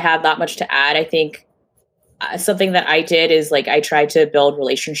know if I have that much to add. I think something that I did is I tried to build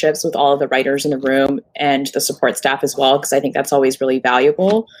relationships with all of the writers in the room and the support staff as well, because I think that's always really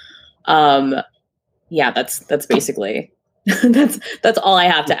valuable. Yeah, that's basically that's all I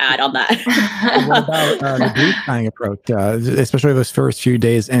have to add on that. What about the group buying approach, especially those first few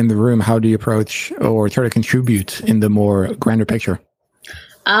days in the room? How do you approach or try to contribute in the more grander picture?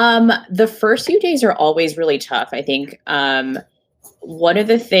 The first few days are always really tough. I think one of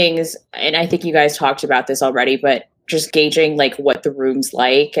the things, and I think you guys talked about this already, but just gauging what the room's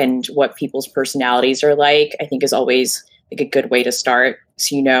like and what people's personalities are like, I think is always a good way to start.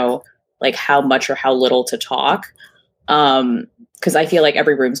 So how much or how little to talk. Because I feel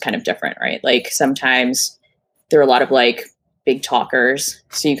every room's kind of different, right? Sometimes there are a lot of big talkers.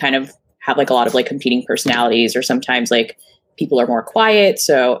 So you kind of have a lot of competing personalities, or sometimes people are more quiet.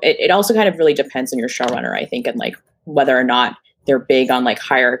 So it also kind of really depends on your showrunner, I think, and whether or not they're big on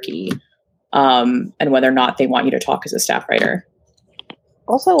hierarchy, and whether or not they want you to talk as a staff writer.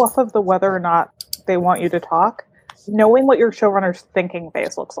 Also, off of the whether or not they want you to talk, knowing what your showrunner's thinking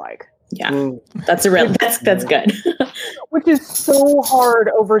face looks like. Yeah, that's good. Which is so hard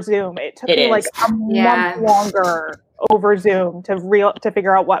over Zoom. It took me a month longer over Zoom to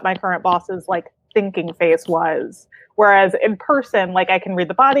figure out what my current boss's thinking face was. Whereas in person, I can read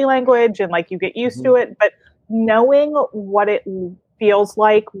the body language and you get used to it. But knowing what it feels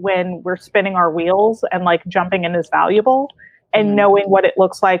like when we're spinning our wheels and jumping in is valuable. And knowing what it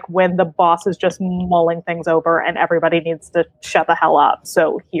looks like when the boss is just mulling things over and everybody needs to shut the hell up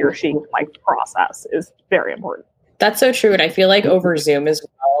so he or she can process is very important. That's so true. And I feel like over Zoom as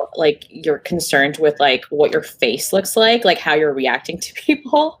well, like you're concerned with like what your face looks like how you're reacting to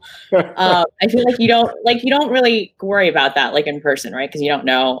people. I feel like you don't really worry about that like in person, right? Because you don't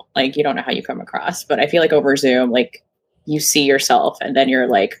know how you come across. But I feel like over Zoom, like you see yourself and then you're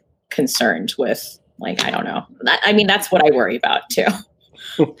like concerned with like, I don't know. That's what I worry about too.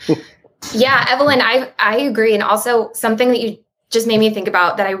 Yeah, Evelyn, I agree. And also something that you just made me think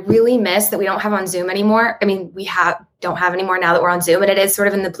about that I really miss that we don't have on Zoom anymore. I mean, don't have anymore now that we're on Zoom, and it is sort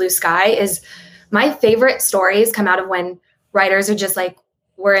of in the blue sky, is my favorite stories come out of when writers are just like,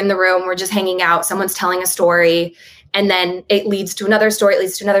 we're in the room, we're just hanging out, someone's telling a story, and then it leads to another story,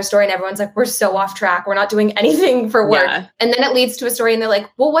 and everyone's like, we're so off track, we're not doing anything for work. Yeah. And then it leads to a story and they're like,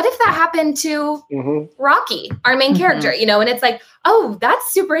 well, what if that happened to Rocky, our main character, and it's like, oh,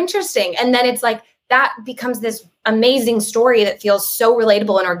 that's super interesting. And then it's like, that becomes this amazing story that feels so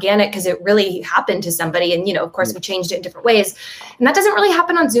relatable and organic because it really happened to somebody. And, of course we changed it in different ways. And that doesn't really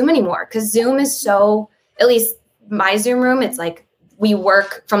happen on Zoom anymore because Zoom is so, at least my Zoom room, it's like we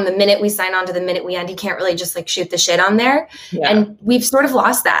work from the minute we sign on to the minute we end. You can't really just like shoot the shit on there. Yeah. And we've sort of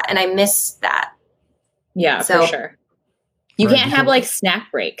lost that. And I miss that. Yeah, for sure. You can't have like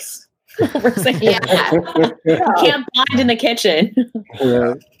snack breaks. You can't bind in the kitchen.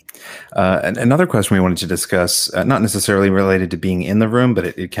 Yeah. Another question we wanted to discuss, not necessarily related to being in the room, but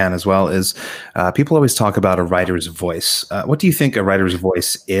it can as well, is people always talk about a writer's voice. What do you think a writer's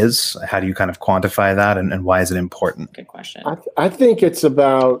voice is? How do you kind of quantify that, and why is it important? Good question. I think it's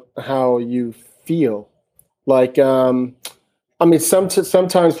about how you feel. Like, sometimes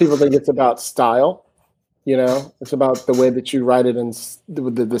people think it's about style. It's about the way that you write it and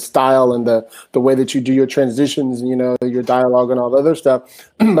the style and the way that you do your transitions, your dialogue and all the other stuff.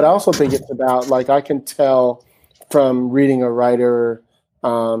 But I also think it's about, like, I can tell from reading a writer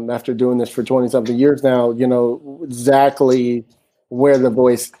after doing this for 20 something years now, exactly where the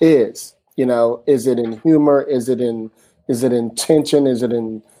voice is. Is it in humor? Is it in tension? Is it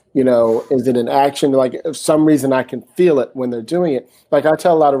in action? Like, for some reason I can feel it when they're doing it. Like, I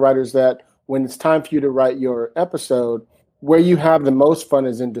tell a lot of writers that when it's time for you to write your episode, where you have the most fun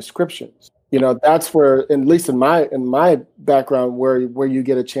is in descriptions. That's where, at least in my background, where you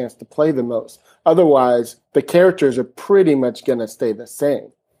get a chance to play the most. Otherwise, the characters are pretty much going to stay the same.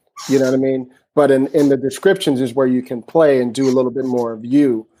 You know what I mean? But in the descriptions is where you can play and do a little bit more of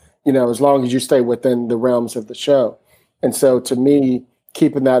you, as long as you stay within the realms of the show. And so to me,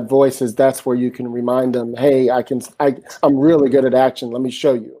 keeping that voice that's where you can remind them, hey, I'm really good at action. Let me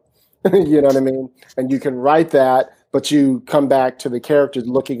show you. You know what I mean? And you can write that, but you come back to the characters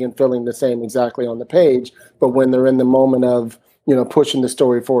looking and feeling the same exactly on the page. But when they're in the moment of, pushing the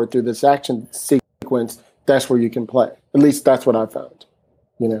story forward through this action sequence, that's where you can play. At least that's what I found,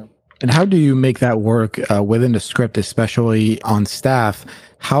 And how do you make that work within the script, especially on staff?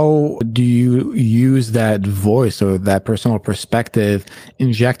 How do you use that voice or that personal perspective,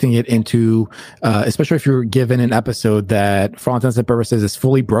 injecting it into, especially if you're given an episode that, for all intents and purposes, is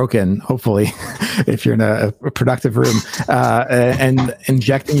fully broken, hopefully, if you're in a productive room, and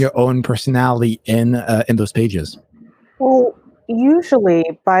injecting your own personality in those pages? Well, usually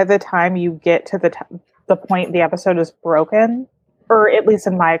by the time you get to the point the episode is broken, or at least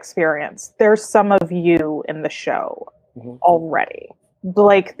in my experience, there's some of you in the show already.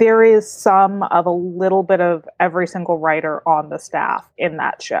 Like, there is some of a little bit of every single writer on the staff in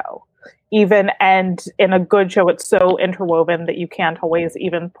that show. And in a good show, it's so interwoven that you can't always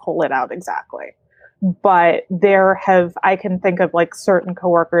even pull it out exactly. But I can think of like certain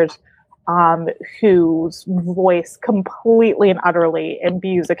coworkers whose voice completely and utterly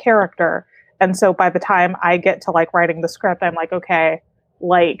imbues a character. And so by the time I get to like writing the script, I'm like, okay,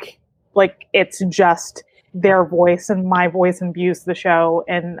 like it's just their voice and my voice imbues the show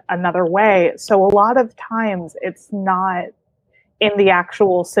in another way. So a lot of times it's not in the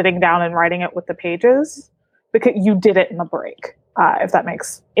actual sitting down and writing it with the pages, because you did it in the break, if that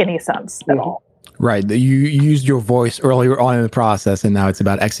makes any sense at all. Right. You used your voice earlier on in the process, and now it's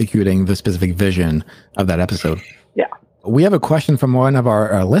about executing the specific vision of that episode. Yeah. We have a question from one of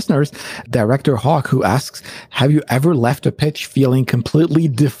our listeners, Director Hawk, who asks, have you ever left a pitch feeling completely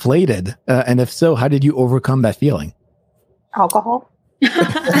deflated? And if so, how did you overcome that feeling? Alcohol.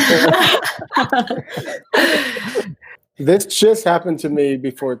 This just happened to me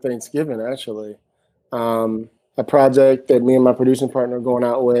before Thanksgiving, actually. A project that me and my producing partner are going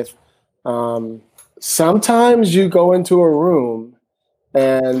out with. Sometimes you go into a room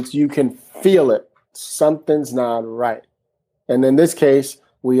and you can feel it. Something's not right. And in this case,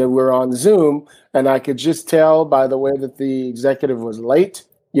 we were on Zoom, and I could just tell by the way that the executive was late,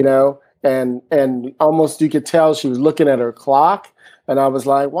 and almost you could tell she was looking at her clock, and I was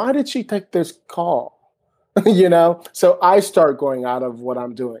like, why did she take this call? You know, so I start going out of what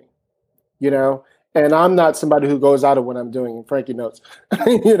I'm doing, you know, and I'm not somebody who goes out of what I'm doing, and Frankie knows.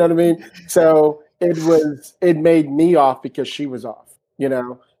 You know what I mean? So it made me off because she was off, you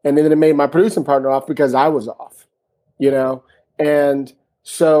know, and then it made my producing partner off because I was off, you know, and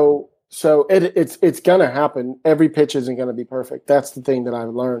so it's gonna happen. Every pitch isn't gonna be perfect. That's the thing that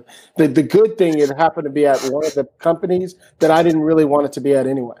I've learned. The good thing is it happened to be at one of the companies that I didn't really want it to be at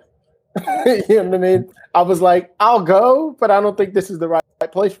anyway. You know what I mean? I was like, I'll go, but I don't think this is the right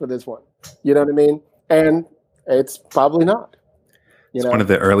place for this one. You know what I mean? And it's probably not. It's one of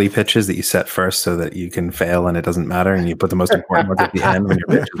the early pitches that you set first so that you can fail and it doesn't matter, and you put the most important ones at the end when your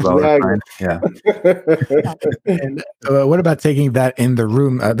pitch is well defined. Yeah. And what about taking that in the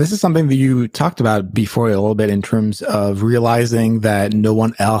room? This is something that you talked about before a little bit in terms of realizing that no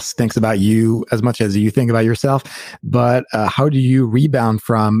one else thinks about you as much as you think about yourself. But how do you rebound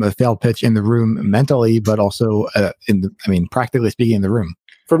from a failed pitch in the room mentally, but also practically speaking, in the room?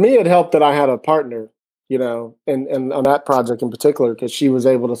 For me, it helped that I had a partner, you know, and on that project in particular, because she was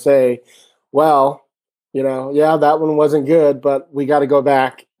able to say, well, you know, yeah, that one wasn't good, but we got to go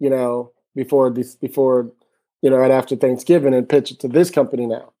back, you know, before, you know, right after Thanksgiving and pitch it to this company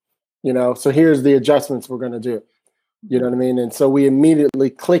now, you know, so here's the adjustments we're going to do, you know what I mean? And so we immediately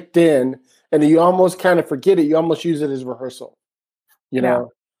clicked in, and you almost kind of forget it. You almost use it as rehearsal, you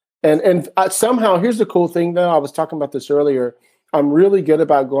know, and somehow here's the cool thing though. I was talking about this earlier. I'm really good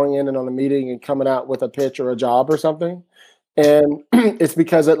about going in and on a meeting and coming out with a pitch or a job or something. And it's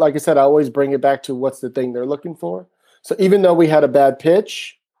because, like I said, I always bring it back to what's the thing they're looking for. So even though we had a bad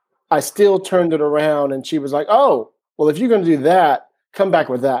pitch, I still turned it around, and she was like, oh, well, if you're going to do that, come back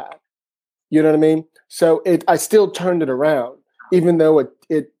with that. You know what I mean? So I still turned it around, even though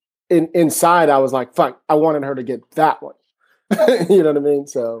inside I was like, fuck, I wanted her to get that one. You know what I mean?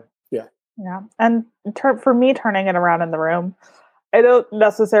 So, yeah. Yeah. And for me, turning it around in the room, I don't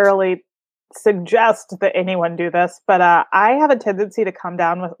necessarily suggest that anyone do this, but I have a tendency to come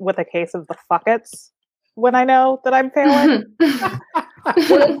down with a case of the fuckets when I know that I'm failing.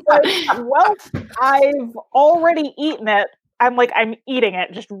 It's like, well, I've already eaten it. I'm eating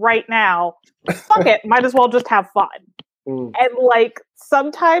it just right now. Fuck it. Might as well just have fun. And like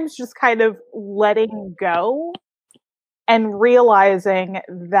sometimes just kind of letting go and realizing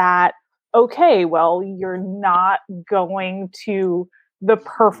that, okay, well, you're not going to the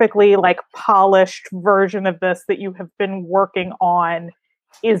perfectly like polished version of this that you have been working on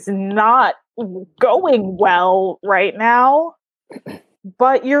is not going well right now,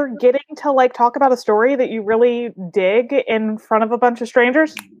 but you're getting to like talk about a story that you really dig in front of a bunch of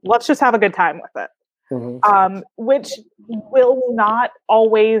strangers. Let's just have a good time with it. Which will not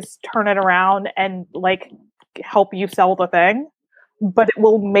always turn it around and like help you sell the thing, but it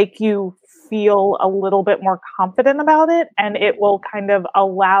will make you feel a little bit more confident about it, and it will kind of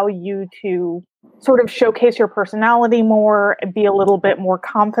allow you to sort of showcase your personality more, be a little bit more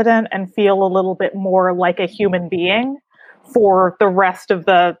confident, and feel a little bit more like a human being for the rest of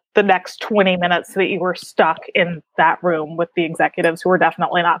the next 20 minutes that you were stuck in that room with the executives who are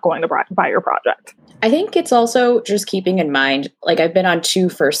definitely not going to buy your project. I think it's also just keeping in mind, like I've been on 2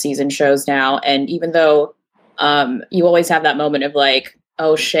 first season shows now, and even though you always have that moment of like,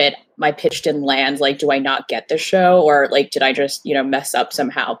 oh shit, my pitch didn't land. Like, do I not get the show? Or like, did I just, mess up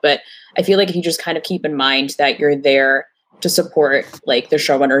somehow? But I feel like if you just kind of keep in mind that you're there to support like the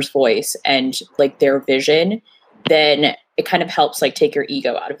showrunner's voice and like their vision, then it kind of helps like take your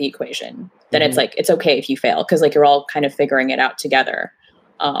ego out of the equation. Then it's like, it's okay if you fail, because like you're all kind of figuring it out together.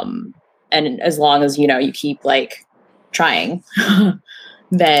 And as long as, you keep like trying,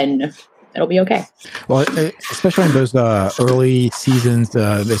 then it'll be okay. Well, especially in those early seasons,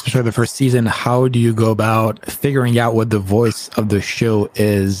 especially the first season, how do you go about figuring out what the voice of the show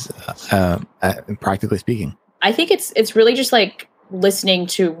is, practically speaking? I think it's really just like listening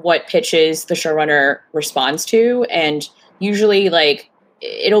to what pitches the showrunner responds to, and usually like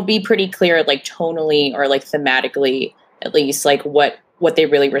it'll be pretty clear, like tonally or like thematically, at least like what they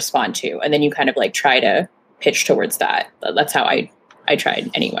really respond to, and then you kind of like try to pitch towards that. That's how I tried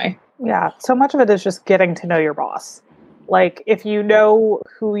anyway. Yeah, so much of it is just getting to know your boss. Like, if you know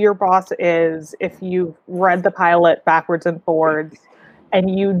who your boss is, if you've read the pilot backwards and forwards,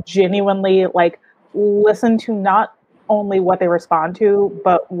 and you genuinely, like, listen to not only what they respond to,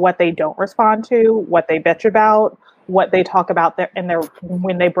 but what they don't respond to, what they bitch about, what they talk about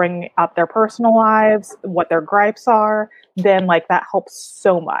when they bring up their personal lives, what their gripes are, then, like, that helps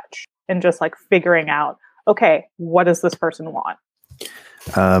so much in just, like, figuring out, okay, what does this person want?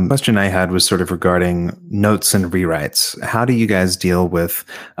 Question I had was sort of regarding notes and rewrites. How do you guys deal with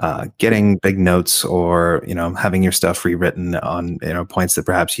getting big notes, or having your stuff rewritten on points that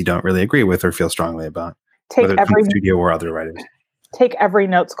perhaps you don't really agree with or feel strongly about, whether it's from the studio or other writers? Take every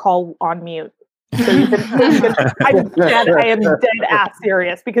notes call on mute. So I am dead ass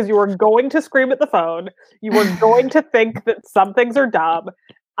serious, because you are going to scream at the phone. You are going to think that some things are dumb.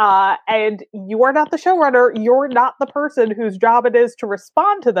 And you are not the showrunner. You're not the person whose job it is to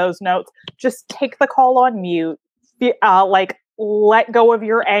respond to those notes. Just take the call on mute. Let go of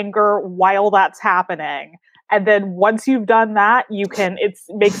your anger while that's happening. And then once you've done that, it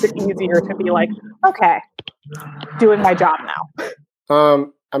makes it easier to be like, okay, doing my job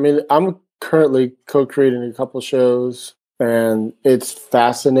now. I'm currently co-creating a couple shows, and it's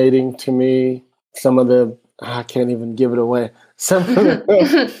fascinating to me. I can't even give it away. Some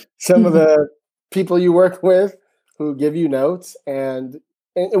of the people you work with who give you notes, and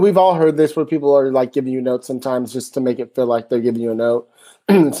we've all heard this, where people are like giving you notes sometimes just to make it feel like they're giving you a note.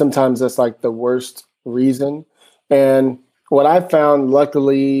 Sometimes that's like the worst reason. And what I found,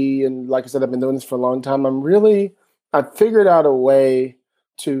 luckily, and like I said, I've been doing this for a long time, I figured out a way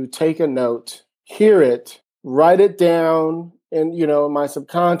to take a note, hear it, write it down in my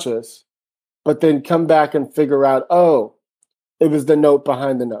subconscious, but then come back and figure out, oh, it was the note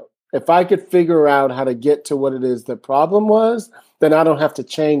behind the note. If I could figure out how to get to what it is the problem was, then I don't have to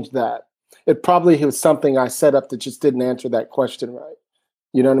change that. It probably was something I set up that just didn't answer that question right.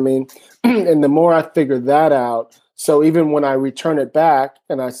 You know what I mean? And the more I figure that out, so even when I return it back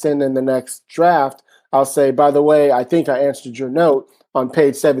and I send in the next draft, I'll say, by the way, I think I answered your note on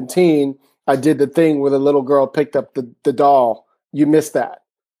page 17. I did the thing where the little girl picked up the doll. You missed that.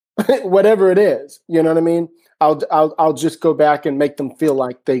 Whatever it is, you know what I mean? I'll just go back and make them feel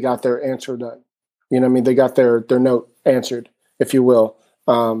like they got their answer done. You know what I mean? They got their note answered, if you will.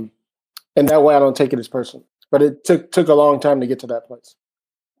 And that way I don't take it as personal. But it took a long time to get to that place.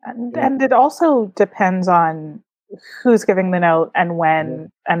 And it also depends on who's giving the note and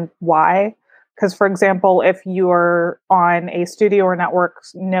when and why. Because, for example, if you're on a studio or network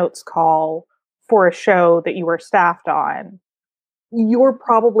notes call for a show that you were staffed on, you're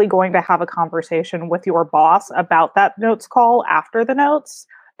probably going to have a conversation with your boss about that notes call after the notes,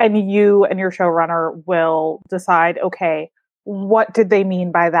 and you and your showrunner will decide, okay, what did they mean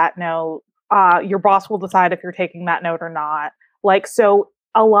by that note? Your boss will decide if you're taking that note or not. So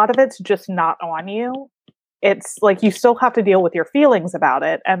a lot of it's just not on you. It's like you still have to deal with your feelings about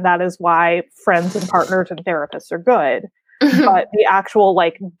it, and that is why friends and partners and therapists are good. But the actual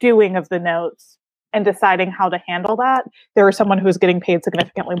doing of the notes and deciding how to handle that, there is someone who's getting paid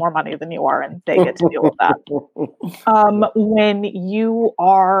significantly more money than you are, and they get to deal with that. When you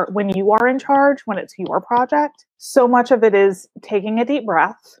are in charge, when it's your project, so much of it is taking a deep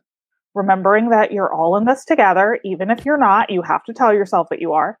breath, remembering that you're all in this together. Even if you're not, you have to tell yourself that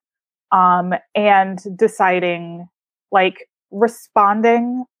you are, and deciding,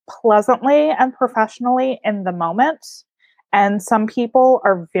 responding pleasantly and professionally in the moment. And some people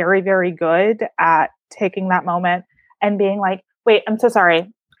are very, very good at taking that moment and being like, wait, I'm so sorry.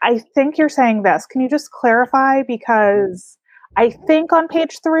 I think you're saying this. Can you just clarify? Because I think on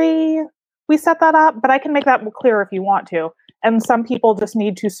page 3, we set that up, but I can make that clear if you want to. And some people just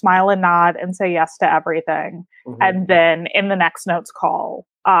need to smile and nod and say yes to everything. Mm-hmm. And then in the next notes call,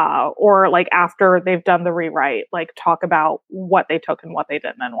 or after they've done the rewrite, talk about what they took and what they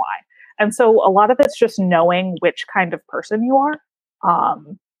didn't and why. And so a lot of it's just knowing which kind of person you are,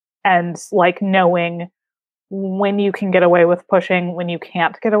 and knowing when you can get away with pushing, when you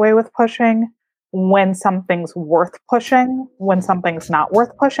can't get away with pushing, when something's worth pushing, when something's not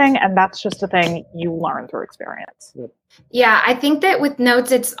worth pushing. And that's just a thing you learn through experience. Yeah, I think that with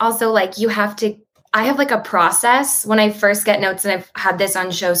notes, it's also I have a process when I first get notes, and I've had this on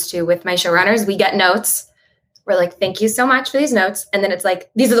shows too with my showrunners. We get notes. We're like, thank you so much for these notes. And then it's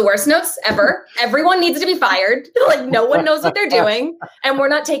these are the worst notes ever. Everyone needs to be fired. No one knows what they're doing. And we're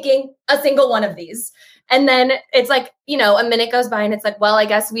not taking a single one of these. And then it's a minute goes by and it's well, I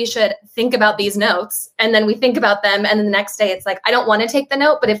guess we should think about these notes. And then we think about them. And then the next day it's I don't want to take the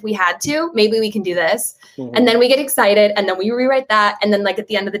note, but if we had to, maybe we can do this. Mm-hmm. And then we get excited and then we rewrite that. And then at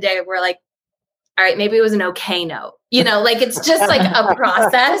the end of the day, we're all right, maybe it was an okay note. It's just a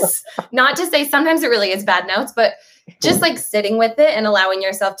process. Not to say sometimes it really is bad notes, but just sitting with it and allowing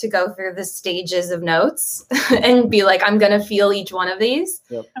yourself to go through the stages of notes and be I'm going to feel each one of these.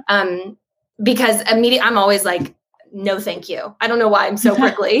 Yep. Because immediately I'm always no, thank you. I don't know why I'm so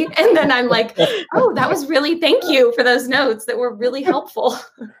prickly. And then I'm oh, that was really, thank you for those notes that were really helpful.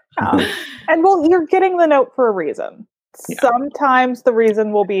 And you're getting the note for a reason. Sometimes the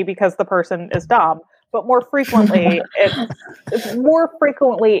reason will be because the person is dumb, but more frequently, it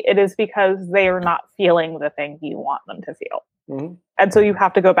is because they are not feeling the thing you want them to feel. Mm-hmm. And so you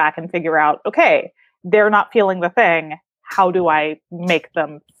have to go back and figure out, okay, they're not feeling the thing. How do I make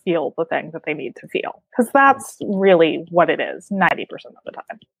them feel the thing that they need to feel? Because that's really what it is 90% of the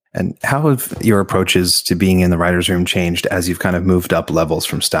time. And how have your approaches to being in the writer's room changed as you've kind of moved up levels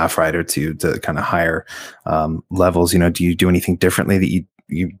from staff writer to kind of higher levels? Do you do anything differently that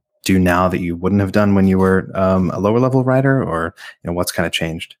you do now that you wouldn't have done when you were a lower level writer, or what's kind of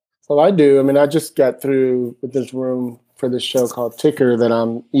changed? Well, I do. I mean, I just got through with this room for this show called Ticker that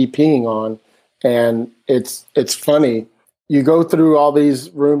I'm EPing on, and it's funny. You go through all these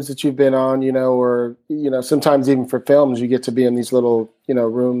rooms that you've been on, or sometimes even for films, you get to be in these little,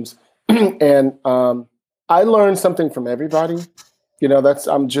 rooms, and I learned something from everybody.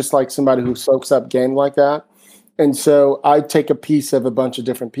 I'm just like somebody who soaks up game like that, and so I take a piece of a bunch of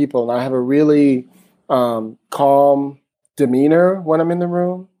different people, and I have a really calm demeanor when I'm in the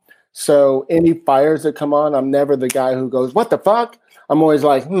room. So any fires that come on, I'm never the guy who goes, "What the fuck?" I'm always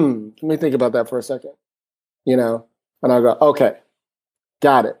like, let me think about that for a second, And I go, okay,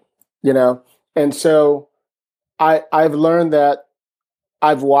 got it, And so I've learned that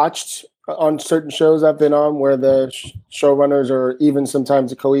I've watched on certain shows I've been on where the showrunners or even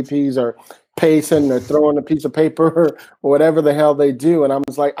sometimes the co-EPs are pacing or throwing a piece of paper or whatever the hell they do. And I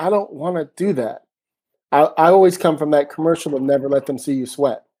was like, I don't want to do that. I always come from that commercial of never let them see you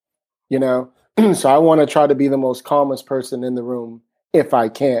sweat, So I want to try to be the most calmest person in the room if I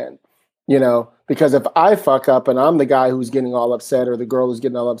can. Because if I fuck up and I'm the guy who's getting all upset or the girl who's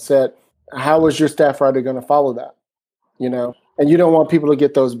getting all upset, how is your staff writer going to follow that? And you don't want people to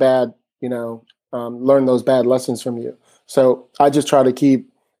get those bad, learn those bad lessons from you. So I just try to keep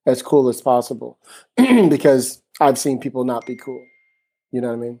as cool as possible because I've seen people not be cool. You know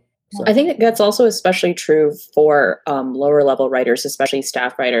what I mean? So. I think that's also especially true for lower level writers, especially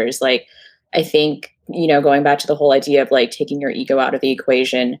staff writers. Like, I think, going back to the whole idea of like taking your ego out of the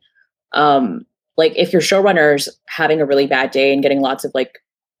equation, like if your showrunner's having a really bad day and getting lots of like,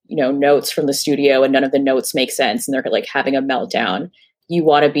 notes from the studio and none of the notes make sense and they're like having a meltdown, you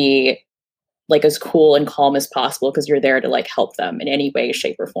want to be like as cool and calm as possible because you're there to like help them in any way,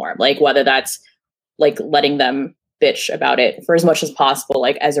 shape, or form. Like whether that's like letting them bitch about it for as much as possible,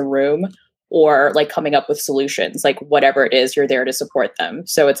 like as a room, or like coming up with solutions, like whatever it is, you're there to support them.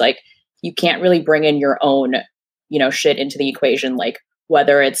 So it's like, you can't really bring in your own, shit into the equation. Like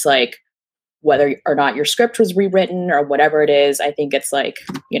whether it's like, whether or not your script was rewritten or whatever it is, I think it's like,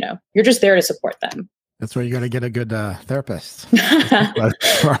 you're just there to support them. That's where you got to get a good therapist.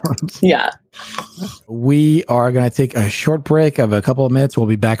 Yeah. We are going to take a short break of a couple of minutes. We'll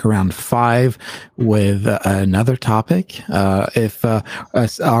be back around 5 with another topic. If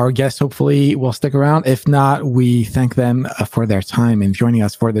our guests hopefully will stick around. If not, we thank them for their time and joining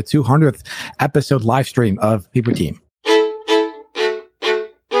us for the 200th episode live stream of Paper Team.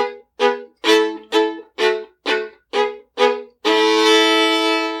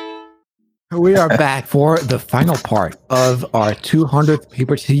 We are back for the final part of our 200th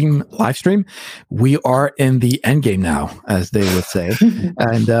Paper Team live stream. We are in the end game now, as they would say.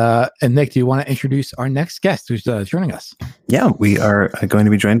 And Nick, do you want to introduce our next guest who's joining us? Yeah, we are going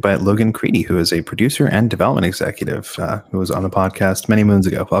to be joined by Logan Creedy, who is a producer and development executive who was on the podcast many moons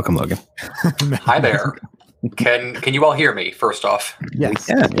ago. Welcome, Logan. Hi there. Can you all hear me, first off? Yes.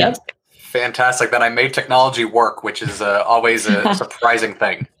 Yep. Fantastic. Then I made technology work, which is always a surprising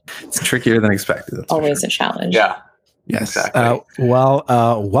thing. It's trickier than expected. Always a challenge. Yeah. Yes. Exactly.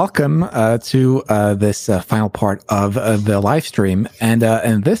 Welcome to this final part of the live stream. And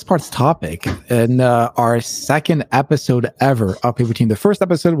this part's topic in our second episode ever of Paper Team. The first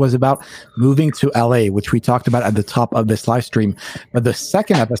episode was about moving to LA, which we talked about at the top of this live stream. But the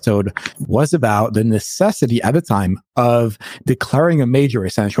second episode was about the necessity at the time of declaring a major,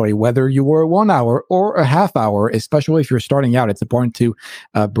 essentially, whether you were 1 hour or a half hour, especially if you're starting out. It's important to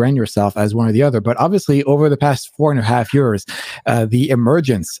brand yourself as one or the other. But obviously, over the past 4.5 years, the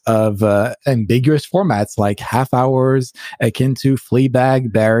emergence of ambiguous formats like half hours, akin to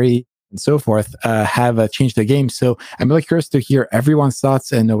Fleabag, Barry, and so forth, have changed the game. So I'm really curious to hear everyone's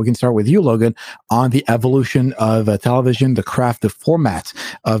thoughts, and we can start with you, Logan, on the evolution of television, the craft, the format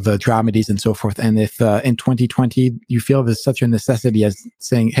of dramedies, and so forth. And if in 2020 you feel there's such a necessity as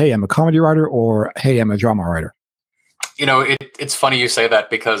saying, "Hey, I'm a comedy writer," or "Hey, I'm a drama writer." It's funny you say that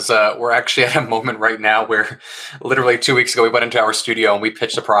because we're actually at a moment right now where literally 2 weeks ago we went into our studio and we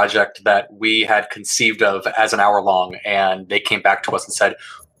pitched a project that we had conceived of as an hour long, and they came back to us and said,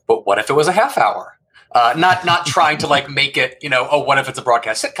 "But what if it was a half hour?" Not trying to like make it, oh, what if it's a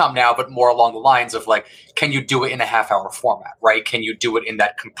broadcast sitcom now, but more along the lines of like, can you do it in a half-hour format, right? Can you do it in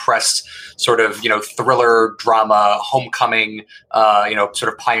that compressed sort of, thriller, drama, homecoming, sort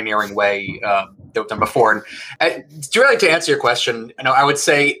of pioneering way that we've done before? And really to answer your question, I would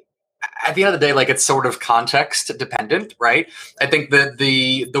say at the end of the day, like it's sort of context dependent, right? I think that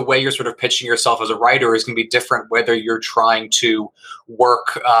the way you're sort of pitching yourself as a writer is going to be different whether you're trying to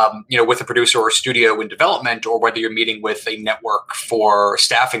work, with a producer or a studio in development, or whether you're meeting with a network for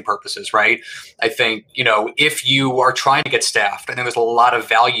staffing purposes, right? I think, if you are trying to get staffed, I think there's a lot of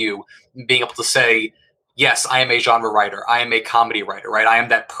value in being able to say, yes, I am a genre writer. I am a comedy writer, right? I am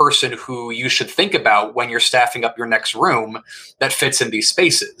that person who you should think about when you're staffing up your next room that fits in these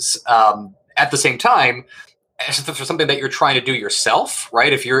spaces. At the same time, for something that you're trying to do yourself,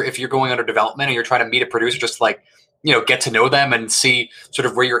 right? If you're going under development and you're trying to meet a producer, just like, get to know them and see sort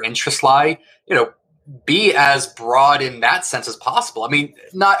of where your interests lie, be as broad in that sense as possible. I mean,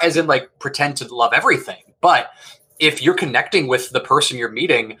 not as in like pretend to love everything, but if you're connecting with the person you're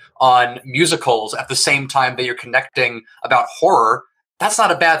meeting on musicals at the same time that you're connecting about horror, that's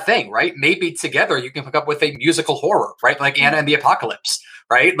not a bad thing, right? Maybe together you can pick up with a musical horror, right? Like Anna and the Apocalypse,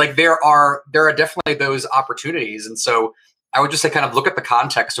 right? Like there are definitely those opportunities. And so I would just say kind of look at the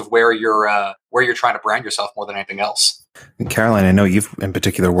context of where you're trying to brand yourself more than anything else. And Caroline, I know you've in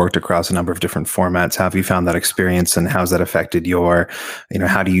particular worked across a number of different formats. How have you found that experience, and how's that affected your,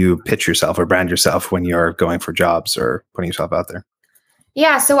 how do you pitch yourself or brand yourself when you're going for jobs or putting yourself out there?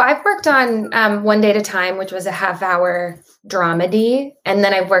 Yeah, so I've worked on One Day at a Time, which was a half-hour dramedy. And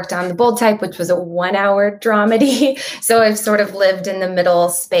then I've worked on The Bold Type, which was a 1-hour dramedy. So I've sort of lived in the middle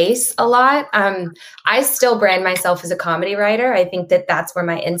space a lot. I still brand myself as a comedy writer. I think that that's where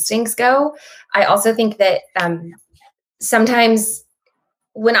my instincts go. I also think that sometimes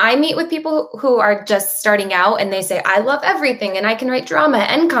when I meet with people who are just starting out and they say, I love everything and I can write drama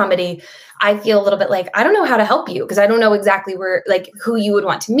and comedy, I feel a little bit like, I don't know how to help you because I don't know exactly who you would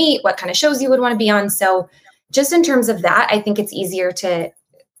want to meet, what kind of shows you would want to be on. So just in terms of that, I think it's easier to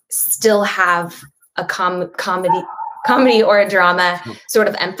still have a comedy or a drama sort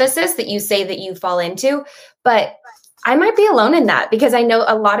of emphasis that you say that you fall into. But I might be alone in that because I know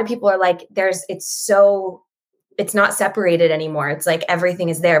a lot of people are like, it's not separated anymore. It's like everything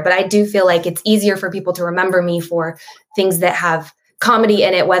is there. But I do feel like it's easier for people to remember me for things that have comedy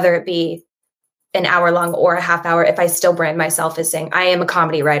in it, whether it be an hour long or a half hour, if I still brand myself as saying I am a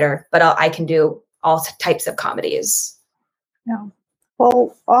comedy writer, but I can do all types of comedies. Yeah.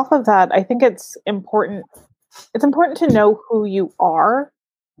 Well, off of that, I think it's important. It's important to know who you are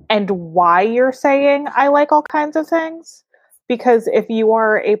and why you're saying I like all kinds of things. Because if you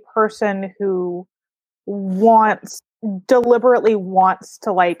are a person who deliberately wants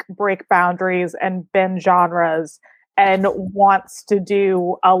to like break boundaries and bend genres and wants to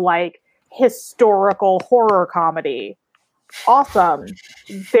do a like historical horror comedy, awesome.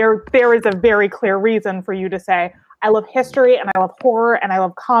 There is a very clear reason for you to say, I love history and I love horror and I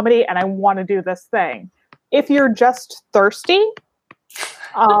love comedy and I want to do this thing. If you're just thirsty,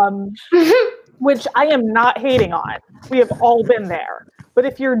 which I am not hating on, we have all been there. But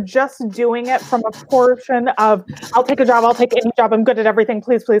if you're just doing it from a portion of, I'll take a job, I'll take any job, I'm good at everything,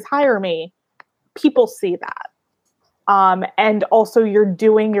 please, please hire me, people see that. And also you're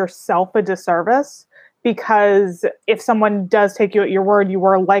doing yourself a disservice because if someone does take you at your word, you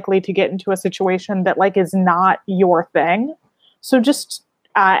are likely to get into a situation that like is not your thing. So just,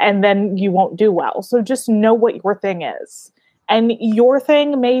 and then you won't do well. So just know what your thing is. And your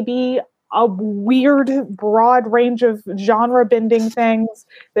thing may be a weird, broad range of genre bending things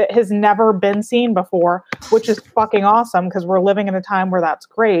that has never been seen before, which is fucking awesome because we're living in a time where that's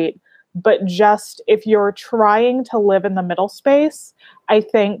great. But just if you're trying to live in the middle space, I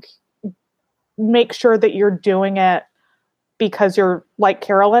think make sure that you're doing it because you're like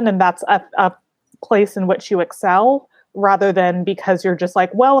Carolyn and that's a place in which you excel, rather than because you're just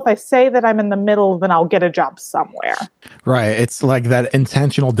like, well, if I say that I'm in the middle, then I'll get a job somewhere. Right. It's like that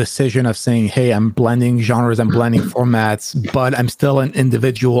intentional decision of saying, hey, I'm blending genres, I'm blending formats, but I'm still an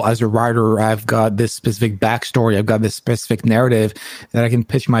individual as a writer. I've got this specific backstory. I've got this specific narrative that I can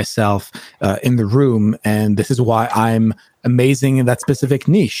pitch myself in the room. And this is why I'm amazing in that specific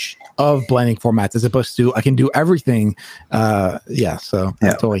niche of blending formats, as opposed to I can do everything. So I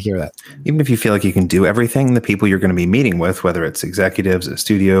totally hear that. Even if you feel like you can do everything, the people you're going to be meeting with, whether it's executives at a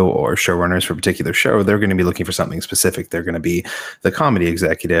studio or showrunners for a particular show, they're going to be looking for something specific. They're going to be the comedy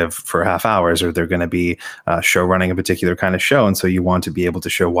executive for half hours, or they're going to be show running a particular kind of show. And so you want to be able to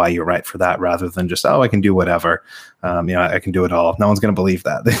show why you're right for that, rather than just, I can do whatever. I can do it all. No one's going to believe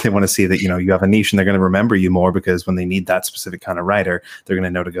that. They want to see that, you have a niche, and they're going to remember you more, because when they need that specific kind of writer, they're going to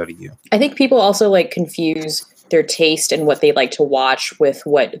know to go to you. I think people also like confuse their taste and what they like to watch with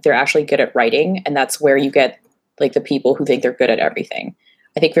what they're actually good at writing. And that's where you get like the people who think they're good at everything.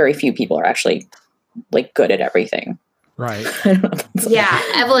 I think very few people are actually like good at everything. Right. Yeah,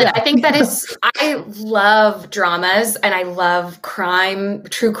 Evelyn, I think that is, I love dramas and I love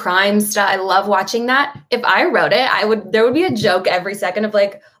true crime stuff. I love watching that. If I wrote it, there would be a joke every second of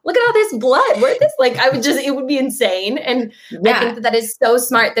like, look at all this blood. Where this, it would be insane. And I think that is so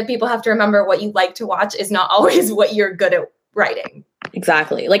smart that people have to remember what you like to watch is not always what you're good at writing.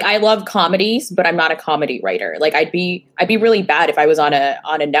 Exactly. Like I love comedies, but I'm not a comedy writer. Like I'd be really bad if I was on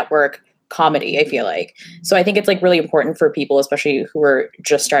a network comedy, I feel like. So I think it's like really important for people, especially who are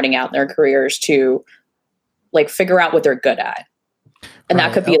just starting out in their careers, to like figure out what they're good at. And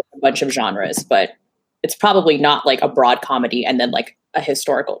that could be a bunch of genres, but it's probably not like a broad comedy and then like a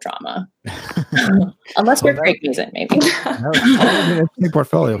historical drama. Unless you're Craig Mazin, maybe. It's a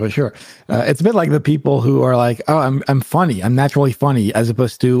portfolio for sure. It's a bit like the people who are like, I'm funny. I'm naturally funny, as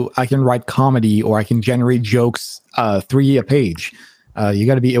opposed to I can write comedy or I can generate jokes 3 a page. You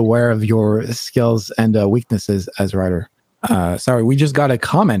got to be aware of your skills and weaknesses as a writer. Sorry, we just got a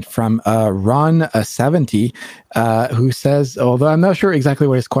comment from Ron70 who says, although I'm not sure exactly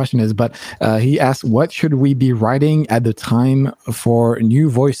what his question is, but he asked, what should we be writing at the time for new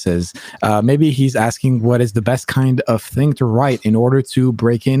voices? Maybe he's asking what is the best kind of thing to write in order to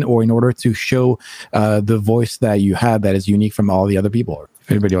break in, or in order to show the voice that you have that is unique from all the other people.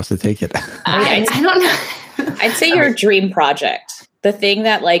 If anybody wants to take it. I don't know. I'd say your dream project. The thing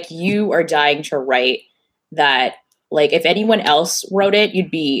that like you are dying to write, that like if anyone else wrote it,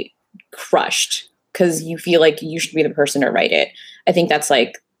 you'd be crushed because you feel like you should be the person to write it. I think that's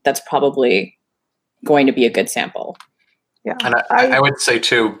probably going to be a good sample. Yeah. And I would say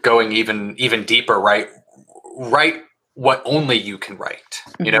too, going even deeper, right? Write what only you can write,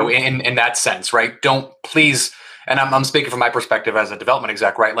 in that sense, right? Don't please. And I'm speaking from my perspective as a development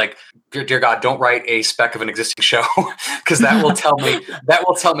exec, right? Like, dear God, don't write a spec of an existing show, because that will tell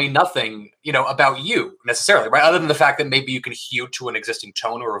me nothing, about you necessarily, right? Other than the fact that maybe you can hew to an existing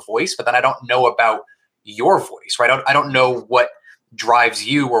tone or a voice, but then I don't know about your voice, right? I don't know what drives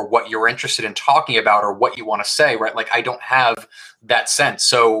you or what you're interested in talking about or what you want to say, right? Like, I don't have that sense.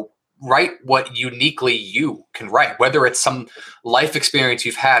 So write what uniquely you can write, whether it's some life experience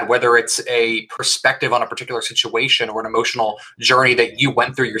you've had, whether it's a perspective on a particular situation or an emotional journey that you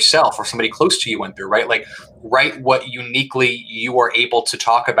went through yourself or somebody close to you went through, right? Like, write what uniquely you are able to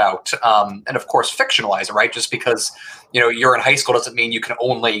talk about. And of course, fictionalize it, right? Just because, you're in high school doesn't mean you can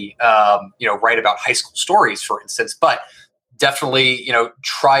only, write about high school stories, for instance, but definitely,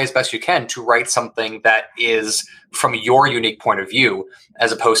 try as best you can to write something that is from your unique point of view,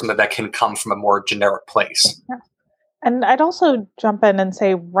 as opposed to something that can come from a more generic place. Yeah. And I'd also jump in and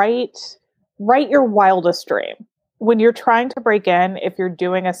say, write your wildest dream. When you're trying to break in, if you're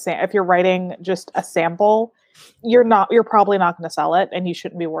doing if you're writing just a sample, you're probably not going to sell it, and you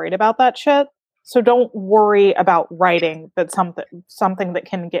shouldn't be worried about that shit. So don't worry about writing that something that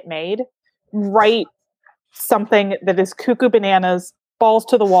can get made. Write something that is cuckoo bananas, balls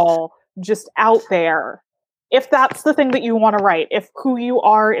to the wall, just out there. If that's the thing that you want to write, if who you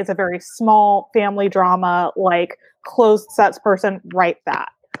are is a very small family drama, like closed sets person, write that.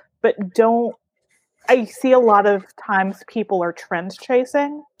 But I see a lot of times people are trend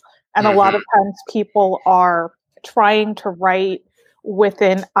chasing, and a lot of times people are trying to write with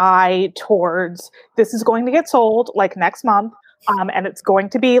an eye towards, this is going to get sold like next month. And it's going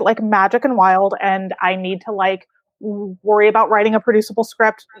to be like magic and wild, and I need to like worry about writing a producible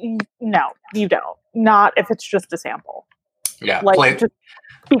script. No, you don't. Not if it's just a sample. Yeah, just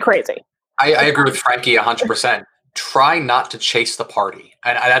be crazy. I agree with Frankie 100%. Try not to chase the party,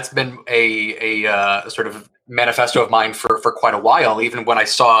 and that's been a sort of manifesto of mine for quite a while. Even when I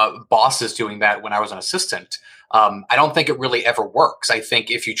saw bosses doing that when I was an assistant. I don't think it really ever works. I think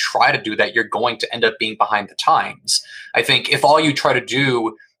if you try to do that, you're going to end up being behind the times. I think if all you try to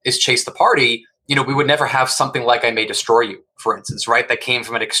do is chase the party, we would never have something like I May Destroy You, for instance, right? That came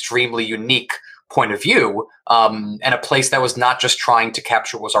from an extremely unique point of view, and a place that was not just trying to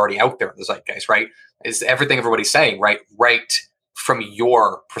capture what was already out there in the zeitgeist, right? is everything everybody's saying, right? Right from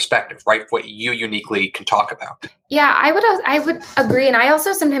your perspective, right? What you uniquely can talk about. Yeah, I would agree. And I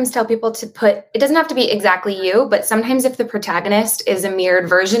also sometimes tell people to put, it doesn't have to be exactly you, but sometimes if the protagonist is a mirrored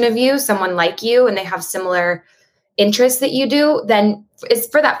version of you, someone like you, and they have similar interests that you do, then it's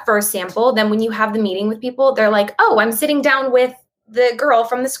for that first sample. Then when you have the meeting with people, they're like, oh, I'm sitting down with the girl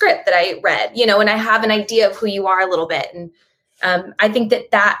from the script that I read, and I have an idea of who you are a little bit. And I think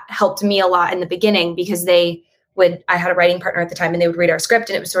that helped me a lot in the beginning because I had a writing partner at the time and they would read our script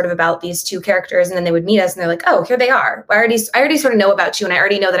and it was sort of about these two characters. And then they would meet us and they're like, oh, here they are. I already sort of know about you. And I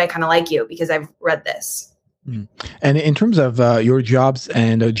already know that I kind of like you because I've read this. And in terms of your jobs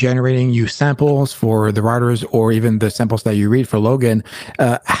and generating new samples for the writers or even the samples that you read for Logan,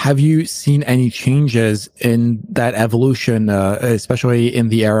 have you seen any changes in that evolution, especially in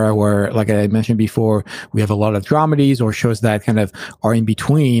the era where, like I mentioned before, we have a lot of dramedies or shows that kind of are in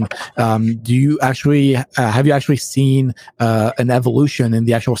between? Do you actually have you actually seen an evolution in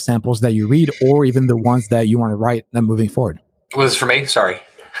the actual samples that you read or even the ones that you want to write moving forward? Was this for me? Sorry.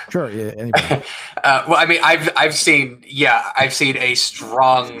 Sure. Yeah. Well, I mean, I've seen a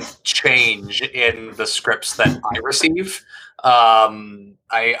strong change in the scripts that I receive.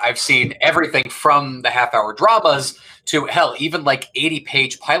 I've seen everything from the half-hour dramas to hell, even like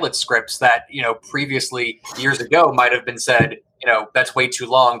 80-page pilot scripts that previously years ago might have been said, that's way too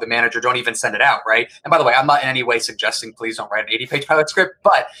long. The manager, don't even send it out, right? And by the way, I'm not in any way suggesting please don't write an 80-page pilot script,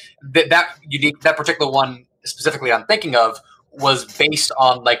 but that particular one specifically I'm thinking of was based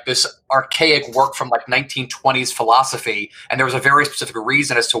on like this archaic work from like 1920s philosophy. And there was a very specific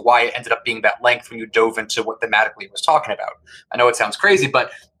reason as to why it ended up being that length when you dove into what thematically it was talking about. I know it sounds crazy,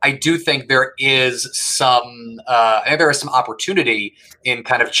 but I do think there is some opportunity in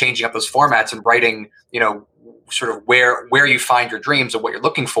kind of changing up those formats and writing, sort of where you find your dreams or what you're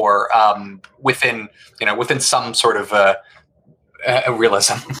looking for within some sort of a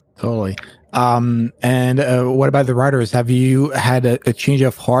realism. Totally. And what about the writers? Have you had a change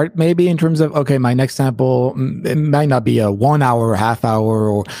of heart maybe in terms of, okay, my next sample, it might not be a 1 hour or half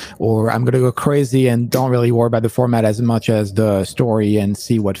hour or I'm going to go crazy and don't really worry about the format as much as the story and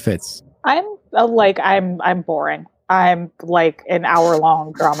see what fits? I'm boring. I'm like an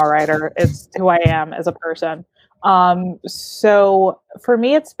hour-long drama writer. It's who I am as a person. So for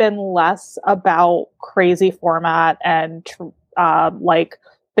me, it's been less about crazy format and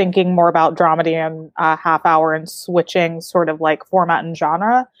thinking more about dramedy and half hour and switching sort of like format and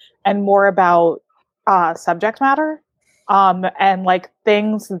genre and more about subject matter and like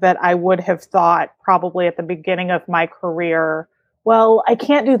things that I would have thought probably at the beginning of my career, well, I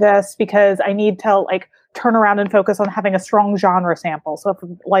can't do this because I need to like turn around and focus on having a strong genre sample. So if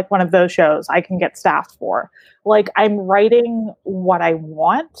like one of those shows I can get staffed for, like I'm writing what I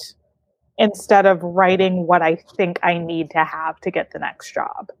want instead of writing what I think I need to have to get the next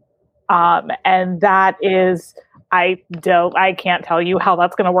job. And that is, I can't tell you how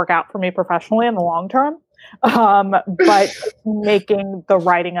that's going to work out for me professionally in the long term, but making the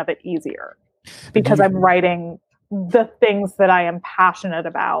writing of it easier because I'm writing the things that I am passionate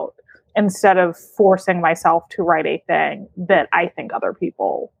about instead of forcing myself to write a thing that I think other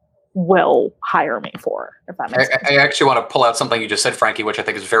people will hire me for, if that makes sense. I actually want to pull out something you just said, Frankie, which I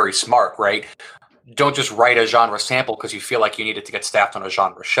think is very smart, right? Don't just write a genre sample because you feel like you needed to get staffed on a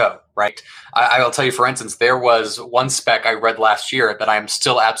genre show, right? I will tell you, for instance, there was one spec I read last year that I'm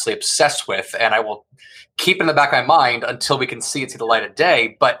still absolutely obsessed with, and I will keep in the back of my mind until we can see it see the light of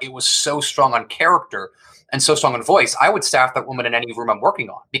day, but it was so strong on character and so strong on voice. I would staff that woman in any room I'm working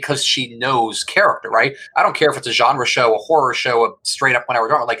on because she knows character, right? I don't care if it's a genre show, a horror show, a straight up 1 hour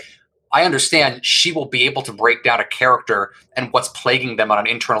drama. Like, I understand she will be able to break down a character and what's plaguing them on an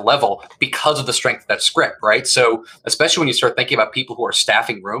internal level because of the strength of that script, right? So especially when you start thinking about people who are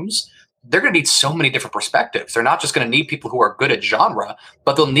staffing rooms, they're going to need so many different perspectives. They're not just going to need people who are good at genre,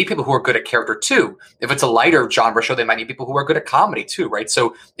 but they'll need people who are good at character too. If it's a lighter genre show, they might need people who are good at comedy too, right?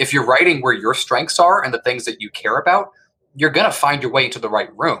 So if you're writing where your strengths are and the things that you care about, you're going to find your way into the right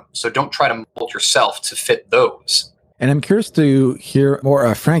room. So don't try to mold yourself to fit those. And I'm curious to hear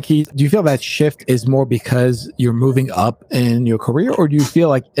more. Frankie, do you feel that shift is more because you're moving up in your career, or do you feel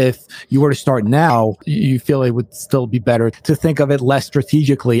like if you were to start now, you feel it would still be better to think of it less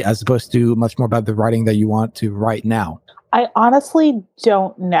strategically as opposed to much more about the writing that you want to write now? I honestly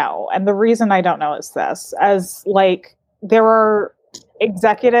don't know. And the reason I don't know is this, as like there are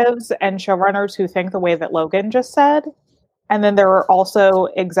executives and showrunners who think the way that Logan just said. And then there are also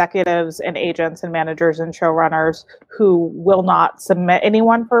executives and agents and managers and showrunners who will not submit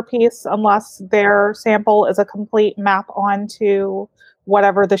anyone for a piece unless their sample is a complete map onto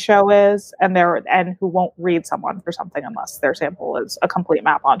whatever the show is, and who won't read someone for something unless their sample is a complete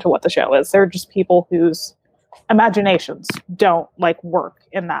map onto what the show is. They're just people whose imaginations don't like work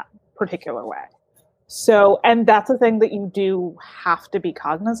in that particular way. So, and that's a thing that you do have to be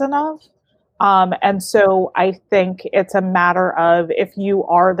cognizant of. And so I think it's a matter of, if you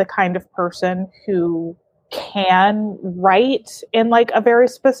are the kind of person who can write in like a very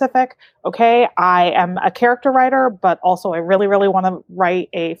specific, okay, I am a character writer, but also I really, really want to write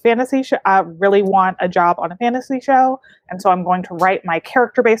a fantasy show. I really want a job on a fantasy show. And so I'm going to write my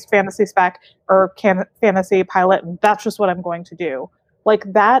character-based fantasy spec or fantasy pilot. And that's just what I'm going to do.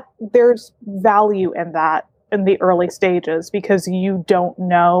 Like that, there's value in that in the early stages, because you don't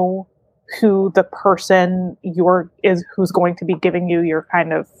know who the person who's going to be giving you your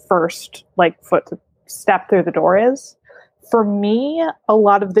kind of first like step through the door is. For me, a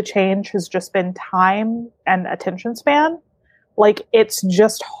lot of the change has just been time and attention span. Like, it's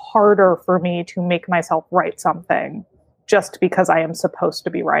just harder for me to make myself write something just because I am supposed to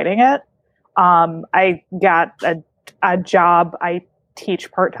be writing it. I got a job. I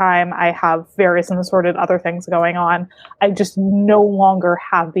teach part-time. I have various and assorted other things going on. I just no longer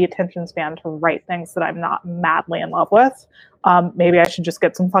have the attention span to write things that I'm not madly in love with. Maybe I should just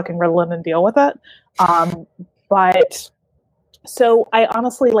get some fucking Ritalin and deal with it. But so I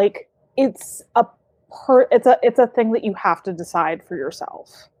honestly, like, it's a thing that you have to decide for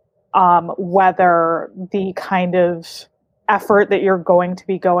yourself. Whether the kind of effort that you're going to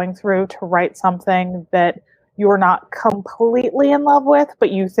be going through to write something that you're not completely in love with,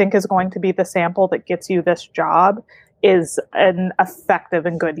 but you think is going to be the sample that gets you this job, is an effective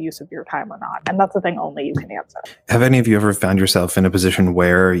and good use of your time or not. And that's the thing only you can answer. Have any of you ever found yourself in a position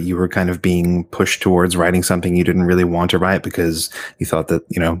where you were kind of being pushed towards writing something you didn't really want to write because you thought that,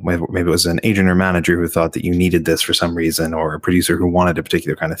 you know, maybe it was an agent or manager who thought that you needed this for some reason, or a producer who wanted a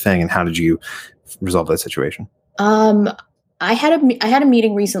particular kind of thing? And how did you resolve that situation? I had a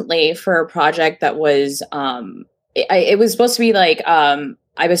meeting recently for a project that was it was supposed to be like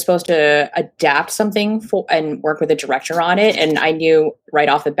I was supposed to adapt something and work with a director on it, and I knew right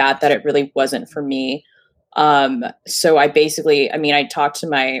off the bat that it really wasn't for me. So I talked to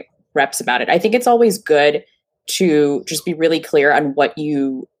my reps about it. I think it's always good to just be really clear on what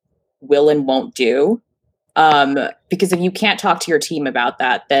you will and won't do, because if you can't talk to your team about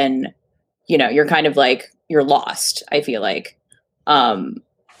that, then you're kind of like, you're lost. I feel like,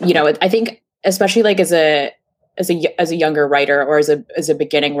 I think especially like as a younger writer or as a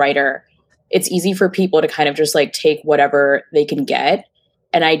beginning writer, it's easy for people to kind of just like take whatever they can get.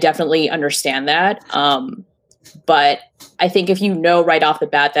 And I definitely understand that. But I think if you know right off the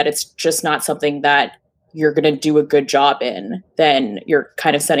bat that it's just not something that you're going to do a good job in, then you're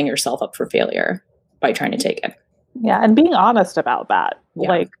kind of setting yourself up for failure by trying to take it. Yeah. And being honest about that,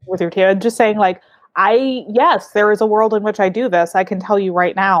 like with your team, and just saying like, yes, there is a world in which I do this. I can tell you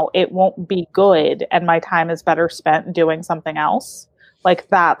right now, it won't be good. And my time is better spent doing something else. Like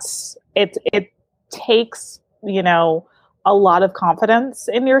it takes, a lot of confidence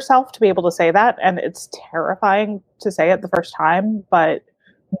in yourself to be able to say that. And it's terrifying to say it the first time, but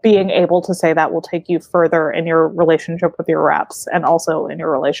being able to say that will take you further in your relationship with your reps and also in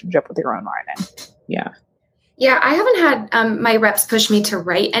your relationship with your own writing. Yeah. Yeah, I haven't had my reps push me to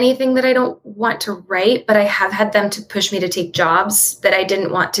write anything that I don't want to write, but I have had them to push me to take jobs that I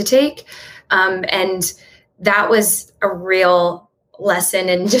didn't want to take. And that was a real lesson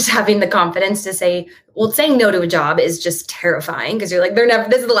in just having the confidence to say, well, saying no to a job is just terrifying because you're like,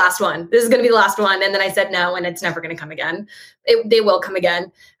 this is the last one. This is going to be the last one. And then I said no, and it's never going to come again. They will come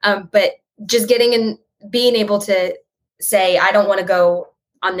again. But just getting in, being able to say, I don't want to go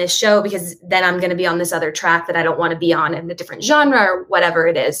on this show because then I'm going to be on this other track that I don't want to be on in a different genre or whatever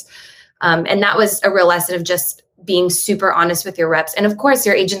it is. And that was a real lesson of just being super honest with your reps. And of course,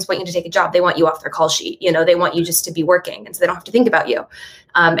 your agents want you to take a job. They want you off their call sheet. They want you just to be working. And so they don't have to think about you.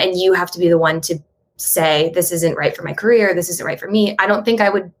 And you have to be the one to say, this isn't right for my career. This isn't right for me. I don't think I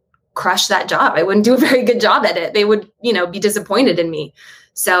would crush that job. I wouldn't do a very good job at it. They would, be disappointed in me.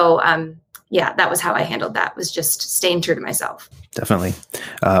 So, that was how I handled that, was just staying true to myself. Definitely.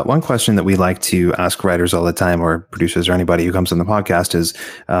 One question that we like to ask writers all the time, or producers, or anybody who comes on the podcast is,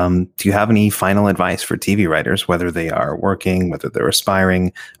 do you have any final advice for TV writers, whether they are working, whether they're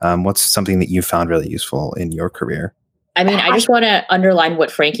aspiring? What's something that you found really useful in your career? I mean, I just want to underline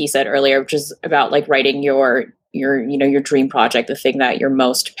what Frankie said earlier, which is about like writing your dream project, the thing that you're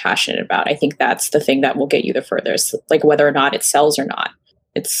most passionate about. I think that's the thing that will get you the furthest, like whether or not it sells or not.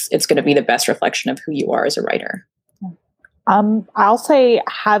 It's going to be the best reflection of who you are as a writer. I'll say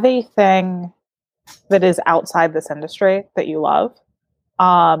have a thing that is outside this industry that you love.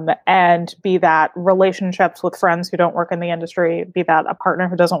 And be that relationships with friends who don't work in the industry, be that a partner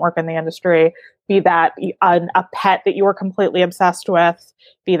who doesn't work in the industry, be that a pet that you are completely obsessed with,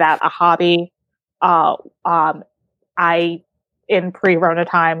 be that a hobby. I, in pre-Rona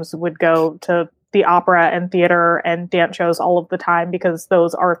times, would go to the opera and theater and dance shows all of the time because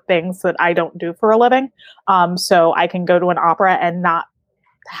those are things that I don't do for a living. So I can go to an opera and not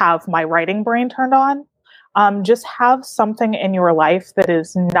have my writing brain turned on. Just have something in your life that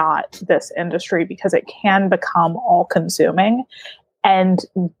is not this industry because it can become all consuming and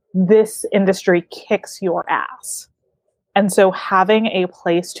this industry kicks your ass. And so having a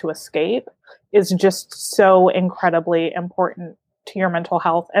place to escape is just so incredibly important to your mental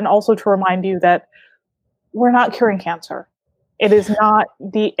health and also to remind you that we're not curing cancer. It is not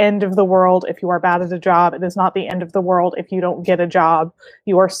the end of the world if you are bad at a job. It is not the end of the world if you don't get a job.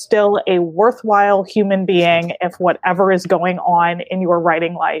 You are still a worthwhile human being if whatever is going on in your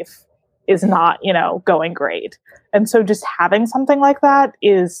writing life is not, going great. And so just having something like that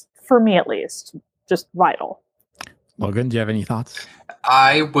is, for me at least, just vital. Logan, do you have any thoughts?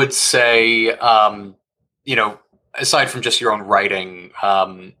 I would say, aside from just your own writing,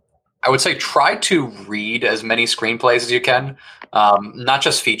 I would say try to read as many screenplays as you can, not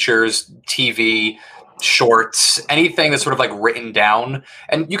just features, TV, shorts, anything that's sort of like written down.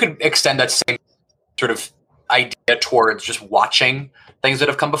 And you could extend that same sort of idea towards just watching things that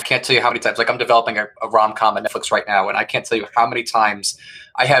have come before. I can't tell you how many times, like I'm developing a rom-com on Netflix right now, and I can't tell you how many times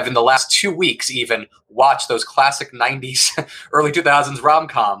I have in the last 2 weeks even watched those classic 90s, early 2000s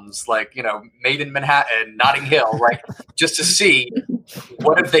rom-coms, like, Made in Manhattan, Notting Hill, right? Just to see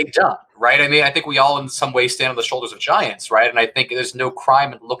what have they done, right? I mean, I think we all in some way stand on the shoulders of giants, right? And I think there's no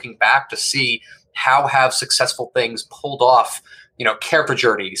crime in looking back to see how have successful things pulled off, character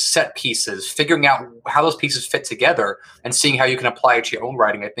journeys, set pieces, figuring out how those pieces fit together and seeing how you can apply it to your own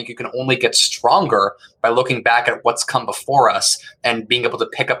writing. I think you can only get stronger by looking back at what's come before us and being able to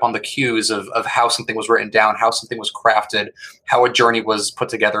pick up on the cues of how something was written down, how something was crafted, how a journey was put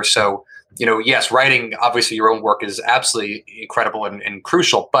together. So, yes, writing, obviously your own work is absolutely incredible and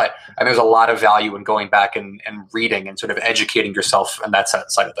crucial, but I mean, there's a lot of value in going back and reading and sort of educating yourself on that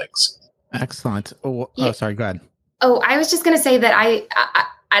side of things. Excellent. Sorry, go ahead. Oh, I was just going to say that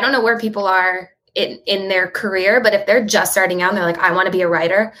I don't know where people are in their career, but if they're just starting out and they're like, I want to be a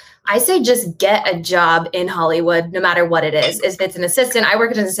writer, I say just get a job in Hollywood, no matter what it is. If it's an assistant, I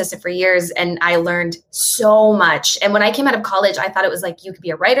worked as an assistant for years and I learned so much. And when I came out of college, I thought it was like, you could be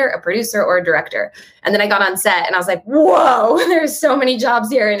a writer, a producer, or a director. And then I got on set and I was like, whoa, there's so many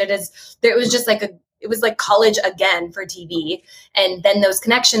jobs here. And it was just like it was like college again for TV. And then those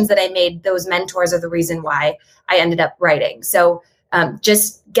connections that I made, those mentors are the reason why I ended up writing. So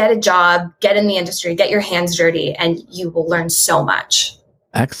just get a job, get in the industry, get your hands dirty, and you will learn so much.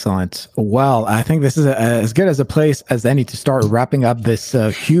 Excellent. Well, I think this is as good as a place as any to start wrapping up this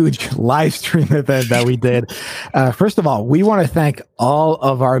huge live stream event that we did. First of all, we want to thank all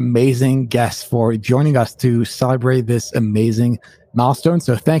of our amazing guests for joining us to celebrate this amazing milestone.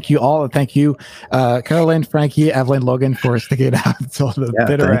 So thank you all. Thank you, Carolyn, Frankie, Evelyn, Logan, for sticking it out until the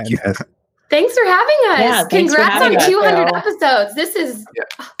bitter end. Thanks for having us. Yeah, Congrats on 200 episodes. This is...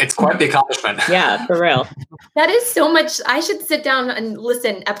 It's quite the accomplishment. Yeah, for real. That is so much. I should sit down and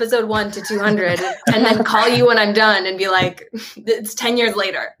listen episode 1 to 200 and then call you when I'm done and be like, it's 10 years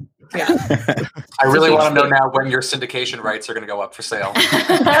later. Yeah. I really want to know now when your syndication rights are going to go up for sale.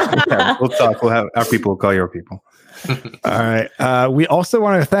 Yeah, we'll talk. We'll have our people will call your people. All right. We also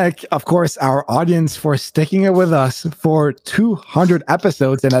want to thank, of course, our audience for sticking it with us for 200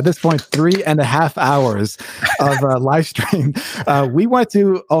 episodes. And at this point, 3.5 hours of live stream. We want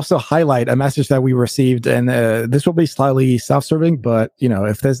to also highlight a message that we received. And this will be slightly self-serving, but,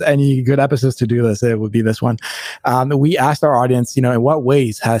 if there's any good episodes to do this, it would be this one. We asked our audience, in what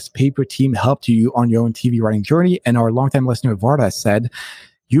ways has Paper Team helped you on your own TV writing journey? And our longtime listener, Varda, said,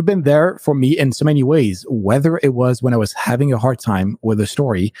 you've been there for me in so many ways, whether it was when I was having a hard time with a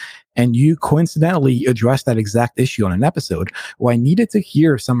story and you coincidentally addressed that exact issue on an episode, or I needed to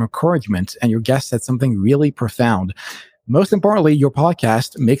hear some encouragement and your guest said something really profound. Most importantly, your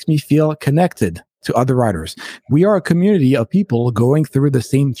podcast makes me feel connected to other writers. We are a community of people going through the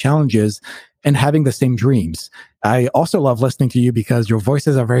same challenges and having the same dreams. I also love listening to you because your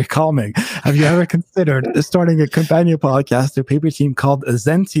voices are very calming. Have you ever considered starting a companion podcast to Paper Team called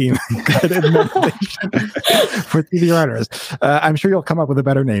Zen Team Guided Meditation for TV writers? I'm sure you'll come up with a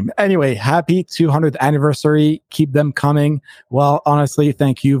better name. Anyway, happy 200th anniversary. Keep them coming. Well, honestly,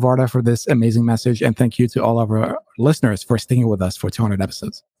 thank you, Varda, for this amazing message. And thank you to all of our listeners for sticking with us for 200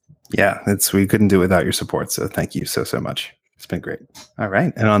 episodes. Yeah, we couldn't do it without your support. So thank you so much. It's been great. All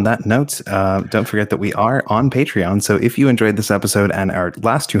right. And on that note, don't forget that we are on Patreon. So if you enjoyed this episode and our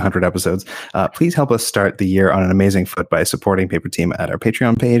last 200 episodes, please help us start the year on an amazing foot by supporting Paper Team at our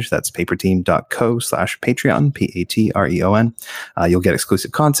Patreon page. That's paperteam.co/Patreon, Patreon. You'll get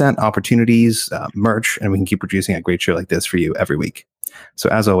exclusive content, opportunities, merch, and we can keep producing a great show like this for you every week. So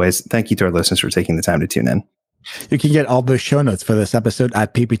as always, thank you to our listeners for taking the time to tune in. You can get all the show notes for this episode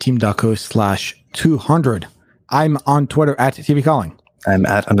at paperteam.co/200. I'm on Twitter at TV Calling. I'm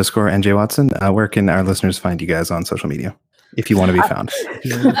at _NJ Watson. Where can our listeners find you guys on social media if you want to be found?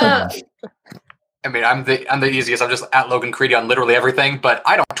 I mean, I'm the easiest. I'm just at Logan Creedy on literally everything, but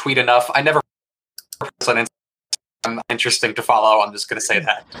I don't tweet enough. I never post on Instagram. I'm interesting to follow. I'm just going to say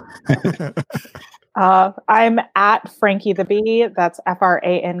that. I'm at Frankie the Bee. That's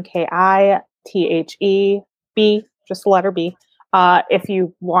FRANKITHEB, just the letter B. If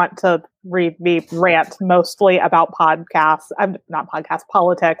you want to read me rant mostly about politics, and at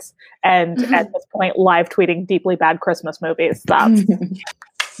this point, live tweeting deeply bad Christmas movies. That's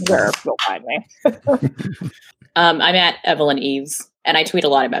where you'll find me. I'm at Evelyn Eves, and I tweet a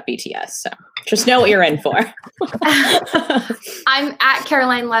lot about BTS. So just know what you're in for. I'm at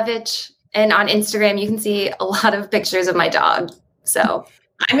Caroline Levitch, and on Instagram, you can see a lot of pictures of my dog. So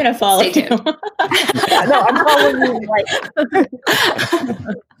I'm going to follow you. No, I'm following you right.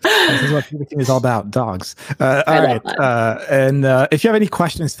 This is what Paper Team is all about, dogs. All right. And if you have any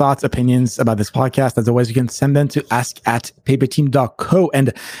questions, thoughts, opinions about this podcast, as always, you can send them to ask@paperteam.co.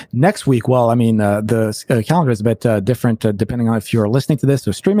 And next week, well, I mean, the calendar is a bit different depending on if you're listening to this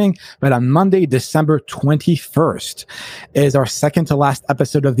or streaming. But on Monday, December 21st is our second to last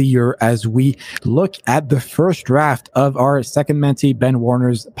episode of the year as we look at the first draft of our second mentee, Ben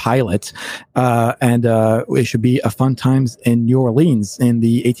Warner's pilot. And it should be a fun times in New Orleans in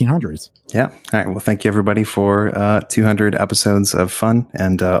the 1800s. Yeah. All right. Well, thank you, everybody, for 200 episodes of fun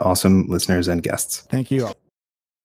and awesome listeners and guests. Thank you.